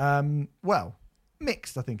 Well,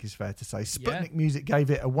 mixed, I think is fair to say. Sputnik Music gave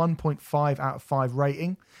it a 1.5 out of 5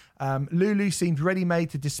 rating. Lulu seemed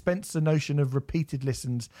ready-made to dispense the notion of repeated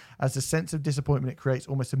listens, as the sense of disappointment it creates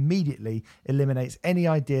almost immediately eliminates any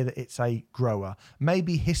idea that it's a grower.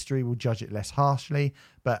 Maybe history will judge it less harshly,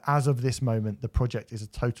 but as of this moment, the project is a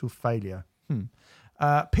total failure.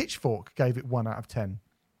 Pitchfork gave it 1 out of 10.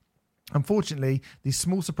 Unfortunately, these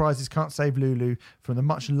small surprises can't save Lulu from the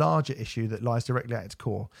much larger issue that lies directly at its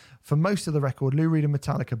core. For most of the record, Lou Reed and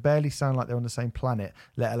Metallica barely sound like they're on the same planet,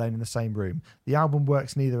 let alone in the same room. The album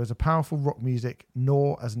works neither as a powerful rock music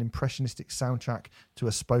nor as an impressionistic soundtrack to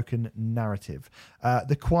a spoken narrative.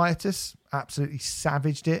 The Quietus absolutely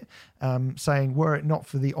savaged it, saying, were it not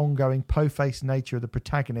for the ongoing po-faced nature of the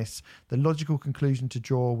protagonists, the logical conclusion to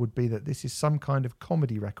draw would be that this is some kind of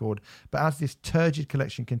comedy record, but as this turgid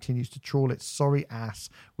collection continues to trawl its sorry ass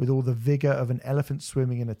with all the vigour of an elephant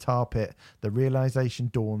swimming in a tar pit, the realisation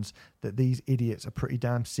dawns that these idiots are pretty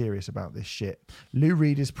damn serious about this shit. Lou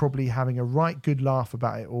Reed is probably having a right good laugh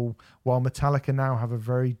about it all, while Metallica now have a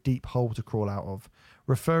very deep hole to crawl out of.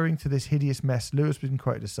 Referring to this hideous mess, Lou has been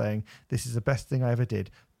quoted as saying, "This is the best thing I ever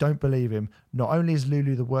did. Don't believe him. Not only is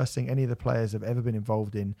Lulu the worst thing any of the players have ever been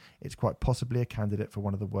involved in, it's quite possibly a candidate for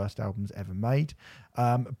one of the worst albums ever made."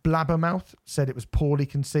 Blabbermouth said it was poorly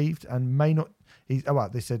conceived and may not...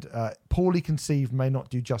 They said poorly conceived may not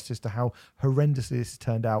do justice to how horrendously this has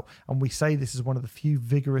turned out, and we say this is one of the few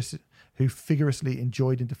who vigorously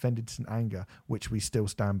enjoyed and defended St. Anger, which we still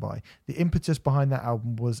stand by. The impetus behind that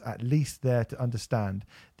album was at least there to understand.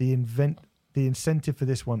 The incentive for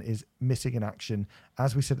this one is missing in action.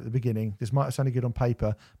 As we said at the beginning, this might have sounded good on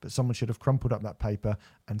paper, but someone should have crumpled up that paper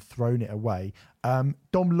and thrown it away. Dom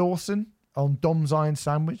Lawson on Dom's Iron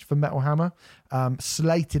Sandwich for Metal Hammer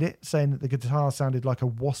slated it, saying that the guitar sounded like a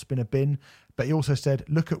wasp in a bin. But he also said,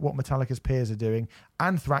 look at what Metallica's peers are doing.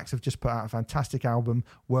 Anthrax have just put out a fantastic album,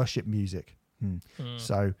 Worship Music.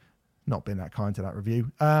 So not been that kind to that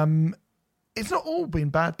review. It's not all been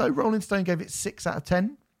bad, though. Rolling Stone gave it 6 out of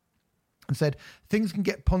 10. And said, things can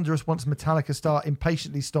get ponderous once Metallica start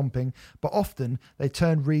impatiently stomping, but often they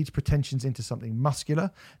turn Reed's pretensions into something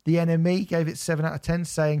muscular. The NME gave it 7 out of 10,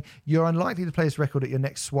 saying, you're unlikely to play this record at your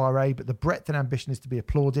next soiree, but the breadth and ambition is to be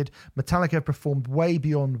applauded. Metallica performed way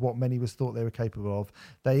beyond what many of us thought they were capable of.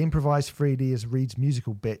 They improvised freely as Reed's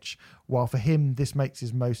musical bitch, while for him, this makes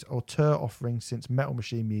his most auteur offering since Metal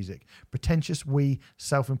Machine music. Pretentious,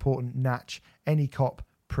 self-important, natch, any cop,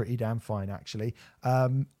 pretty damn fine, actually.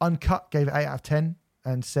 Uncut gave it 8 out of 10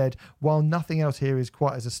 and said, while nothing else here is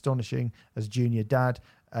quite as astonishing as Junior Dad,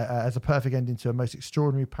 as a perfect ending to a most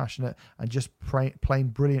extraordinary, passionate, and just plain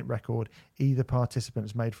brilliant record either participant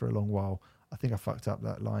has made for a long while. I think I fucked up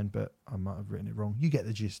that line, but I might have written it wrong. You get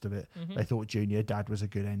the gist of it. Mm-hmm. They thought Junior Dad was a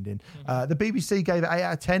good ending. Mm-hmm. The BBC gave it 8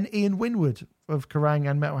 out of 10. Ian Winwood of Kerrang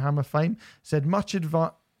and Metal Hammer fame said, much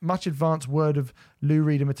advanced word of Lou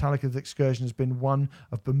Reed and Metallica's excursion has been one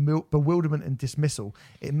of bewilderment and dismissal.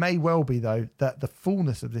 It may well be, though, that the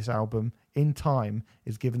fullness of this album in time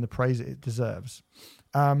is given the praise it deserves.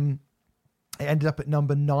 It ended up at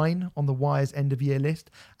number 9 on the Wire's end of year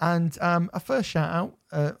list. And a first shout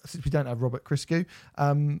out, since we don't have Robert Christgau,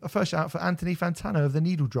 a first shout out for Anthony Fantano of the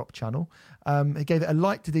Needle Drop channel. He gave it a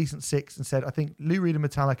light to decent 6 and said, I think Lou Reed and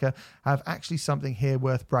Metallica have actually something here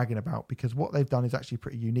worth bragging about because what they've done is actually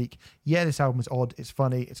pretty unique. Yeah, this album is odd, it's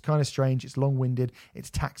funny, it's kind of strange, it's long-winded,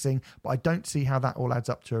 it's taxing, but I don't see how that all adds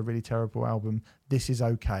up to a really terrible album. This is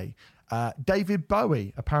okay. David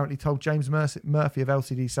Bowie apparently told James Murphy of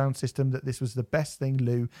LCD Sound System that this was the best thing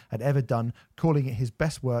Lou had ever done, calling it his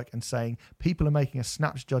best work and saying people are making a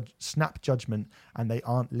snap judgment and they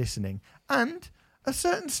aren't listening. And a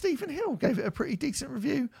certain Stephen Hill gave it a pretty decent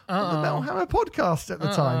review on the Metal Hammer podcast at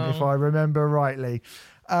the time, if I remember rightly.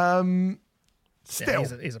 Still,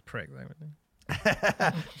 he's a prick, though.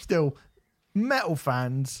 Still, metal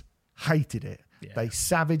fans hated it. Yeah. They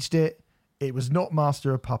savaged it. It was not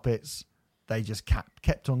Master of Puppets. They just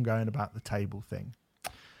kept on going about the table thing.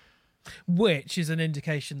 Which is an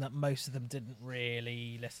indication that most of them didn't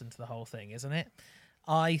really listen to the whole thing, isn't it?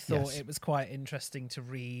 I thought it was quite interesting to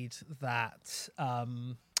read that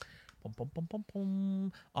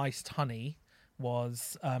Iced Honey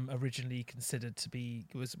was originally considered to be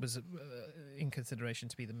was in consideration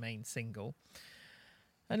to be the main single.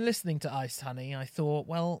 And listening to Iced Honey, I thought,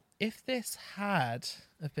 well, if this had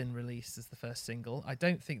have been released as the first single, I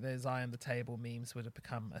don't think those Eye on the Table memes would have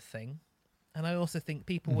become a thing. And I also think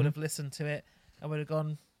people would have listened to it and would have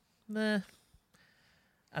gone, meh,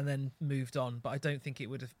 and then moved on. But I don't think it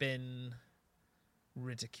would have been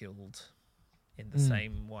ridiculed in the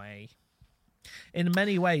same way. In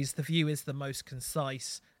many ways, The View is the most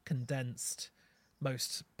concise, condensed,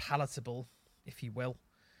 most palatable, if you will,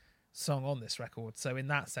 song on this record. So in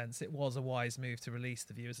that sense, it was a wise move to release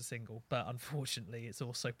The View as a single. But unfortunately, it's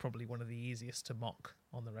also probably one of the easiest to mock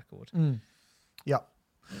on the record. Yeah.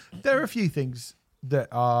 There are a few things that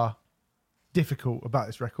are difficult about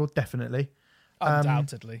this record, definitely.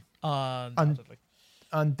 Undoubtedly.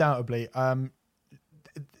 Undoubtedly.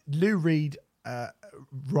 Lou Reed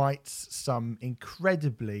writes some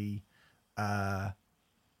incredibly there's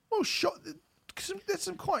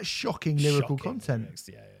some quite shocking lyrical content. Lyrics.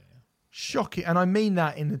 Yeah. Shocking, and I mean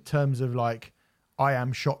that in the terms of like I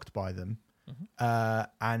am shocked by them,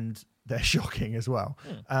 and they're shocking as well.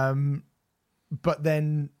 But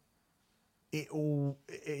then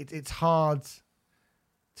it's hard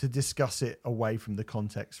to discuss it away from the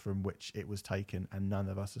context from which it was taken, and none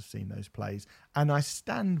of us have seen those plays. And I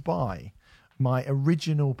stand by my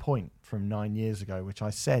original point from 9 years ago, which I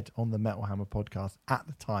said on the Metal Hammer podcast at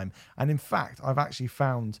the time. And in fact, I've actually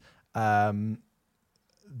found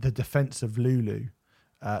the defense of Lulu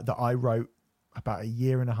that I wrote about a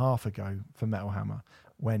year and a half ago for Metal Hammer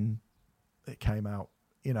when it came out,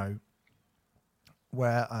 you know,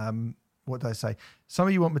 where, what did I say? Some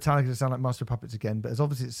of you want Metallica to sound like Master of Puppets again, but as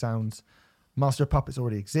obviously it sounds, Master of Puppets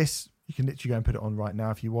already exists. You can literally go and put it on right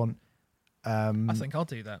now if you want. I think I'll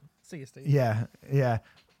do that. See you, Steve. Yeah.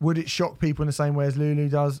 Would it shock people in the same way as Lulu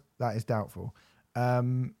does? That is doubtful.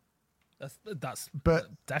 That's but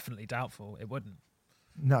definitely doubtful. It wouldn't.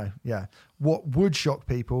 No, yeah. What would shock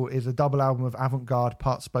people is a double album of avant-garde,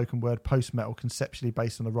 part spoken word, post-metal, conceptually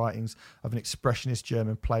based on the writings of an expressionist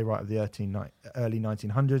German playwright of the early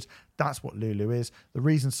 1900s. That's what Lulu is. The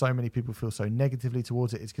reason so many people feel so negatively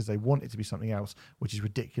towards it is because they want it to be something else, which is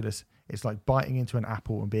ridiculous. It's like biting into an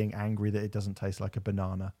apple and being angry that it doesn't taste like a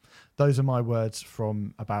banana. Those are my words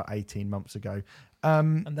from about 18 months ago.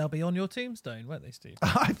 And they'll be on your tombstone, won't they, Steve?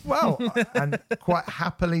 Well, and quite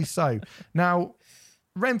happily so. Now,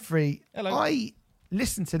 Renfrey, hello. I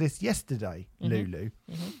listened to this yesterday, Lulu.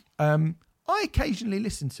 I occasionally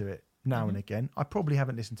listen to it now and again. I probably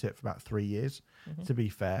haven't listened to it for about 3 years, to be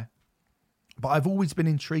fair. But I've always been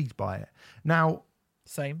intrigued by it. Now,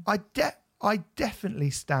 same. I definitely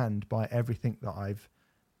stand by everything that I've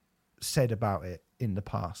said about it in the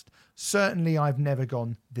past. Certainly, I've never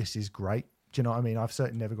gone, this is great. Do you know what I mean? I've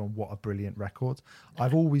certainly never gone, what a brilliant record.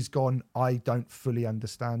 I've always gone, I don't fully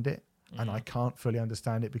understand it. And I can't fully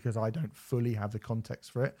understand it because I don't fully have the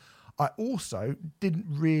context for it. I also didn't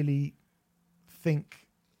really think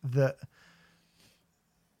that...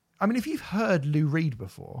 I mean, if you've heard Lou Reed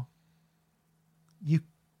before, you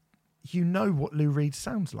know what Lou Reed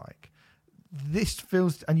sounds like. This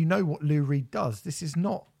feels... And you know what Lou Reed does. This is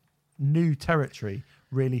not new territory,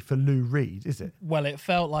 really, for Lou Reed, is it? Well, it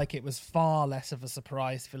felt like it was far less of a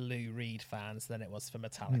surprise for Lou Reed fans than it was for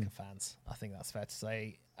Metallica fans. I think that's fair to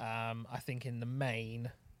say. I think in the main,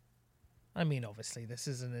 I mean, obviously this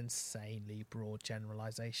is an insanely broad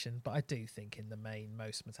generalization, but I do think in the main,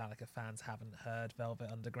 most Metallica fans haven't heard Velvet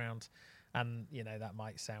Underground. And, you know, that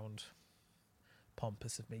might sound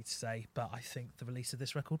pompous of me to say, but I think the release of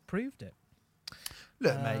this record proved it.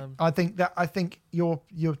 Look, mate, I think you're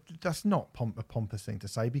that's not a pompous thing to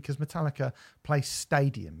say because Metallica plays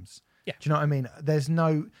stadiums. Yeah. Do you know what I mean? There's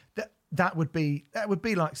no that would be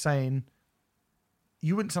like saying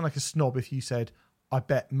you wouldn't sound like a snob if you said, I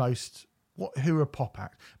bet who are a pop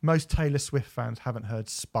act? Most Taylor Swift fans haven't heard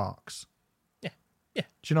Sparks. Yeah. Do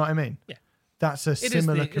you know what I mean? Yeah. That's a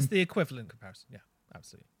similar... It's the equivalent comparison. Yeah,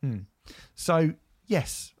 absolutely. So,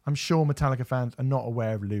 yes, I'm sure Metallica fans are not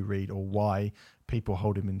aware of Lou Reed or why people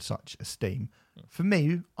hold him in such esteem. For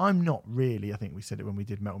me, I'm not really. I think we said it when we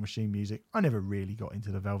did Metal Machine Music. I never really got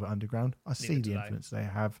into the Velvet Underground. I see the influence they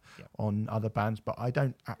have on other bands, but I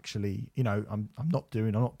don't actually, you know, I'm not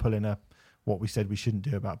pulling a what we said we shouldn't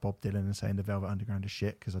do about Bob Dylan and saying the Velvet Underground is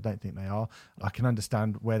shit, because I don't think they are. I can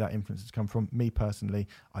understand where that influence has come from. Me personally,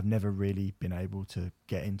 I've never really been able to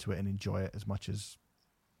get into it and enjoy it as much as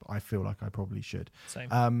I feel like I probably should.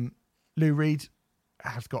 Same. Lou Reed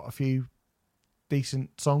has got a few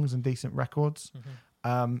decent songs and decent records.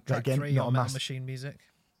 Track again, 3 not on a Metal Machine Music.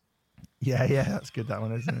 Yeah, that's good, that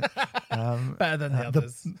one, isn't it? Better than the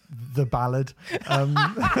others. The ballad.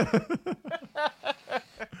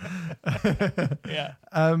 Yeah.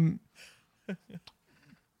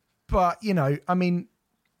 But, you know, I mean,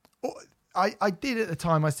 I did at the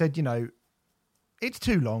time, I said, you know, it's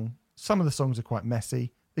too long. Some of the songs are quite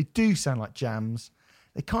messy. They do sound like jams.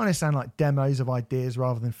 They kind of sound like demos of ideas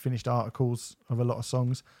rather than finished articles of a lot of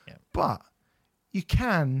songs. Yeah. But you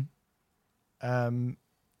can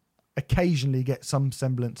occasionally get some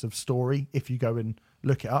semblance of story if you go and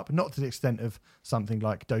look it up. Not to the extent of something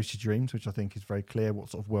like Dosage Dreams, which I think is very clear what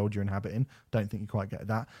sort of world you're inhabiting. Don't think you quite get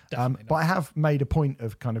that. But I have made a point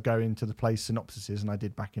of kind of going to the play synopsises, and I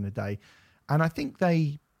did back in the day. And I think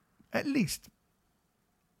they at least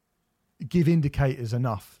give indicators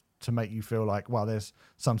enough to make you feel like, well, there's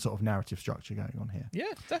some sort of narrative structure going on here.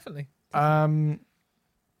 Yeah, definitely. I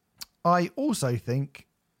also think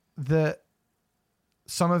that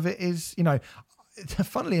some of it is, you know,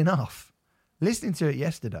 funnily enough, listening to it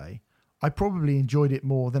yesterday, I probably enjoyed it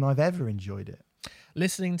more than I've ever enjoyed it.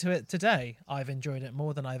 Listening to it today, I've enjoyed it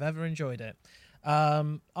more than I've ever enjoyed it.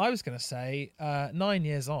 I was going to say, 9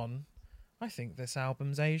 years on, I think this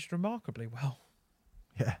album's aged remarkably well.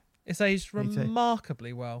 Yeah. It's aged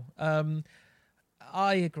remarkably well.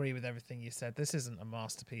 I agree with everything you said. This isn't a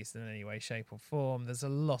masterpiece in any way, shape or form. There's a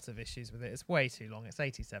lot of issues with it. It's way too long. It's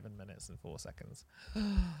 87 minutes and 4 seconds.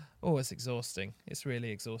 Oh, it's exhausting. It's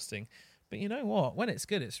really exhausting. But you know what? When it's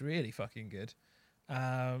good, it's really fucking good.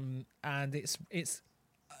 And it's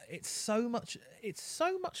so much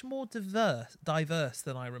more diverse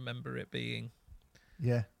than I remember it being.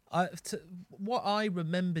 Yeah. What I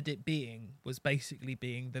remembered it being was basically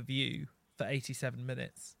being The View for 87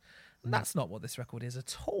 minutes. And that's not what this record is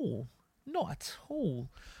at all. Not at all.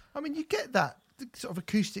 I mean, you get that sort of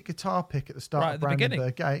acoustic guitar pick at the start Right of at the beginning.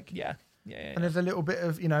 Brandenburg Gate. Yeah. And there's a little bit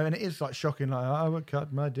of, and it is like shocking, like, I would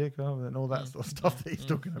cut my dick off and all that sort of stuff that he's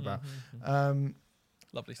talking about.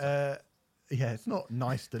 Lovely stuff. Yeah, it's not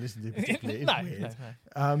nice to listen to particularly. It's weird.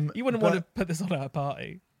 No. You wouldn't want to put this on at a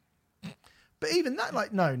party. But even that,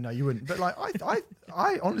 like, no, you wouldn't. But like,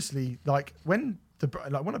 I honestly, like, when I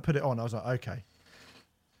put it on, I was like, okay,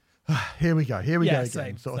 here we go again,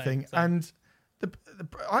 same, sort of same, thing. And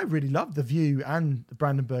I really loved The View and the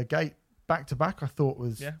Brandenburg Gate back to back. I thought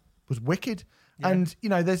was wicked. Yeah. And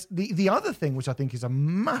there's the other thing which I think is a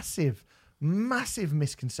massive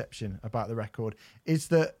misconception about the record is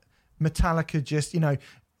that Metallica just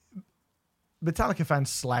Metallica fans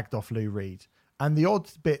slagged off Lou Reed. And the odd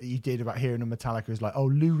bit that you did about hearing of Metallica is like, oh,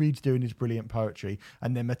 Lou Reed's doing his brilliant poetry,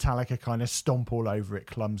 and then Metallica kind of stomp all over it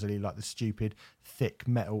clumsily like the stupid, thick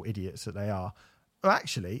metal idiots that they are. Well,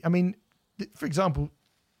 actually, I mean, for example,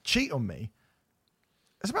 Cheat on Me,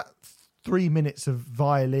 it's about 3 minutes of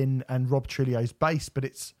violin and Rob Trillio's bass, but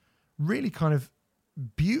it's really kind of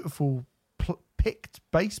beautiful picked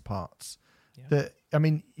bass parts that, I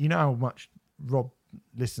mean, you know how much Rob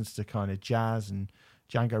listens to kind of jazz and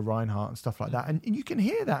Django Reinhardt and stuff like that. And you can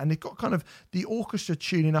hear that. And they've got kind of the orchestra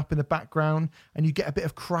tuning up in the background and you get a bit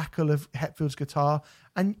of crackle of Hetfield's guitar.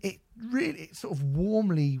 And it just sort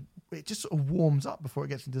of warms up before it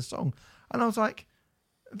gets into the song. And I was like,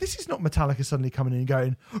 this is not Metallica suddenly coming in and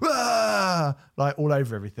going, "Wah!" like all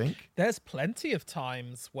over everything. There's plenty of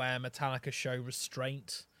times where Metallica show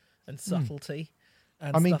restraint and subtlety.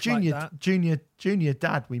 And I mean, stuff Junior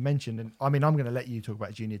Dad, we mentioned, and I mean, I'm going to let you talk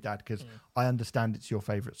about Junior Dad because I understand it's your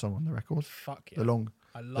favourite song on the record. Fuck yeah.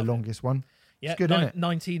 The longest one. Yeah, it's good, isn't it?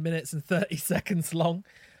 19 minutes and 30 seconds long.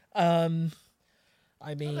 I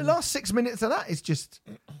mean, the last 6 minutes of that is just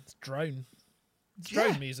it's drone. It's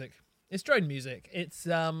drone music. It's drone music. It's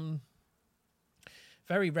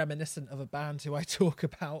very reminiscent of a band who I talk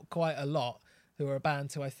about quite a lot, who are a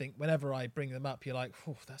band who I think whenever I bring them up, you're like,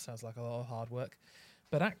 that sounds like a lot of hard work.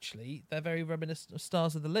 But actually, they're very reminiscent of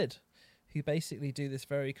Stars of the Lid, who basically do this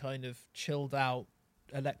very kind of chilled out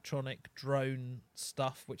electronic drone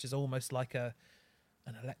stuff, which is almost like an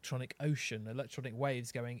electronic ocean, electronic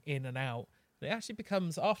waves going in and out. And it actually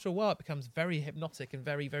becomes, after a while, it becomes very hypnotic and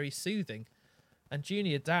very, very soothing. And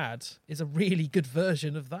Junior Dad is a really good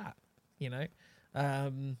version of that,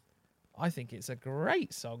 I think it's a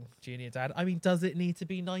great song, Junior Dad. I mean, does it need to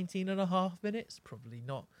be 19 and a half minutes? Probably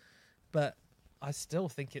not. But I still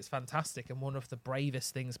think it's fantastic and one of the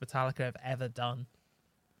bravest things Metallica have ever done.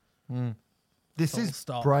 This is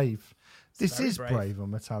brave. This is brave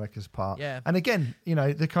on Metallica's part. Yeah. And again,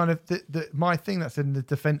 the kind of my thing that's in the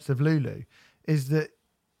defense of Lulu is that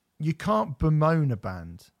you can't bemoan a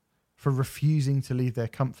band for refusing to leave their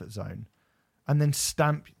comfort zone and then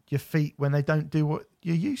stamp your feet when they don't do what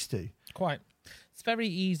you're used to. Quite. It's very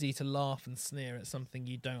easy to laugh and sneer at something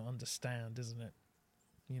you don't understand, isn't it?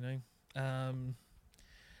 And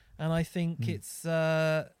I think it's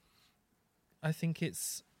a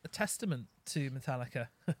testament to Metallica,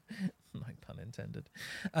 like pun intended.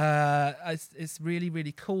 It's really,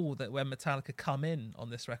 really cool that when Metallica come in on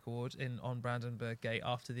this record on Brandenburg Gate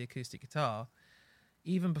after the acoustic guitar,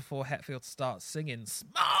 even before Hetfield starts singing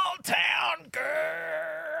 "Small Town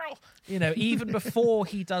Girl," even before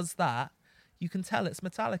he does that, you can tell it's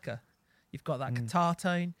Metallica. You've got that guitar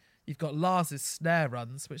tone. You've got Lars's snare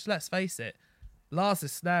runs, which, let's face it,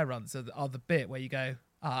 Lars's snare runs are the bit where you go,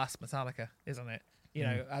 that's Metallica, isn't it?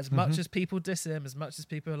 As much as people diss him, as much as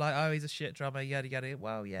people are like, oh, he's a shit drummer, yada, yada.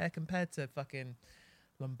 Well, yeah, compared to fucking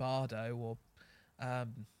Lombardo or, I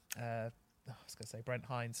was going to say Brent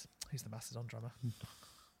Hines, who's the Mastodon drummer.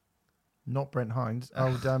 Not Brent Hines. I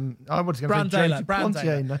was going to say Brandela, Joe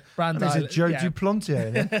Duplantier. Brandela, Joe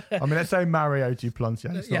Duplantier. I mean, let's say Mario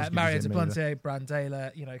Duplantier. Yeah, Mario Duplantier,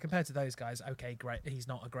 Brandela. Compared to those guys, okay, great. He's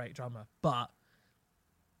not a great drummer, but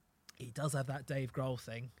he does have that Dave Grohl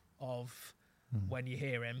thing of when you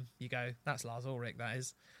hear him, you go, that's Lars Ulrich, that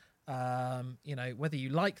is. Whether you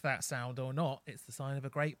like that sound or not, it's the sign of a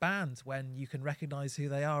great band when you can recognise who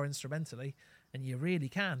they are instrumentally, and you really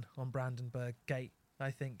can on Brandenburg Gate,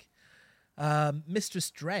 I think. Mistress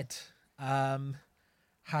Dread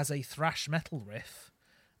has a thrash metal riff.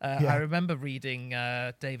 I remember reading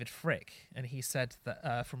David Frick, and he said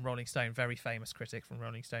that from Rolling Stone, very famous critic from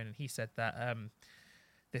Rolling Stone, and he said that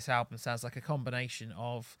this album sounds like a combination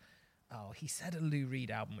of, he said a Lou Reed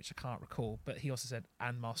album, which I can't recall, but he also said,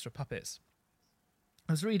 and Master of Puppets.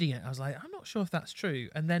 I was reading it. I was like, I'm not sure if that's true.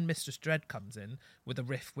 And then Mistress Dread comes in with a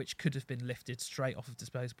riff which could have been lifted straight off of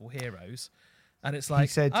Disposable Heroes, and it's like,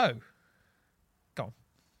 oh, go on.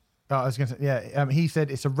 I was going to say, yeah. He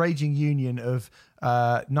said it's a raging union of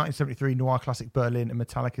 1973 noir classic Berlin and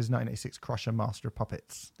Metallica's 1986 Crusher Master of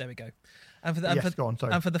Puppets. There we go. And for go on,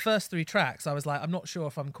 sorry. And for the first 3 tracks, I was like, I'm not sure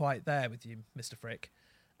if I'm quite there with you, Mr. Frick.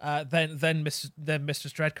 Then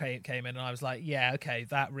Mistress Dread came in, and I was like, yeah, okay,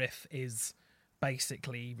 that riff is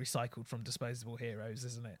basically recycled from Disposable Heroes,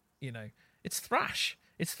 isn't it? You know, it's thrash.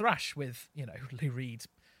 It's thrash with, you know, Lou Reed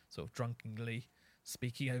sort of drunkenly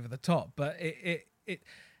speaking over the top. But it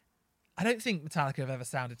I don't think Metallica have ever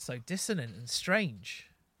sounded so dissonant and strange,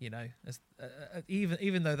 you know, as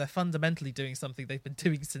even though they're fundamentally doing something they've been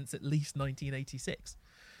doing since at least 1986.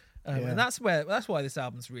 And that's why this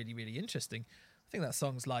album's really, really interesting. I think that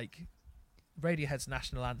song's like Radiohead's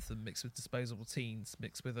national anthem mixed with Disposable Teens,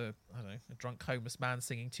 mixed with a drunk homeless man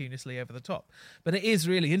singing tunelessly over the top. But it is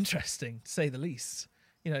really interesting, to say the least.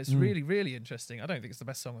 You know, it's really, really interesting. I don't think it's the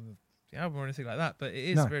best song on the album or anything like that, but it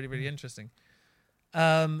is really, really interesting.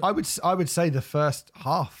 I would say the first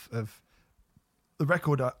half of the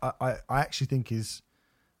record I actually think is,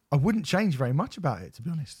 I wouldn't change very much about it, to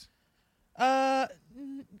be honest.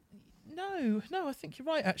 No, I think you're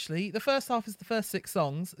right, actually. The first half is the first 6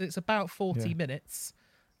 songs. It's about 40 minutes.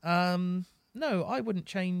 No, I wouldn't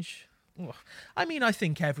change. I mean, I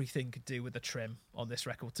think everything could do with a trim on this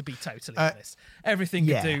record, to be totally honest. Everything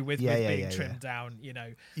could do with being trimmed down, you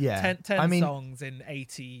know. 10 songs in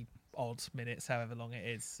 80 odd minutes, however long it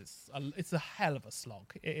is. It's a hell of a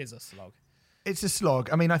slog. It is a slog. It's a slog.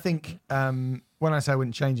 I mean, I think when I say I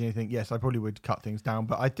wouldn't change anything, yes, I probably would cut things down,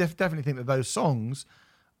 but I definitely think that those songs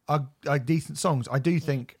are decent songs. I do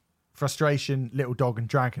think Frustration, Little Dog and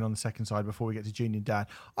Dragon on the second side before we get to Junior Dad.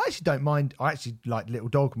 I actually don't mind. I actually like Little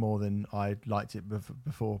Dog more than I liked it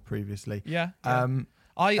before previously. Yeah.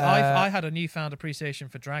 I had a newfound appreciation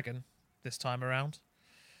for Dragon this time around.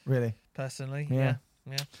 Really? Personally. Yeah.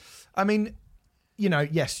 I mean, you know,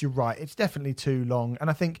 yes, you're right. It's definitely too long. And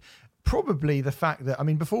I think probably the fact that, I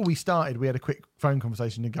mean, before we started, we had a quick phone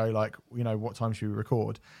conversation to go like, you know, what time should we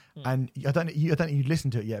record? And I don't think you'd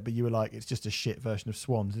listened to it yet, but you were like, it's just a shit version of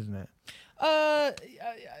Swans, isn't it?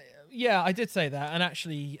 Yeah, I did say that. And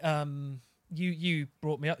actually, you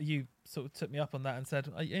brought me up, you sort of took me up on that and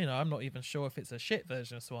said, you know, I'm not even sure if it's a shit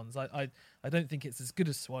version of Swans. I don't think it's as good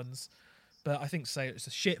as Swans, but I think say it's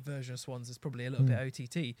a shit version of Swans is probably a little bit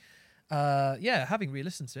OTT. Having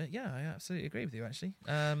re-listened to it, I absolutely agree with you, actually.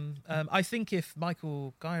 I think if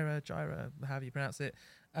Michael Gyra, however you pronounce it,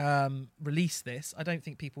 released this, I don't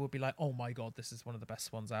think people would be like, oh my God, this is one of the best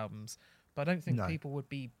Swans albums. But I don't think people would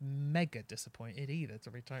be mega disappointed either, to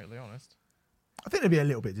be totally honest. I think they'd be a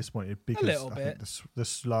little bit disappointed because I think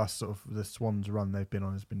this last sort of the Swans run they've been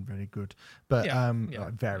on has been very good, but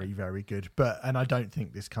very, very good. And I don't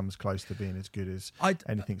think this comes close to being as good as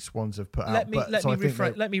anything Swans have put out. Let me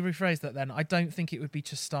rephrase that then. I don't think it would be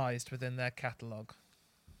chastised within their catalogue.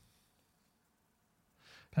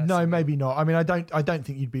 No, maybe not. I mean, I don't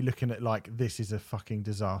think you'd be looking at like this is a fucking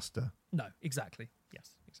disaster. No, exactly.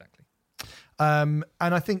 Yes, exactly. And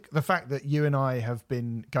I think the fact that you and I have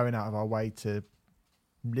been going out of our way to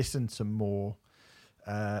listen to more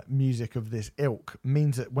music of this ilk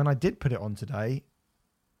means that when I did put it on today,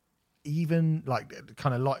 even like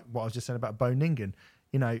kind of like what I was just saying about Bo Ningen,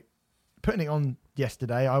 you know, putting it on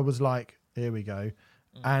yesterday, I was like, here we go.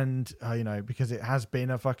 And, you know, because it has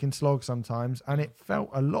been a fucking slog sometimes, and it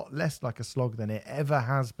felt a lot less like a slog than it ever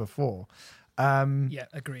has before.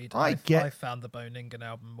 Agreed. I found the Bo Ningen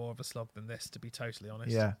album more of a slog than this, to be totally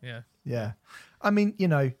honest. Yeah. I mean, you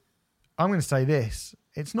know, I'm going to say this.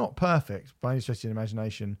 It's not perfect by any stretch of the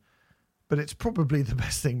imagination, but it's probably the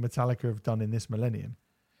best thing Metallica have done in this millennium.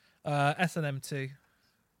 S&M 2.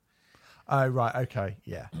 Oh, right. Okay.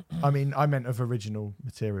 Yeah. I mean, I meant of original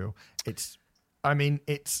material. It's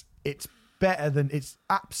better than, it's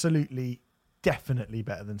absolutely, definitely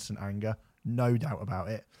better than St. Anger. No doubt about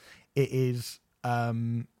it. It is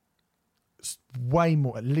way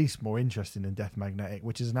more, at least more interesting than Death Magnetic,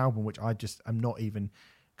 which is an album which I just am not even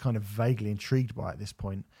kind of vaguely intrigued by at this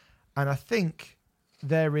point. And I think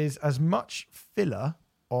there is as much filler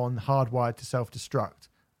on Hardwired to Self-Destruct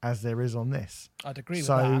as there is on this. I'd agree with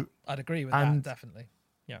that. That, definitely.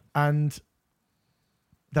 Yeah. And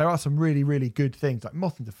there are some really, really good things, like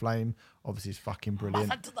Moth into Flame, obviously is fucking brilliant.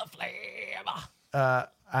 Moth into the Flame!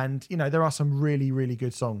 And, you know, there are some really, really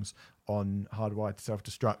good songs on Hardwired to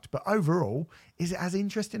Self-Destruct. But overall, is it as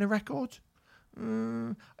interesting a record?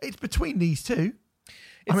 It's between these two.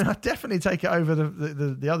 I mean, I'd definitely take it over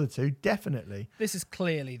the other two. Definitely. This is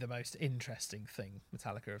clearly the most interesting thing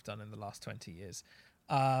Metallica have done in the last 20 years.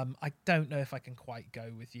 I don't know if I can quite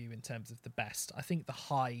go with you in terms of the best. I think the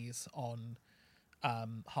highs on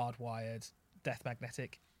Hardwired, Death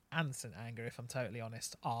Magnetic, and St. Anger, if I'm totally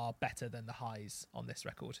honest, are better than the highs on this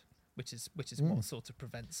record, which is what sort of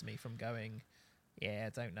prevents me from going, yeah, I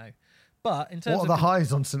don't know. But in terms what of are the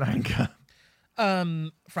highs on St. Anger?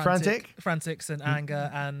 Frantic, St.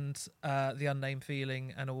 Anger, and The Unnamed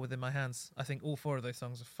Feeling, and All Within My Hands. I think all four of those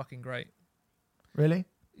songs are fucking great. Really?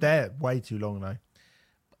 They're way too long though.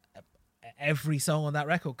 Every song on that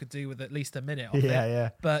record could do with at least a minute of it. Yeah.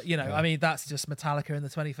 But, I mean, that's just Metallica in the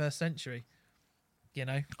 21st century,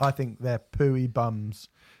 I think they're pooey bums,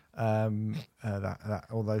 that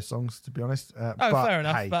all those songs, to be honest. But, fair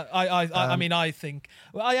enough. hey, but I mean, I think...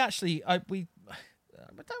 Well, I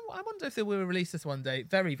wonder if they will release this one day.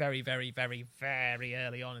 Very, very, very, very, very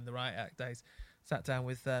early on in the Riot Act days. Sat down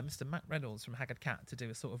with Mr. Matt Reynolds from Haggard Cat to do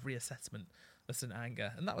a sort of reassessment of St.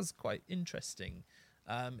 Anger. And that was quite interesting.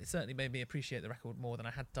 It certainly made me appreciate the record more than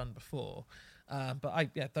I had done before.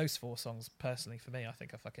 But those four songs, personally, for me, I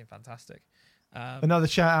think are fucking fantastic. Another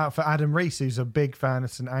shout out for Adam Reese, who's a big fan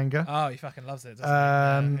of St. Anger. Oh, he fucking loves it,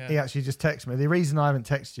 doesn't he? He actually just texted me. The reason I haven't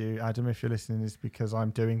texted you, Adam, if you're listening, is because I'm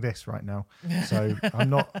doing this right now. So I'm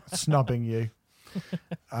not snubbing you.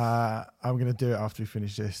 I'm going to do it after we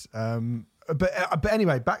finish this. But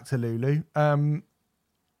anyway, back to Lulu.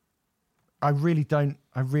 I really don't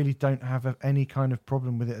have any kind of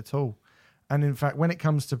problem with it at all. And in fact, when it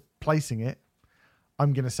comes to placing it,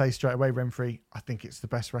 I'm going to say straight away, Renfrey, I think it's the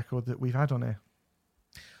best record that we've had on here.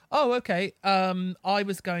 Oh, okay. I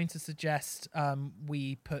was going to suggest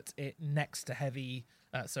we put it next to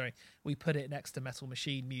we put it next to Metal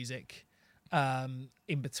Machine Music,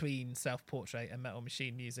 in between Self Portrait and Metal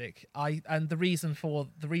Machine Music. The reason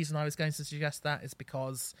I was going to suggest that is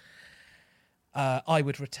because I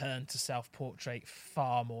would return to Self Portrait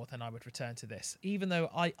far more than I would return to this, even though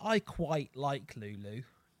I quite like Lulu.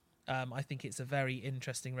 I think it's a very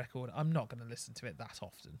interesting record. I'm not going to listen to it that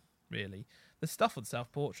often, really. The stuff on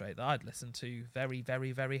Self Portrait that I'd listen to very,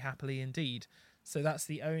 very, very happily indeed. So that's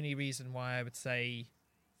the only reason why I would say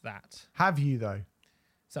that. Have you, though?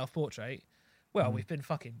 Self Portrait? Well, we've been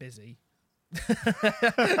fucking busy.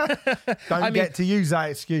 Don't get to use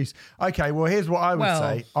that excuse. Okay, well, here's what I would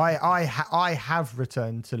say. I have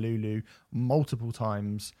returned to Lulu multiple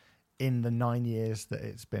times in the 9 years that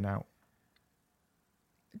it's been out.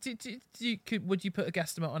 Would you put a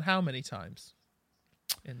guesstimate on how many times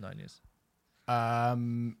in 9 years?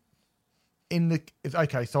 So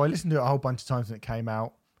I listened to it a whole bunch of times when it came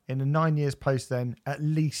out. In the 9 years post, then I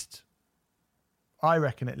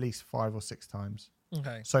reckon at least 5 or 6 times.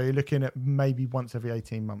 Okay. So you're looking at maybe once every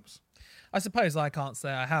 18 months. I suppose I can't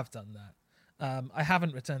say I have done that. I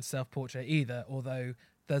haven't returned to Self Portrait either, although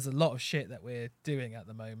there's a lot of shit that we're doing at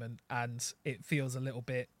the moment, and it feels a little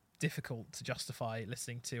bit difficult to justify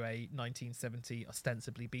listening to a 1970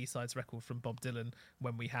 ostensibly B-sides record from Bob Dylan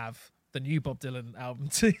when we have the new Bob Dylan album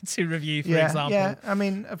to review, for example. Yeah, I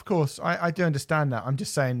mean, of course, I do understand that. I'm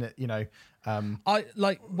just saying that, I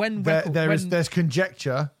like when there's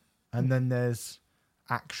conjecture, and then there's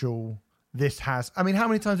actual. I mean, how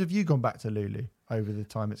many times have you gone back to Lulu over the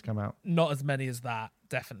time it's come out? Not as many as that.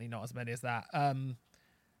 Definitely not as many as that.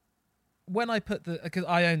 When I put because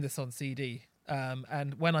I own this on CD.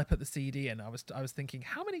 And when I put the CD in, I was thinking,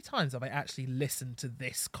 how many times have I actually listened to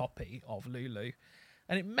this copy of Lulu?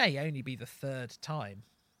 And it may only be the third time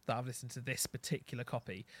that I've listened to this particular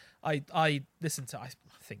copy. I listened to, I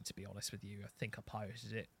think, to be honest with you, I think I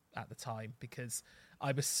pirated it at the time because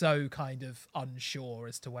I was so kind of unsure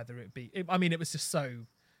as to whether it was just so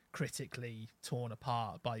critically torn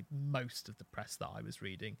apart by most of the press that I was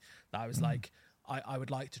reading that I was like, I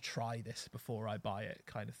would like to try this before I buy it,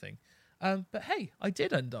 kind of thing. But hey, I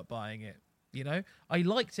did end up buying it. I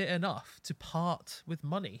liked it enough to part with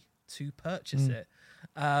money to purchase it.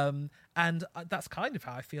 And that's kind of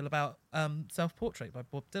how I feel about Self Portrait by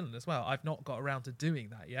Bob Dylan as well. I've not got around to doing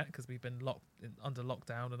that yet because we've been under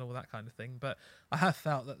lockdown and all that kind of thing. But I have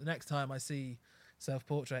felt that the next time I see Self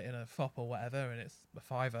Portrait in a FOP or whatever and it's a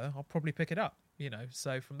 $5, I'll probably pick it up.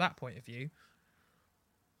 So from that point of view,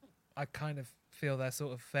 I kind of feel they're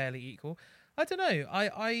sort of fairly equal. I don't know.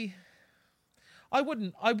 I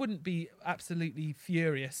wouldn't be absolutely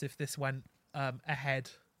furious if this went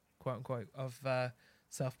ahead, quote unquote, of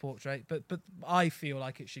Self Portrait, but I feel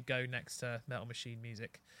like it should go next to Metal Machine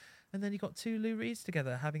Music, and then you got two Lou Reeds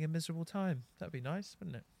together having a miserable time. That'd be nice,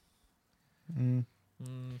 wouldn't it?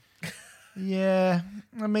 Yeah,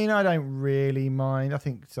 I mean, I don't really mind. I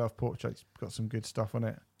think Self-Portrait's got some good stuff on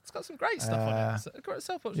it. It's got some great stuff on it.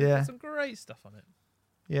 Self-Portrait's yeah. got some great stuff on it.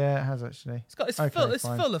 Yeah, it has actually. It's Okay, full. It's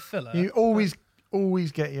fine. full of filler. You always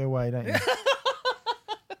get your way, don't you?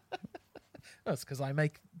 That's because I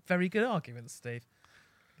make very good arguments, Steve.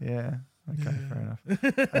 Yeah. Okay, fair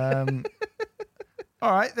enough.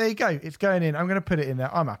 All right, there you go. It's going in. I'm going to put it in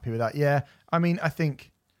there. I'm happy with that. Yeah. I mean, I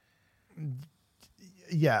think.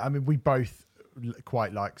 Yeah, I mean, we both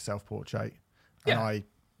quite like Self-Portrait, and I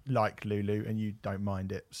like Lulu, and you don't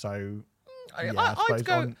mind it. So, I'd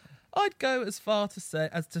go as far to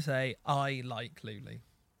say I like Lulu.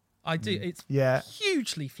 I do. It's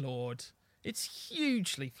hugely flawed. It's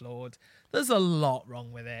hugely flawed. There's a lot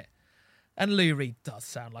wrong with it, and Lou Reed does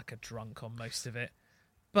sound like a drunk on most of it.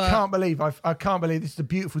 But I can't believe this is a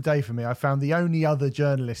beautiful day for me. I found the only other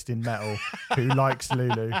journalist in metal who likes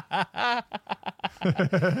Lulu. Yeah,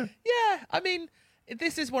 I mean,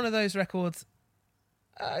 this is one of those records.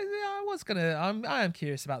 I am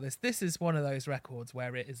curious about this. This is one of those records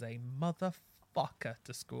where it is a motherfucker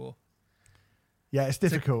to score. Yeah, it's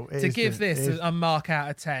difficult. To give this a mark out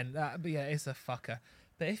of 10. But yeah, it's a fucker.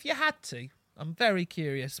 But if you had to, I'm very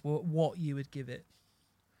curious what you would give it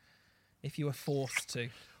if you were forced to.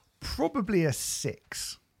 Probably a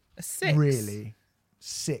 6. A 6? Really?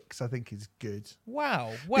 6, I think, is good.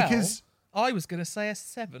 Wow. Well, because I was going to say a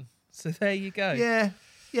 7. So there you go. Yeah,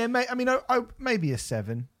 mate. I mean, maybe a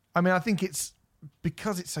 7. I mean, I think it's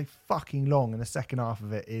because it's so fucking long, and the second half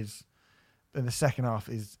of it is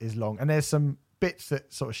long, and there's some bits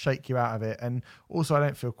that sort of shake you out of it, and also I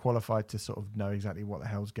don't feel qualified to sort of know exactly what the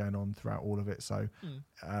hell's going on throughout all of it, so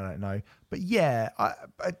I don't know. But yeah,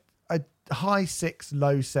 a high 6,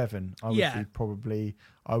 low 7, I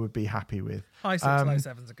would be happy with. High 6, low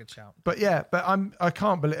 7's a good shout. But yeah, I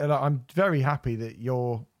can't believe. I'm very happy that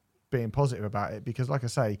you're being positive about it, because, like I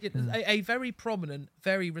say, a very prominent,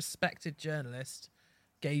 very respected journalist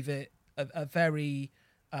gave it a very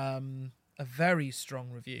strong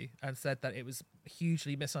review and said that it was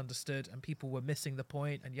hugely misunderstood and people were missing the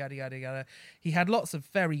point and yada yada yada. He had lots of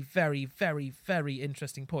very, very, very, very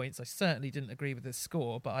interesting points. I certainly didn't agree with his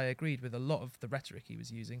score, but I agreed with a lot of the rhetoric he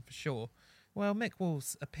was using for sure. Well, Mick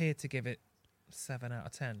Walls appeared to give it 7 out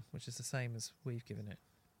of 10, which is the same as we've given it,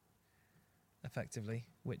 effectively,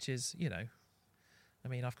 which is, I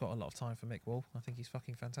mean, I've got a lot of time for Mick Wall. I think he's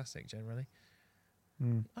fucking fantastic generally.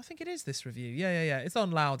 I think it is this review. Yeah. It's on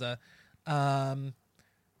Louder.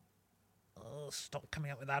 Stop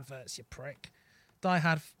coming up with adverts, you prick.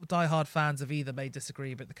 Die-hard fans of either may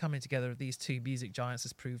disagree, but the coming together of these two music giants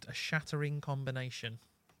has proved a shattering combination.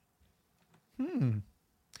 I mean,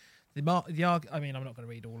 I'm not going to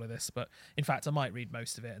read all of this, but in fact, I might read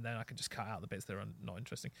most of it, and then I can just cut out the bits that are not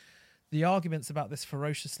interesting. The arguments about this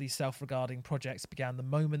ferociously self-regarding project began the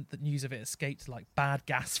moment that news of it escaped like bad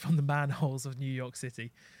gas from the manholes of New York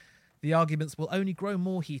City. The arguments will only grow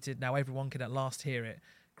more heated now everyone can at last hear it.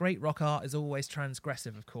 Great rock art is always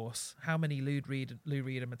transgressive, of course. How many Lou Reed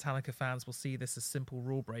and Metallica fans will see this as simple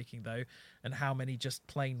rule-breaking, though, and how many just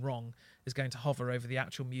plain wrong is going to hover over the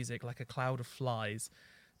actual music like a cloud of flies.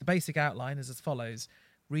 The basic outline is as follows.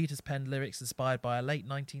 Reed has penned lyrics inspired by a late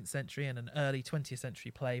 19th century and an early 20th century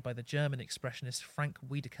play by the German expressionist Frank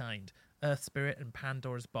Wedekind, Earth Spirit and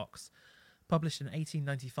Pandora's Box. Published in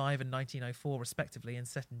 1895 and 1904 respectively and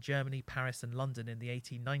set in Germany, Paris and London in the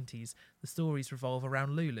 1890s, the stories revolve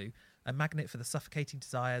around Lulu, a magnet for the suffocating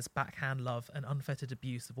desires, backhand love and unfettered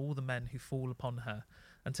abuse of all the men who fall upon her,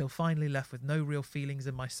 until finally left with no real feelings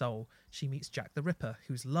in my soul, she meets Jack the Ripper,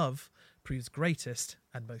 whose love proves greatest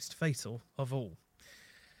and most fatal of all.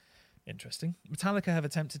 Interesting. Metallica have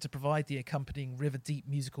attempted to provide the accompanying River Deep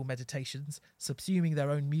musical meditations, subsuming their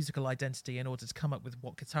own musical identity in order to come up with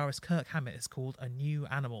what guitarist Kirk Hammett has called a new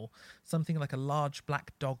animal, something like a large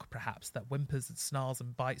black dog perhaps that whimpers and snarls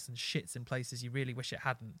and bites and shits in places you really wish it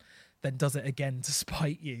hadn't, then does it again to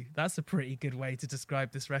spite you. That's a pretty good way to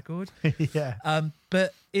describe this record. Yeah.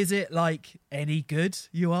 But is it like any good,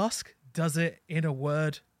 you ask? Does it, in a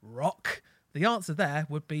word, rock? The answer there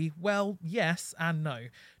would be, well, yes and no.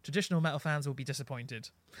 Traditional metal fans will be disappointed,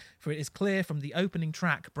 for it is clear from the opening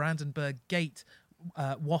track, Brandenburg Gate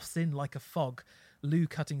wafts in like a fog, Lou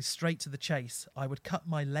cutting straight to the chase. I would cut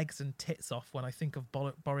my legs and tits off when I think of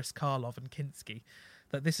Boris Karloff and Kinski,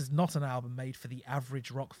 that this is not an album made for the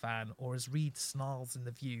average rock fan, or as Reed snarls in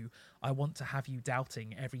The View, I want to have you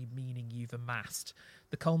doubting every meaning you've amassed.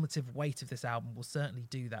 The cumulative weight of this album will certainly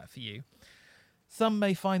do that for you. Some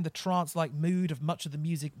may find the trance-like mood of much of the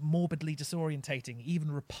music morbidly disorientating,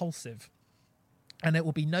 even repulsive. And it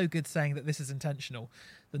will be no good saying that this is intentional.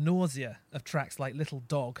 The nausea of tracks like Little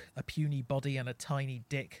Dog, a puny body and a tiny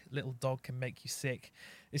dick, Little Dog can make you sick,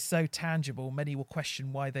 is so tangible many will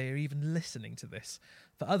question why they are even listening to this.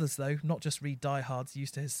 For others, though, not just Reed Diehards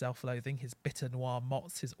used to his self-loathing, his bitter noir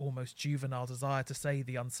mots, his almost juvenile desire to say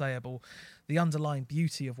the unsayable, the underlying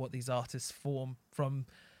beauty of what these artists form from,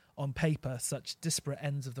 on paper, such disparate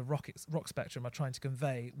ends of the rock spectrum are trying to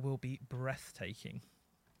convey will be breathtaking.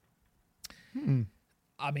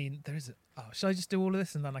 I mean, there is shall I just do all of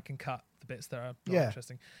this and then I can cut the bits that are not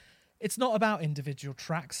interesting? It's not about individual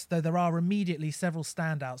tracks, though there are immediately several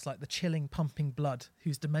standouts like the chilling Pumping Blood,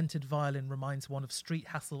 whose demented violin reminds one of Street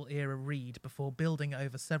Hassle era Reed before building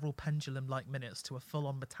over several pendulum-like minutes to a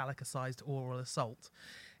full-on Metallica-sized oral assault.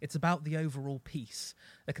 It's about the overall piece,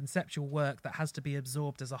 a conceptual work that has to be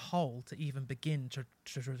absorbed as a whole to even begin to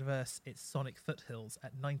traverse its sonic foothills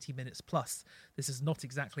at 90 minutes plus. This is not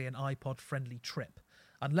exactly an iPod-friendly trip.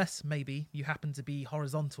 Unless, maybe, you happen to be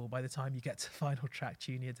horizontal by the time you get to final track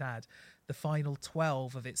Tune Your Dad. The final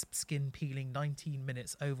 12 of its skin-peeling 19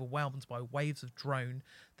 minutes overwhelmed by waves of drone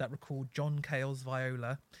that record John Cale's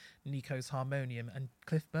viola, Nico's harmonium, and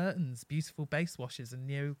Cliff Burton's beautiful bass washes and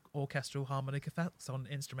neo-orchestral harmonic effects on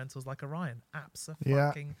instrumentals like Orion.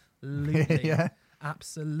 Absolutely. Yeah.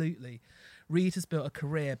 Absolutely. Reed has built a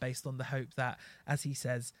career based on the hope that, as he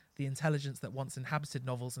says, the intelligence that once inhabited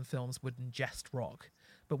novels and films would ingest rock.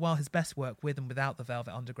 But while his best work with and without the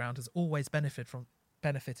Velvet Underground has always benefited from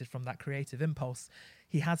that creative impulse,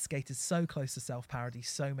 he has skated so close to self-parody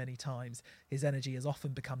so many times, his energy has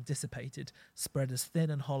often become dissipated, spread as thin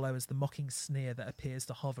and hollow as the mocking sneer that appears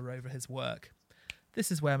to hover over his work.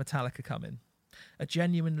 This is where Metallica come in. A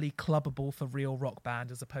genuinely clubbable for real rock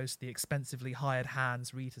band as opposed to the expensively hired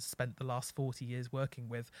hands Reed has spent the last 40 years working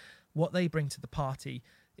with. What they bring to the party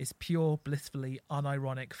is pure, blissfully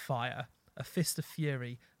unironic fire, a fist of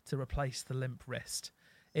fury to replace the limp wrist.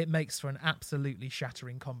 It makes for an absolutely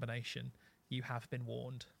shattering combination. You have been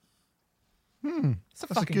warned. It's a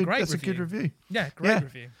fucking great review. That's a good review. Yeah, great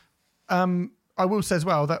review. I will say as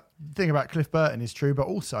well, that thing about Cliff Burton is true, but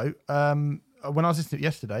also when I was listening to it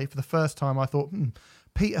yesterday, for the first time I thought,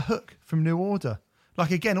 Peter Hook from New Order.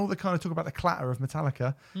 Like, again, all the kind of talk about the clatter of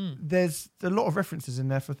Metallica, there's a lot of references in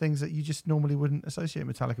there for things that you just normally wouldn't associate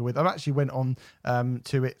Metallica with. I actually went on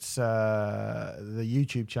to its the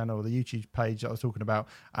YouTube channel, the YouTube page that I was talking about,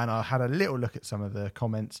 and I had a little look at some of the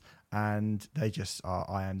comments, and they just are,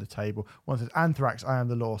 I am the table. One says, Anthrax, I am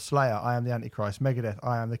the law. Slayer, I am the Antichrist. Megadeth,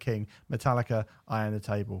 I am the king. Metallica, I am the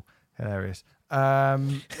table. Hilarious.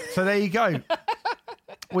 So there you go.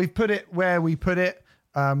 We've put it where we put it.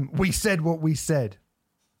 We said what we said.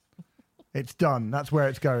 It's done. That's where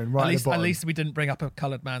it's going. Right at the bottom. At least we didn't bring up a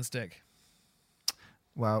coloured man's dick.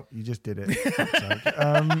 Well, you just did it.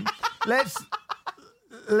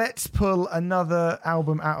 Let's pull another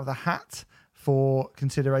album out of the hat for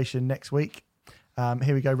consideration next week.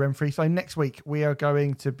 Here we go, Renfrey. So next week we are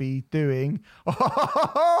going to be doing...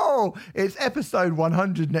 it's episode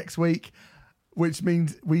 100 next week, which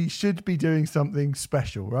means we should be doing something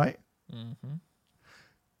special, right? Mm-hmm.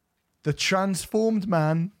 The Transformed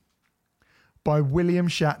Man by William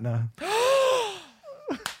Shatner.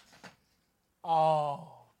 Oh,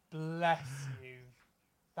 bless you.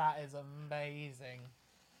 That is amazing.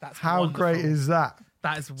 That's How wonderful. great is that?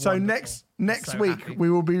 That is wonderful. So next so week happy.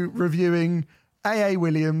 we will be reviewing A.A.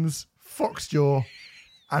 Williams, Foxjaw,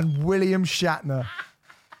 and William Shatner.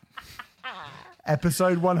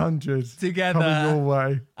 Episode 100. Together. Coming your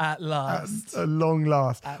way. At last. At long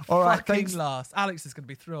last. All right, thanks. Last. Alex is going to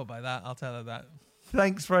be thrilled by that. I'll tell her that.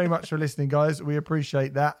 Thanks very much for listening, guys. We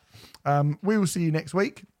appreciate that. We will see you next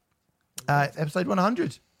week. Episode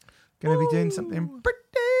 100. Going to be doing something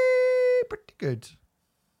pretty good.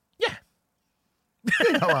 Yeah.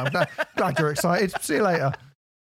 You know, I'm glad you're excited. See you later.